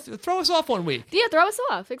smart, or throw us off one week. Yeah, throw us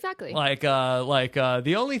off. Exactly.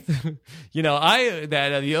 The only thing,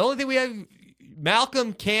 the only thing we have.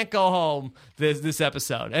 Malcolm can't go home this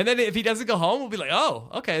episode. And then if he doesn't go home, we'll be like, oh,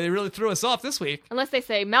 okay, they really threw us off this week. Unless they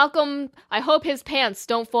say, Malcolm, I hope his pants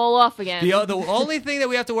don't fall off again. The only thing that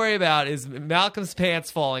we have to worry about is Malcolm's pants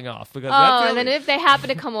falling off. Because and then if they happen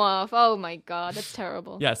to come off, oh my God, that's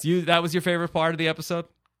terrible. Yes, that was your favorite part of the episode?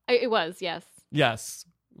 It was, yes. Yes.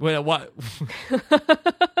 Wait, what?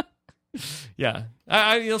 Yeah.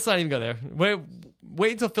 Let's not even go there.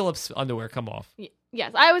 Wait until Philip's underwear come off.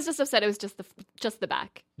 Yes, I was just upset. It was just the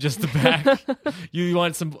back. Just the back. You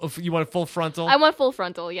want full frontal? I want full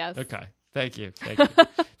frontal. Yes. Okay. Thank you.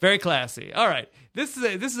 Very classy. All right. This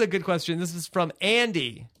is a good question. This is from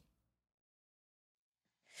Andy.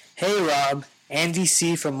 Hey Rob, Andy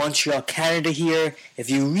C from Montreal, Canada here. If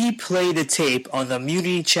you replay the tape on the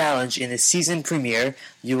Immunity Challenge in the season premiere,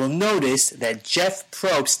 you will notice that Jeff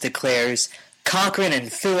Probst declares Cochran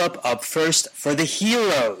and Phillip up first for the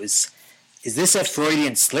heroes. Is this a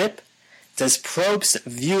Freudian slip? Does Probst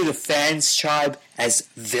view the fans' tribe as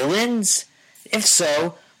villains? If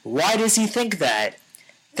so, why does he think that?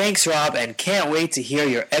 Thanks, Rob, and can't wait to hear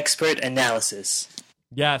your expert analysis.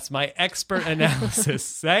 Yes, my expert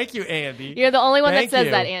analysis. Thank you, Andy. You're the only one that says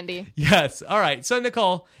that, Andy. Yes. All right. So,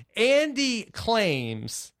 Nicole, Andy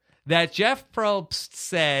claims that Jeff Probst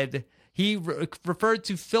said he referred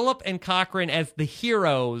to Phillip and Cochran as the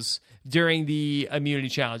heroes during the immunity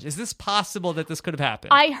challenge. Is this possible that this could have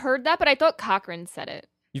happened? I heard that, but I thought Cochran said it.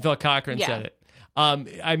 You thought Cochran said it?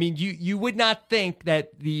 I mean, you would not think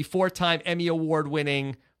that the 4-time Emmy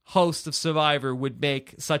Award-winning host of Survivor would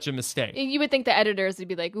make such a mistake. You would think the editors would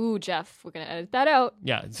be like, ooh, Jeff, we're going to edit that out.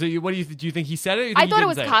 Yeah. So what do you think he said it? I thought it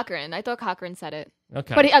was Cochran. I thought Cochran said it.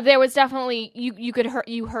 Okay. But there was definitely,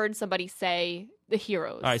 you heard somebody say the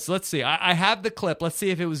heroes. All right. So let's see. I have the clip. Let's see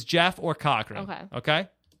if it was Jeff or Cochran. Okay.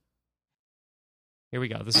 Here we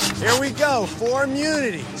go. Here we go for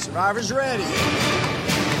immunity. Survivor's ready.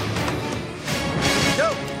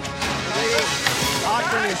 Go.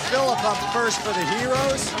 Cochran and Phillip up first for the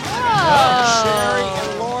heroes. Sherry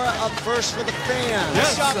and Laura up first for the fans.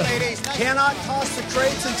 Yes. Good job, ladies. Cannot toss the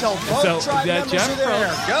crates until both tribe members are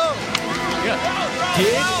there. Go. Yeah.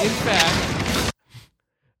 Did, in fact,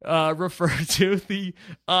 refer to the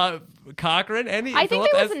Cochran and I think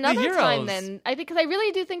Phillip there was as another the heroes. time then. Because I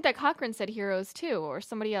really do think that Cochran said heroes too, or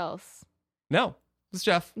somebody else. No, it was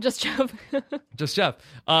Jeff. Just Jeff. Just Jeff.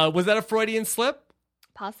 Was that a Freudian slip?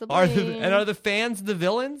 Possibly. Are the fans the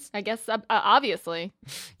villains? I guess, obviously.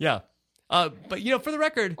 Yeah. But, for the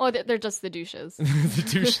record... Oh, they're just the douches. The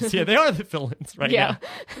douches. Yeah, they are the villains right now.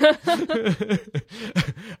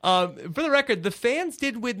 For the record, the fans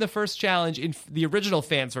did win the first challenge in the original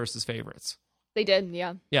Fans versus Favorites. They did,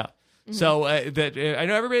 yeah. Yeah. Mm-hmm. So I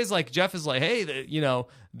know everybody's like, Jeff is like, hey,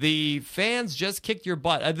 the fans just kicked your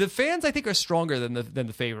butt. The fans, I think, are stronger than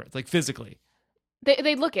the favorites, like physically.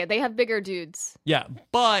 They look it. They have bigger dudes. Yeah,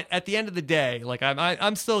 but at the end of the day, like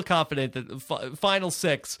I'm still confident that the final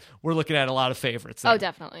 6, we're looking at a lot of favorites there. Oh,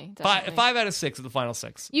 definitely. 5 out of 6 of the final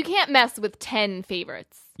 6. You can't mess with 10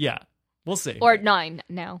 favorites. Yeah, we'll see. Or 9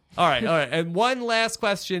 now. All right. And one last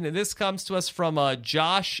question, and this comes to us from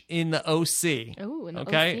Josh in the OC. Ooh, in the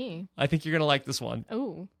OC. I think you're gonna like this one.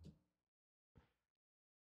 Ooh.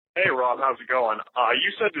 Hey, Rob, how's it going?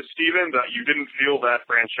 You said to Steven that you didn't feel that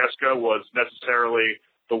Francesca was necessarily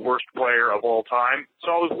the worst player of all time.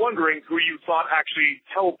 So I was wondering who you thought actually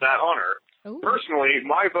held that honor. Ooh. Personally,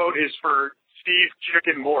 my vote is for Steve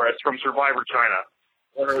Chicken Morris from Survivor China.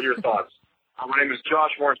 What are your thoughts? My name is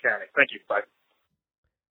Josh Morriscanny. Thank you. Bye.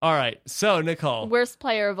 All right. So, Nicole. Worst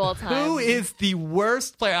player of all time. Who is the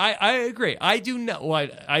worst player? I agree. I do not. Well,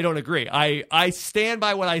 I don't agree. I stand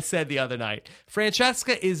by what I said the other night.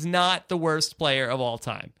 Francesca is not the worst player of all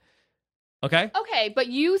time. Okay? Okay, but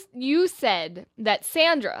you said that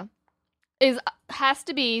Sandra has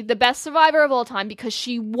to be the best survivor of all time because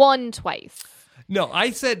she won twice. No, I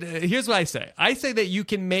said, here's what I say. I say that you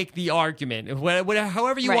can make the argument,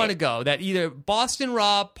 however you want to go, that either Boston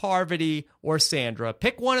Rob, Parvati, or Sandra,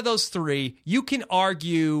 pick one of those 3. You can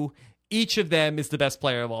argue each of them is the best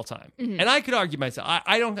player of all time. Mm-hmm. And I could argue myself.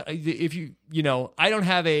 I don't, if I don't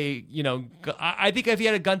have a, I think if you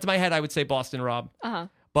had a gun to my head, I would say Boston Rob. Uh-huh.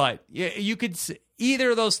 But you could, either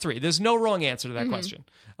of those 3. There's no wrong answer to that question.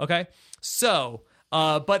 Okay? So,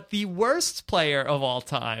 but the worst player of all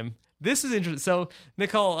time, this is interesting. So,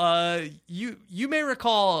 Nicole, you may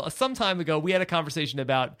recall some time ago we had a conversation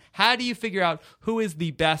about how do you figure out who is the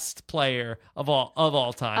best player of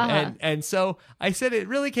all time, uh-huh. and so I said it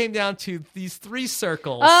really came down to these 3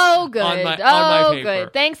 circles. Oh, good. On my paper.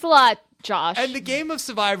 Good. Thanks a lot, Josh. And the game of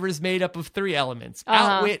Survivor is made up of 3 elements: uh-huh.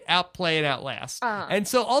 outwit, outplay, and outlast. Uh-huh. And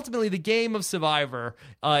so ultimately, the game of Survivor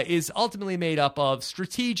is ultimately made up of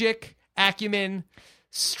strategic acumen,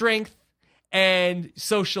 strength, and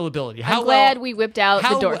social ability. I'm glad we whipped out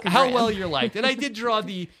the dork. How well you're liked. And I did draw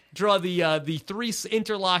the 3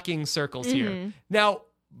 interlocking circles here. Now,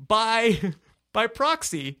 by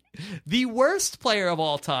proxy, the worst player of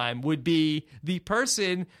all time would be the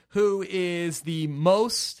person who is the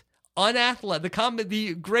most unathletic,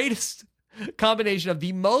 the greatest combination of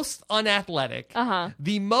the most unathletic, uh-huh.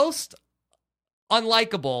 the most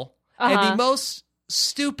unlikable, uh-huh. and the most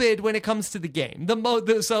stupid when it comes to the game.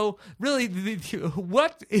 So really,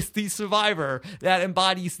 what is the survivor that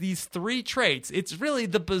embodies these 3 traits? It's really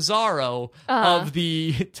the bizarro of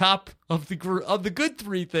the top of the good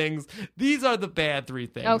 3 things. These are the bad 3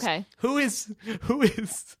 things. Okay. Who is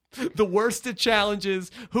the worst at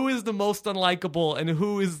challenges? Who is the most unlikable? And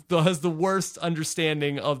who has the worst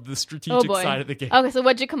understanding of the strategic side of the game? Okay, so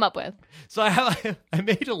what'd you come up with? So I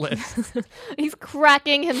made a list. He's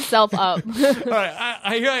cracking himself up. All right,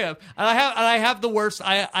 here I am. And I have the worst.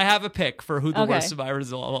 I have a pick for who the worst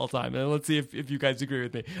survivors of all time. And let's see if you guys agree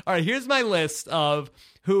with me. All right, here's my list of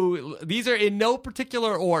who. These are in no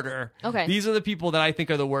particular order. Okay. These are the people that I think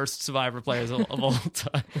are the worst survivor players of all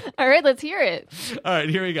time. All right, let's hear it. All right,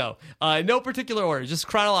 here we go. No particular order, just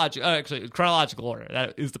chronological. Actually, chronological order.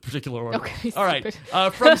 That is the particular order. Okay. All right.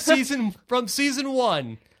 From season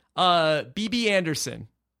 1, BB Anderson,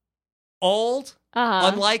 old,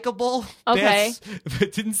 unlikable. Okay.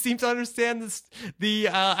 Didn't seem to understand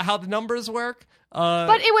how the numbers work.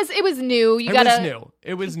 But it was new.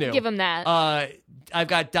 It was new. Give him that. I've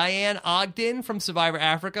got Diane Ogden from Survivor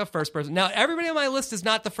Africa, first person. Now, everybody on my list is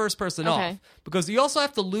not the first person off, because you also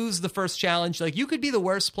have to lose the first challenge. Like, you could be the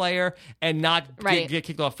worst player and not get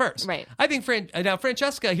kicked off first. Right. I think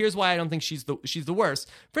Francesca. Here's why I don't think she's the worst.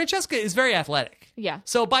 Francesca is very athletic. Yeah.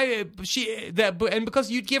 So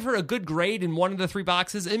because you'd give her a good grade in one of the 3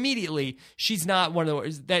 boxes immediately, she's not one of the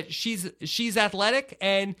worst. That she's athletic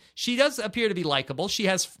and she does appear to be likable. She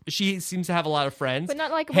seems to have a lot of friends, but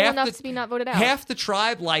not likable enough to be not voted out. Half the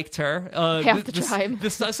tribe liked her. Half the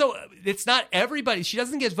tribe. So it's not everybody. She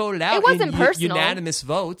doesn't get voted out. It wasn't personal. Unanimous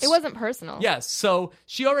votes. It wasn't personal. Yes. So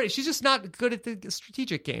she's just not good at the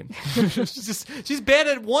strategic game. she's bad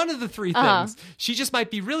at one of the 3 things. She just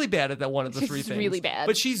might be really bad at that one of the 3 things. Really bad.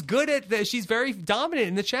 But she's good at she's very dominant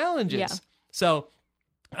in the challenges. Yeah. So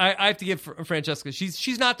I have to give Francesca.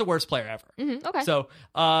 She's not the worst player ever. Mm-hmm. Okay. So,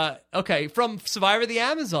 okay, from Survivor of the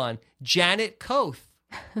Amazon, Janet Koth.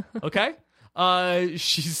 Okay.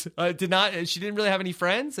 She's she didn't really have any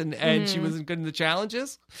friends, and she wasn't good in the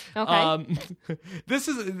challenges. Okay.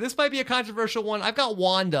 This might be a controversial one. I've got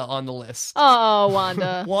Wanda on the list. Oh,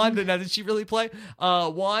 Wanda. Wanda. Now, did she really play?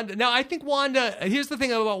 Wanda. Now, I think Wanda. Here's the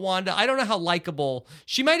thing about Wanda. I don't know how likable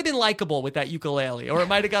she might have been. Likable with that ukulele, or it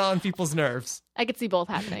might have got on people's nerves. I could see both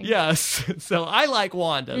happening. Yes. So I like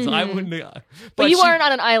Wanda. So I wouldn't. But you weren't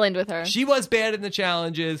on an island with her. She was bad in the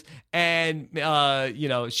challenges, and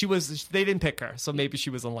she was. They didn't pick her, so maybe she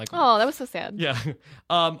was unlikable. Oh, that was so sad. Yeah.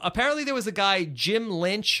 Apparently, there was a guy, Jim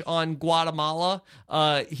Lynch, on Guatemala.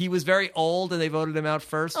 He was very old, and they voted him out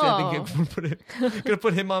first. Oh. I think I'm gonna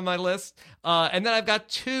put him on my list. And then I've got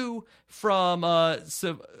two from at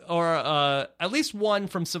least one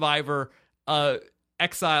from Survivor,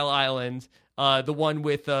 Exile Island. The one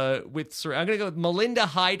with I'm gonna go with Melinda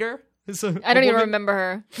Hyder. I don't even remember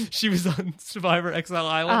her. She was on Survivor Exile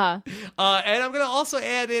Island. And I'm gonna also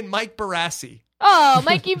add in Mike Barassi. Oh,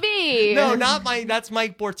 Mikey B. No, not Mike. That's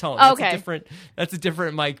Mike Bortone. That's a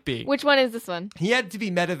different Mike B. Which one is this one? He had to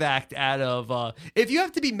be medevaced out of. If you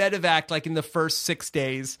have to be medevaced like in the first 6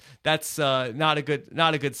 days, that's not a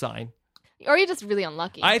good sign. Or you're just really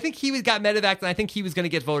unlucky. I think he got medevaced, and I think he was going to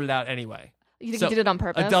get voted out anyway. You think he did it on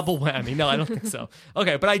purpose? A double whammy. No, I don't think so.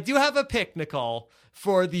 Okay, but I do have a pick, Nicole,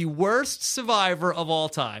 for the worst survivor of all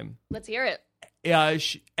time. Let's hear it.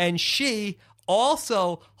 And she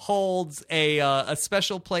also holds a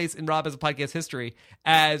special place in Rob as a Podcast history,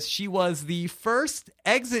 as she was the first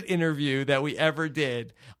exit interview that we ever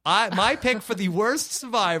did. My pick for the worst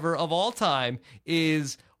survivor of all time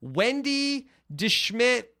is Wendy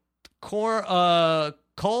DeSchmidt Colno?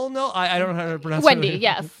 I don't know how to pronounce Wendy, it.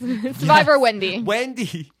 yes. Survivor yes.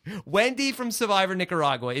 Wendy. Wendy from Survivor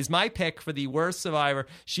Nicaragua is my pick for the worst survivor.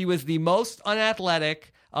 She was the most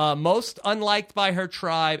unathletic, most unliked by her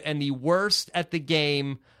tribe, and the worst at the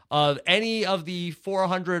game of any of the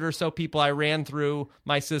 400 or so people I ran through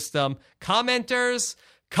my system. Commenters,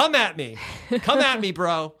 come at me. Come at me,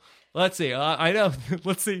 bro. Let's see. I know.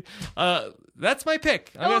 Let's see. That's my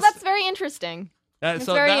pick. That's very interesting.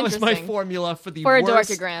 So that was my formula for the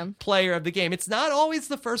worst player of the game. It's not always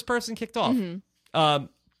the first person kicked off. Mm-hmm.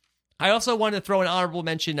 I also wanted to throw an honorable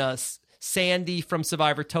mention, Sandy from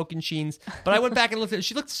Survivor Tokensheens, but I went back and looked at her.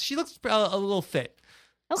 She looks a little fit.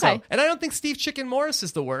 Okay. So, and I don't think Steve Chicken Morris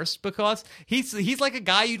is the worst, because he's like a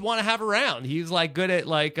guy you'd want to have around. He's like good at he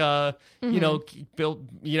was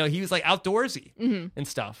like outdoorsy and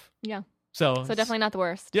stuff. Yeah. So definitely not the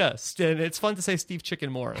worst. Yes, and it's fun to say Steve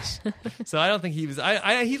Chicken Morris. So I don't think he was.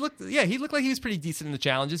 He looked like he was pretty decent in the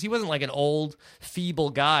challenges. He wasn't like an old, feeble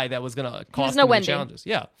guy that was going to cost him the challenges.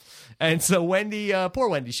 Yeah, and so Wendy, poor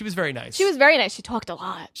Wendy, she was very nice. She was very nice. She talked a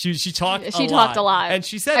lot. She talked a lot, and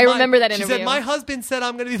she said, "I remember that interview." She said, "My husband said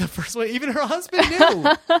I'm going to be the first one." Even her husband knew.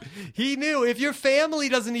 He knew. If your family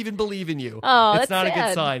doesn't even believe in you, it's not a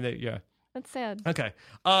good sign that That's sad. Okay.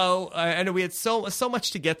 I know we had so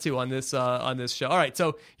much to get to on this show. All right,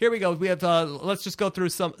 so here we go. We have let's just go through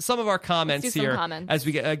some of our comments here as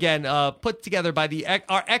we get again put together by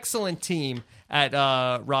our excellent team at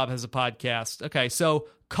Rob Has a Podcast. Okay, so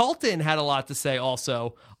Colton had a lot to say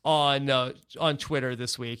also on Twitter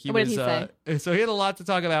this week. What did he say? So he had a lot to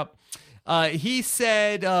talk about. He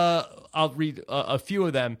said, I'll read a few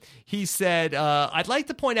of them. He said, I'd like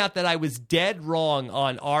to point out that I was dead wrong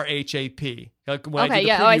on RHAP.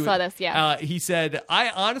 I saw this, yeah. He said, I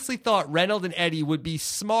honestly thought Reynolds and Eddie would be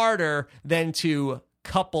smarter than to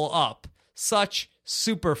couple up. Such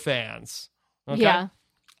super fans. Okay? Yeah,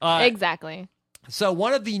 exactly. So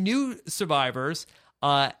one of the new survivors,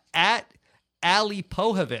 at Ali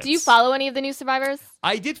Pohovitz. Do you follow any of the new survivors?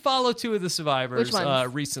 I did follow two of the survivors. Which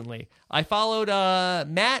ones? Recently. I followed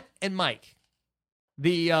Matt and Mike,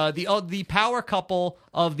 the power couple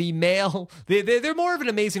of the male. They're more of an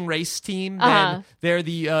Amazing Race team than they're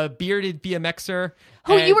the bearded BMXer.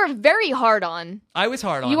 Who you were very hard on. I was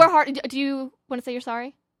hard on. You were hard. Do you want to say you're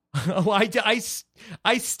sorry? Oh, I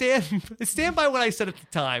stand by what I said at the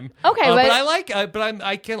time. Okay, but I like.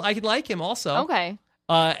 I can like him also. Okay.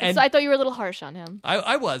 And so I thought you were a little harsh on him.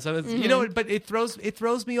 I was, Mm-hmm. but it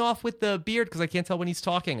throws me off with the beard because I can't tell when he's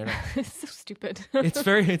talking or not. It's so stupid.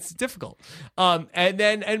 It's difficult.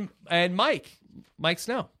 And Mike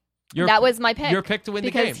Snow. That was my pick. Your pick to win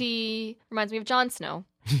the game. Because he reminds me of Jon Snow.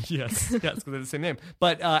 yes, because they're the same name.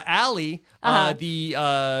 But Allie,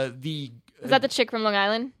 the Is that the chick from Long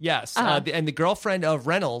Island? Yes, Uh-huh. and the girlfriend of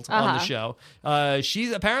Reynolds on the show.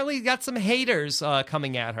 She's apparently got some haters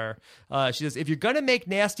coming at her. She says, if you're going to make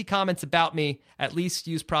nasty comments about me, at least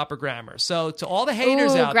use proper grammar. So to all the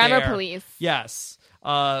haters out grammar there. police. Yes.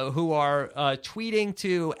 Who are tweeting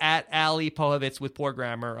to @Ali Pohovitz with poor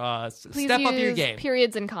grammar. Please step up use your game.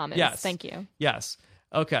 periods and commas. Yes. Thank you. Yes.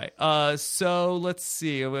 Okay. So let's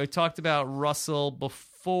see. We talked about Russell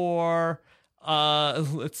before.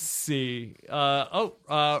 Let's see.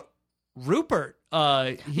 Rupert.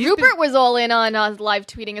 Rupert was all in on live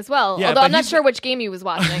tweeting as well. Yeah, although but I'm not he's- sure which game he was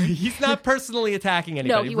watching. He's not personally attacking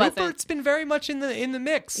anybody. he wasn't. Rupert's been very much in the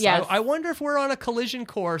mix. Yes. I wonder if we're on a collision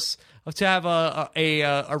course to have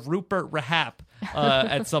a Rupert Rahap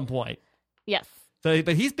at some point. Yes. So,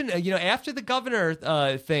 but he's been, after the governor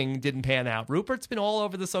thing didn't pan out, Rupert's been all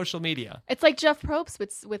over the social media. It's like Jeff Probst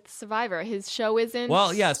with Survivor. His show isn't.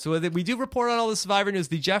 Well, yes. So we do report on all the Survivor news.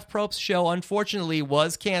 The Jeff Probst show, unfortunately,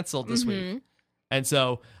 was canceled this week. And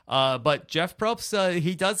so, but Jeff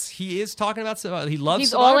Probst, he is talking about Survivor. He loves He's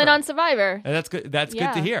Survivor. all in on Survivor. And that's good. That's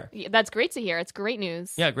good to hear. Yeah, that's great to hear. It's great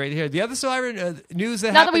news. Yeah, great to hear. The other Survivor news that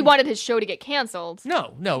Not that happened, we wanted his show to get canceled.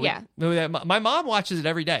 No. Yeah. My mom watches it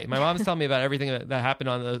every day. My mom's telling me about everything that happened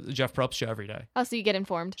on the Jeff Probst show every day. Oh, so you get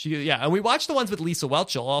informed. And we watched the ones with Lisa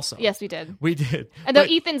Whelchel also. Yes, we did. We did. And though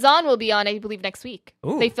Ethan Zahn will be on, I believe, next week.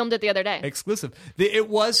 Ooh. They filmed it the other day. Exclusive. It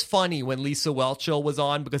was funny when Lisa Whelchel was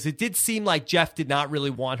on because it did seem like Jeff did not really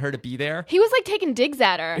want her to be there. He was like taking digs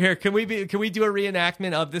at her. Here, can we do a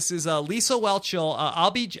reenactment of this? Is Lisa Whelchel?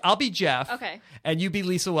 I'll be Jeff. Okay. And you be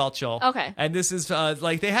Lisa Whelchel. Okay. And this is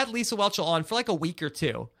like they had Lisa Whelchel on for like a week or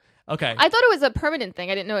two. Okay. I thought it was a permanent thing.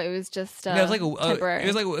 I didn't know it was just No, it was like temporary. it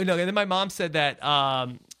was like no. And then my mom said that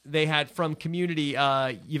they had from Community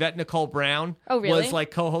Yvette Nicole Brown. Oh, really? Was like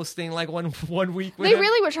co-hosting like one week. With they him.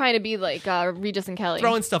 really were trying to be like Regis and Kelly,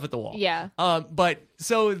 Throwing stuff at the wall. Yeah. But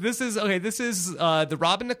so this is the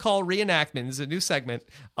Robin Nicole reenactment. This is a new segment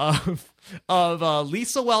of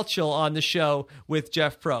Lisa Whelchel on the show with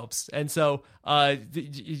Jeff Probst. And so how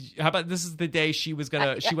about this is the day she was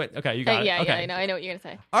gonna she went okay, you got it. Yeah, Okay. yeah, I know what you're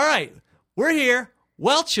gonna say. All right. We're here.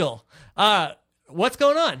 Whelchel. What's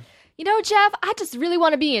going on? You know, Jeff, I just really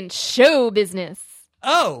want to be in show business.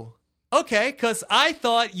 Oh, okay, because I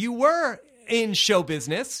thought you were in show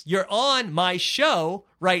business. You're on my show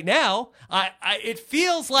right now. It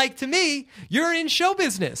feels like to me you're in show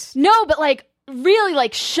business. No, but like really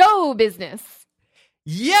like show business.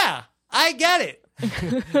 Yeah, I get it.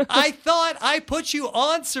 I thought I put you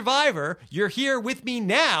on Survivor. You're here with me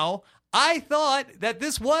now. I thought that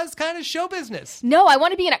this was kind of show business. No, I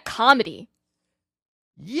want to be in a comedy.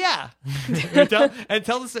 Yeah.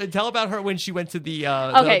 tell about her when she went to the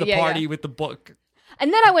party with the book.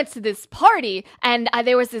 And then I went to this party, and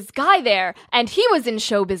there was this guy there, and he was in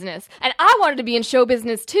show business, and I wanted to be in show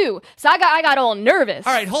business too. So I got all nervous.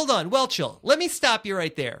 All right, hold on, Whelchel. Let me stop you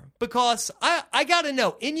right there because I got to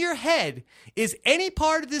know in your head, is any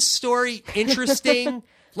part of this story interesting?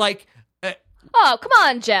 Like. Oh, come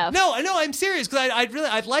on, Jeff. No, I'm serious because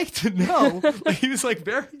I'd like to know. Like, he was like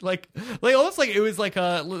very like almost like it was like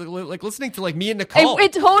listening to like me and Nicole.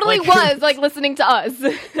 It totally was like listening to us.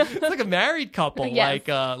 It's like a married couple. Yes.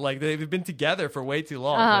 Like they've been together for way too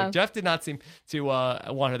long. Uh-huh. Like, Jeff did not seem to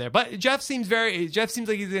want her there, but Jeff seems like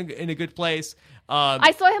he's in a good place.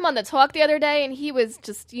 I saw him on the talk the other day, and he was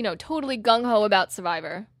just totally gung ho about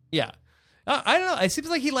Survivor. Yeah. I don't know. It seems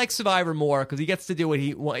like he likes Survivor more because he gets to do what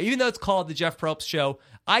he wants. Even though it's called the Jeff Probst Show,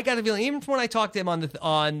 I got a feeling. Even when I talked to him on the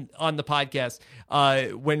podcast,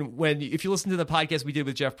 when if you listen to the podcast we did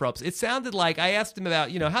with Jeff Probst, it sounded like I asked him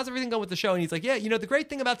about how's everything going with the show, and he's like, yeah, the great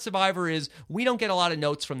thing about Survivor is we don't get a lot of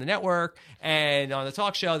notes from the network, and on the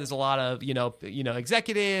talk show there's a lot of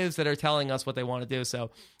executives that are telling us what they want to do. So.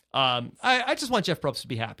 I just want Jeff Probst to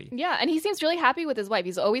be happy. Yeah, and he seems really happy with his wife.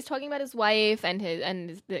 He's always talking about his wife and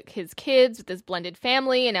his kids with his blended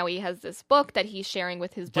family, and now he has this book that he's sharing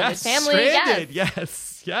with his blended family. Stranded.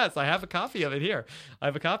 Yes, I have a copy of it here. I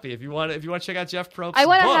have a copy. If you want to check out Jeff Probst's I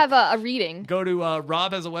want to book, have a reading. Go to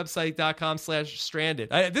robhasawebsite.com/stranded.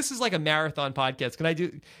 This is like a marathon podcast. Can I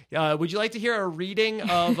do? Would you like to hear a reading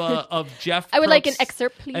of Jeff? I would like an Probst's-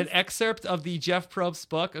 excerpt, please. An excerpt of the Jeff Probst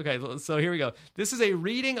book. Okay, so here we go. This is a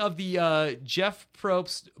reading of the Jeff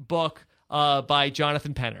Probst book by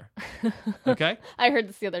Jonathan Penner. Okay? I heard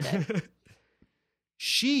this the other day.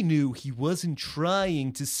 She knew he wasn't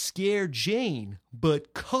trying to scare Jane,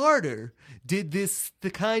 but Carter did the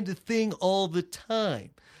kind of thing all the time.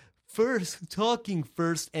 Talking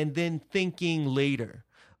first and then thinking later,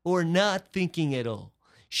 or not thinking at all.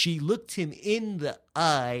 She looked him in the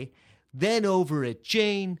eye, then over at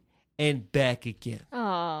Jane, and back again.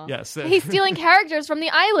 Oh, Yes. he's stealing characters from the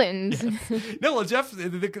island. Yes. No, well, Jeff,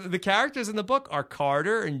 the characters in the book are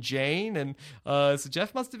Carter and Jane, and so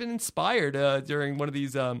Jeff must have been inspired during one of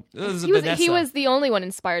these. He was the only one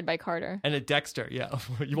inspired by Carter. And a Dexter, yeah.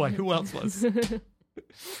 Who else was?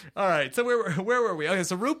 All right, so where were we? Okay,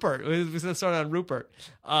 so Rupert, we started on Rupert.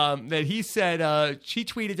 That he said, he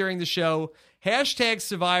tweeted during the show,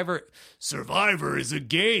 #Survivor. Survivor is a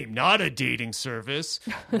game, not a dating service.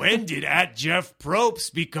 When did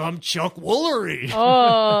 @JeffPropst become Chuck Woolery?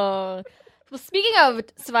 Oh. Well, speaking of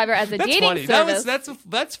Survivor as a dating funny. service.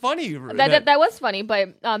 That's funny. That was funny,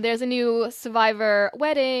 but there's a new Survivor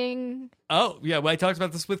wedding. Oh, yeah, well, I talked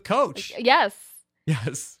about this with Coach. Yes.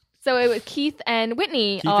 Yes. So it was Keith and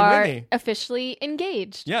Whitney officially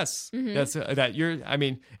engaged. Yes, Mm-hmm. that's that. I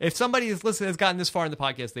mean, if somebody has gotten this far in the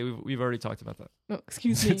podcast, we've already talked about that. Oh,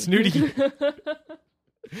 excuse me. It's new to you.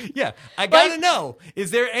 Yeah, I gotta know.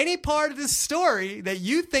 Is there any part of this story that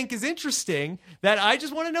you think is interesting that I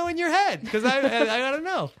just want to know in your head? Because I gotta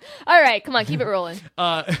know. All right, come on, keep it rolling.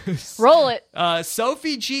 Roll it.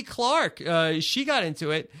 Sophie G. Clark, she got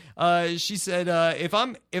into it. She said, "If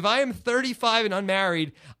I am 35 and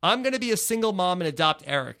unmarried, I'm gonna be a single mom and adopt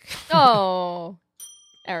Eric." Oh,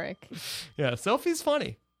 Eric. Yeah, Sophie's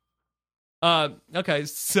funny. Okay,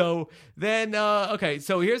 so then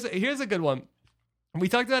so here's a good one. We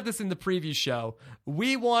talked about this in the preview show.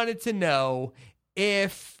 We wanted to know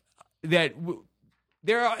if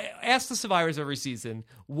ask the survivors every season,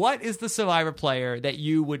 what is the survivor player that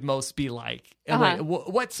you would most be like? And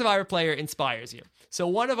what survivor player inspires you? So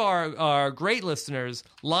one of our great listeners,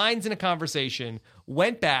 Lines in a Conversation,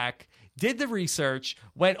 went back, did the research,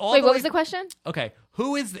 went all Wait, the what way... was the question? Okay,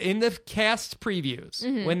 who is in the cast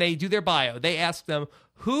previews, when they do their bio, they ask them,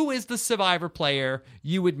 who is the survivor player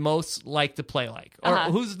you would most like to play like? Or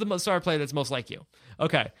who's the survivor player that's most like you?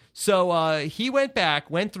 Okay, so he went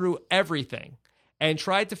through everything and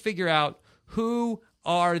tried to figure out who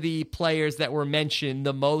are the players that were mentioned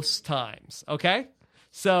the most times, okay?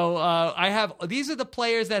 So these are the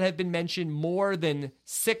players that have been mentioned more than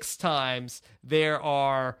 6 times. There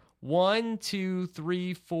are 1, 2,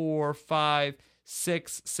 3, 4, 5,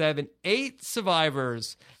 6, 7, 8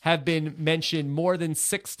 survivors have been mentioned more than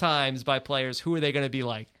 6 times by players. Who are they going to be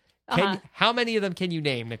like? How many of them can you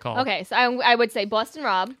name, Nicole? Okay, so I would say Boston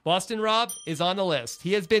Rob. Boston Rob is on the list.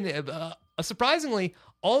 He has been surprisingly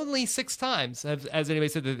only 6 times has anybody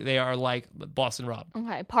said that they are like Boston Rob.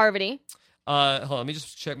 Okay, Parvati. Hold on, let me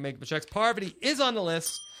just make the checks. Parvati is on the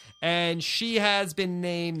list, and she has been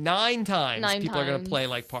named 9 times. People are going to play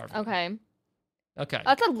like Parvati. Okay.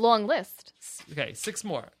 That's a long list. Okay, 6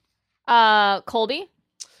 more. Colby.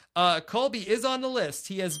 Colby is on the list.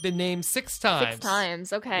 He has been named 6 times. 6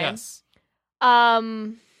 times. Okay. Yes.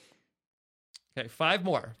 Okay, 5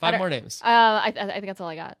 more. 5 more names. I think that's all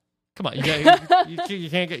I got. Come on, you can't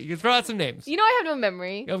get. You can throw out some names. You know I have no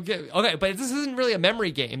memory. Okay, but this isn't really a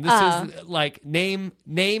memory game. This is like name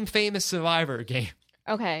famous survivor game.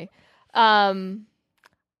 Okay.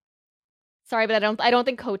 Sorry, but I don't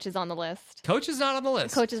think Coach is on the list. Coach is not on the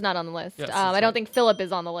list. Coach is not on the list. Yes, I don't think Philip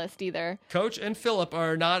is on the list either. Coach and Philip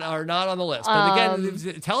are not on the list. But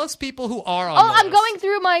again, tell us people who are on the list. I'm going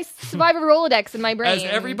through my Survivor Rolodex in my brain. As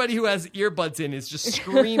everybody who has earbuds in is just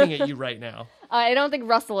screaming at you right now. I don't think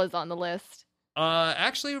Russell is on the list.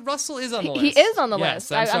 Actually, Russell is on the list. He is on the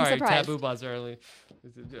list. I'm sorry. I'm surprised. Taboo buzz early.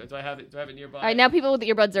 Do I have it nearby? All right, now people with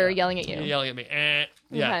earbuds are yelling at you. You're yelling at me. Yeah.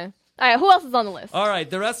 Okay. All right, who else is on the list? All right,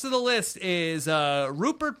 the rest of the list is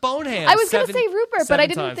Rupert Boneham. I was going to say Rupert, but I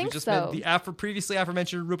didn't times. think just so. The previously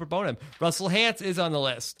aforementioned Rupert Boneham. Russell Hantz is on the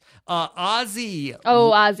list. Ozzy.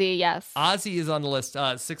 Oh, Ozzy, yes. Ozzy is on the list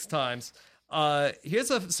 6 times. Here's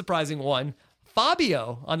a surprising one.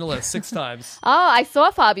 Fabio on the list 6 times. Oh, I saw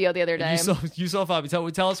Fabio the other day. You saw Fabio.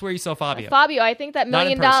 Tell us where you saw Fabio. Fabio, I think that $1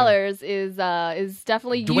 million is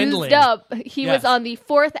definitely dwindling. Used up. He was on the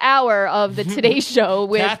 4th hour of the Today Show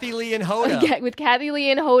with Kathy Lee and Hoda. With Kathy Lee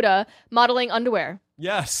and Hoda modeling underwear.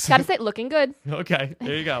 Yes. Gotta say, looking good. Okay,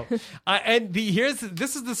 there you go. And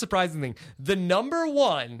this is the surprising thing. The number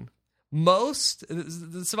one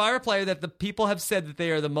the survivor player that the people have said that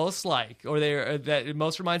they are the most like, or that it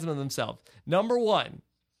most reminds them of themselves. Number 1.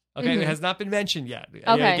 Okay, it has not been mentioned yet.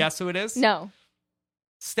 Okay. Guess who it is? No.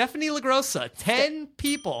 Stephanie LaGrossa. 10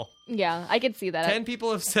 people. Yeah, I could see that. 10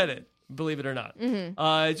 people have said it, believe it or not.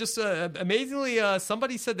 Just amazingly,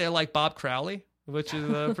 somebody said they like Bob Crowley, which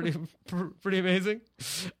is pretty amazing.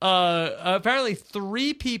 Apparently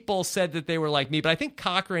 3 people said that they were like me, but I think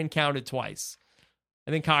Cochran counted twice. I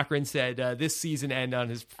think Cochran said this season and on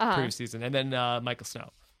his previous season, and then Michael Snow.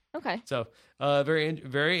 Okay. So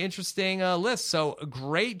very interesting list. So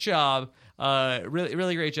great job. Really,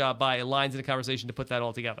 really great job by Lines in a Conversation to put that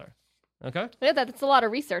all together. Okay? Yeah, that's a lot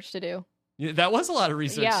of research to do. Yeah, that was a lot of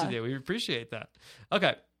research Yeah. to do. We appreciate that.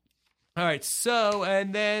 Okay. All right. So,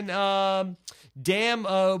 and then Damn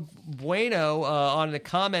Bueno on the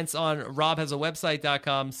comments on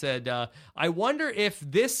robhasawebsite.com said, I wonder if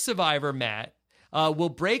this Survivor, Matt, will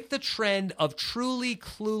break the trend of truly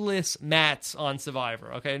clueless Matts on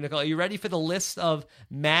Survivor. Okay, Nicole, are you ready for the list of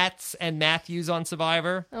Matts and Matthews on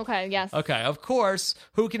Survivor? Okay, yes. Okay, of course,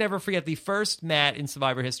 who can ever forget the first Matt in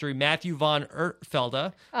Survivor history, Matthew von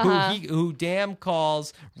Ertfelder, who Damn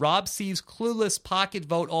calls Rob C's clueless pocket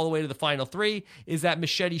vote all the way to the final three. Is that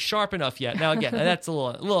machete sharp enough yet? Now, again, that's a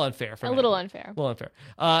little unfair for A Matthew. little unfair. A little unfair.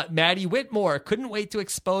 Maddie Whitmore couldn't wait to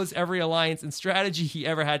expose every alliance and strategy he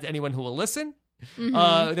ever had to anyone who will listen.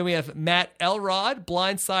 Then we have Matt Elrod,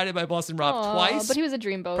 blindsided by Boston Rob twice. But he was a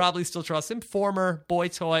dreamboat. Probably still trust him. Former boy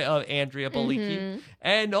toy of Andrea Boliki.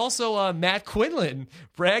 And also Matt Quinlan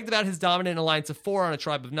bragged about his dominant alliance of 4 on a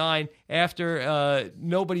tribe of 9. After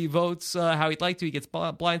nobody votes how he'd like to, he gets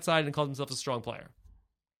blindsided and calls himself a strong player.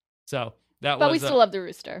 So that was... But we still love the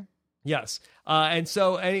Rooster. Yes. And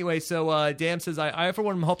so anyway, Dan says, I for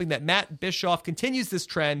one am hoping that Matt Bischoff continues this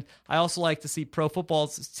trend. I also like to see pro football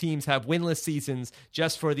teams have winless seasons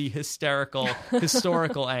just for the historical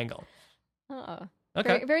angle. Okay.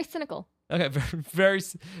 Very, very cynical. Okay. Very,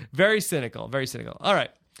 very cynical. Very cynical. All right.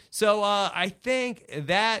 So I think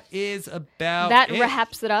that is about that it.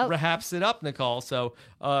 wraps it up. Wraps it up, Nicole. So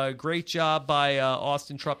great job by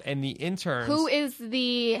Austin Trupp and the interns. Who is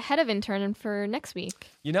the head of intern for next week?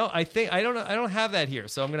 You know, I don't have that here,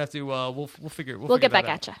 so I'm gonna have to. We'll figure. We'll get back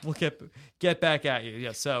at you. We'll get back at you.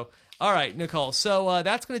 Yeah. So all right, Nicole. So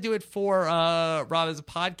that's gonna do it for Rob as a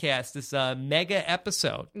podcast. This mega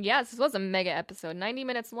episode. Yes, this was a mega episode, 90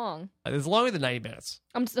 minutes long. It's longer than 90 minutes.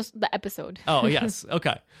 Just the episode. Oh yes.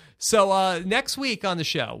 Okay. So next week on the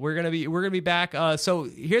show, we're gonna be back. So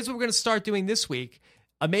here's what we're gonna start doing this week.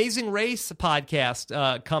 Amazing Race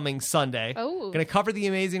podcast coming Sunday. Oh. Going to cover the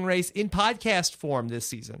Amazing Race in podcast form this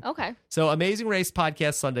season. Okay. So Amazing Race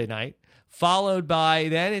podcast Sunday night, followed by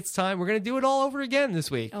then it's time. We're going to do it all over again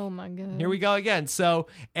this week. Oh, my God. Here we go again. So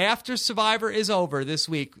after Survivor is over this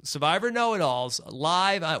week, Survivor Know-It-Alls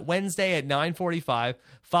live Wednesday at 9:45,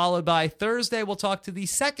 followed by Thursday we'll talk to the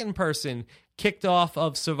second person kicked off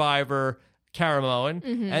of Survivor, Caramoan,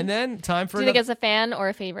 and then time for. Do you think it's a fan or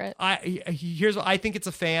a favorite? Here's what I think. It's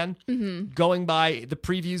a fan. Going by the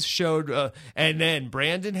previews showed, and then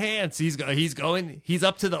Brandon Hance. He's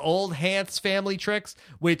up to the old Hance family tricks,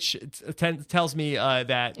 which tells me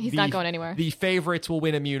that he's not going anywhere. The favorites will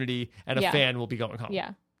win immunity, and a fan will be going home.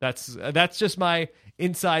 Yeah, that's just my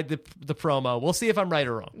inside the promo. We'll see if I'm right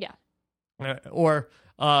or wrong. Yeah,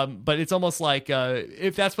 but it's almost like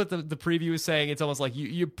if that's what the preview is saying, it's almost like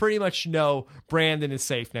you pretty much know Brandon is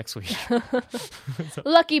safe next week.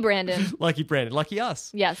 Lucky Brandon. Lucky Brandon. Lucky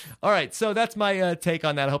us. Yes. All right, so that's my take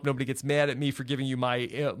on that. I hope nobody gets mad at me for giving you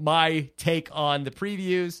my take on the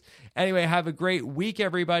previews. Anyway, have a great week,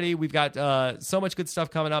 everybody. We've got so much good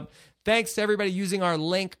stuff coming up. Thanks to everybody using our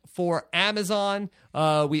link for Amazon.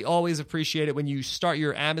 We always appreciate it when you start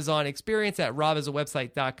your Amazon experience at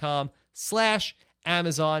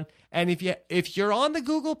robhasawebsite.com/Amazon. And if you're on the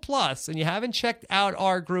Google Plus and you haven't checked out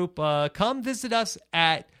our group, come visit us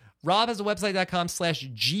at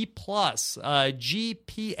robhasawebsite.com/G+, G+,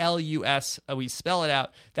 we spell it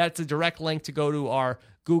out. That's a direct link to go to our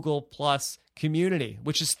Google Plus community,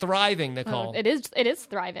 which is thriving, Nicole. It is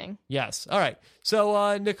thriving. Yes. All right.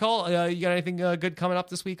 So, Nicole, you got anything good coming up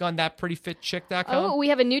this week on thatprettyfitchick.com? Oh, we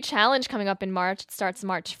have a new challenge coming up in March. It starts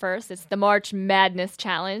March 1st. It's the March Madness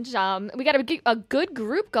Challenge. We got a good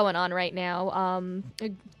group going on right now. A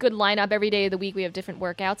good lineup every day of the week. We have different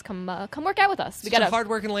workouts. Come work out with us. Such a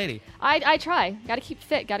hard-working lady. I try. Got to keep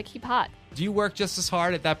fit. Got to keep hot. Do you work just as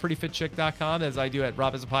hard at thatprettyfitchick.com as I do at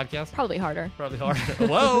Rob as a Podcast? Probably harder. Probably harder.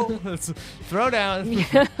 Whoa. Let's throw down.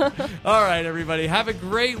 All right, everybody. Have a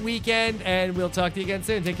great weekend, and we'll talk to you again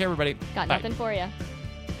soon. Take care, everybody. Got Bye. nothing for you.